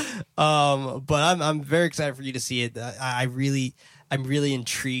 But I'm very excited for you to see it. I'm really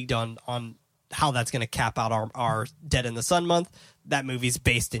intrigued on how that's gonna cap out our Dead in the Sun month. That movie's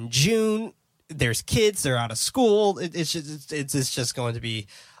based in June. There's kids. They're out of school. It's just going to be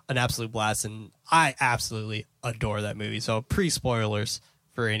an absolute blast, and I absolutely adore that movie. So pre-spoilers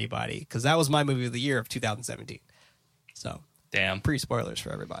for anybody, because that was my movie of the year of 2017. So Damn. pre-spoilers for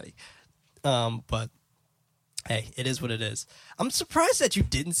everybody. But hey, it is what it is. I'm surprised that you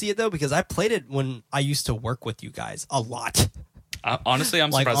didn't see it though, because I played it when I used to work with you guys a lot. Honestly,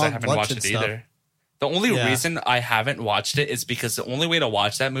 I'm Like, surprised I on haven't lunch watched and it stuff. either. The only Yeah. reason I haven't watched it is because the only way to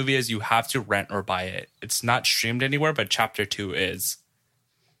watch that movie is you have to rent or buy it. It's not streamed anywhere, but Chapter 2 is.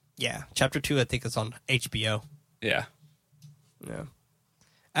 Yeah, Chapter 2 I think is on HBO. Yeah. Yeah.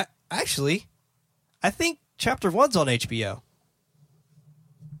 Actually, I think Chapter 1's on HBO.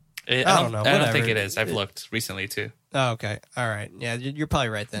 I don't know, I don't whatever. think it is. I've looked recently too. Oh, okay. All right. Yeah, you're probably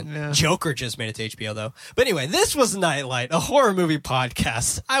right then. Yeah. Joker just made it to HBO, though. But anyway, this was Nightlight, a horror movie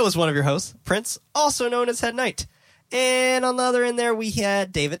podcast. I was one of your hosts, Prince, also known as Head Knight. And on the other end there, we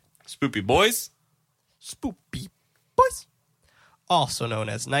had David, Spoopy boys. Spoopy Boys, also known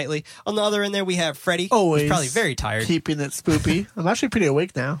as Nightly. On the other end there, we have Freddie, Always who's probably very tired. keeping it spoopy. I'm actually pretty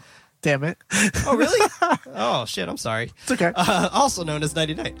awake now. Damn it. Oh, really? Oh, shit, I'm sorry. It's okay. Also known as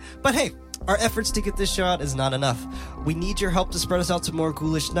Nighty Night. But hey, our efforts to get this show out is not enough. We need your help to spread us out to more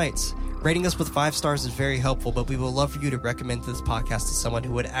ghoulish nights. Rating us with 5 stars is very helpful, but we would love for you to recommend this podcast to someone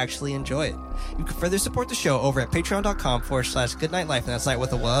who would actually enjoy it. You can further support the show over at patreon.com/goodnightlife, and that's night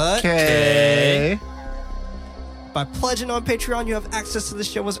with a what? Okay. By pledging on Patreon, you have access to the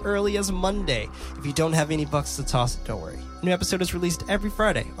show as early as Monday. If you don't have any bucks to toss, don't worry. A new episode is released every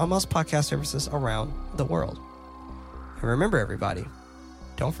Friday on most podcast services around the world. And remember, everybody,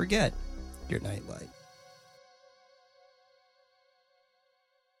 don't forget your nightlight.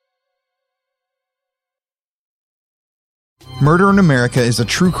 Murder in America is a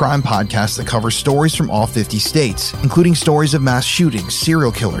true crime podcast that covers stories from all 50 states, including stories of mass shootings,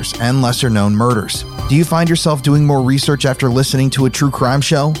 serial killers, and lesser-known murders. Do you find yourself doing more research after listening to a true crime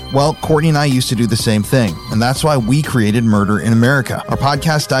show? Well, Courtney and I used to do the same thing, and that's why we created Murder in America. Our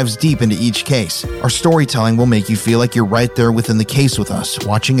podcast dives deep into each case. Our storytelling will make you feel like you're right there within the case with us,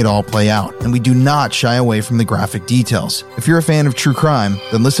 watching it all play out, and we do not shy away from the graphic details. If you're a fan of true crime,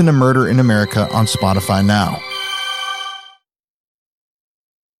 then listen to Murder in America on Spotify now.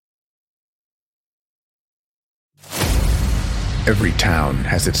 Every town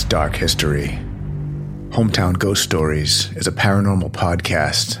has its dark history. Hometown Ghost Stories is a paranormal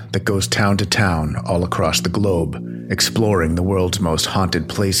podcast that goes town to town all across the globe, exploring the world's most haunted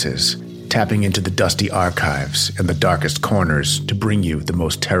places, tapping into the dusty archives and the darkest corners to bring you the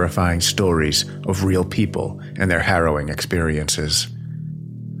most terrifying stories of real people and their harrowing experiences.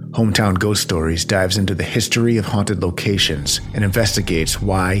 Hometown Ghost Stories dives into the history of haunted locations and investigates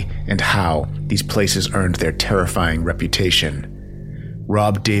why and how these places earned their terrifying reputation.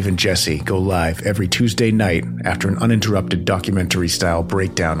 Rob, Dave, and Jesse go live every Tuesday night after an uninterrupted documentary-style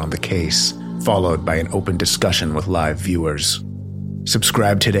breakdown on the case, followed by an open discussion with live viewers.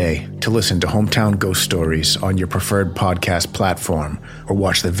 Subscribe today to listen to Hometown Ghost Stories on your preferred podcast platform, or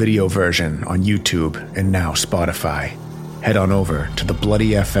watch the video version on YouTube and now Spotify. Head on over to the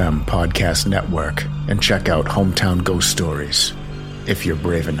Bloody FM podcast network and check out Hometown Ghost Stories, if you're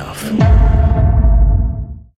brave enough.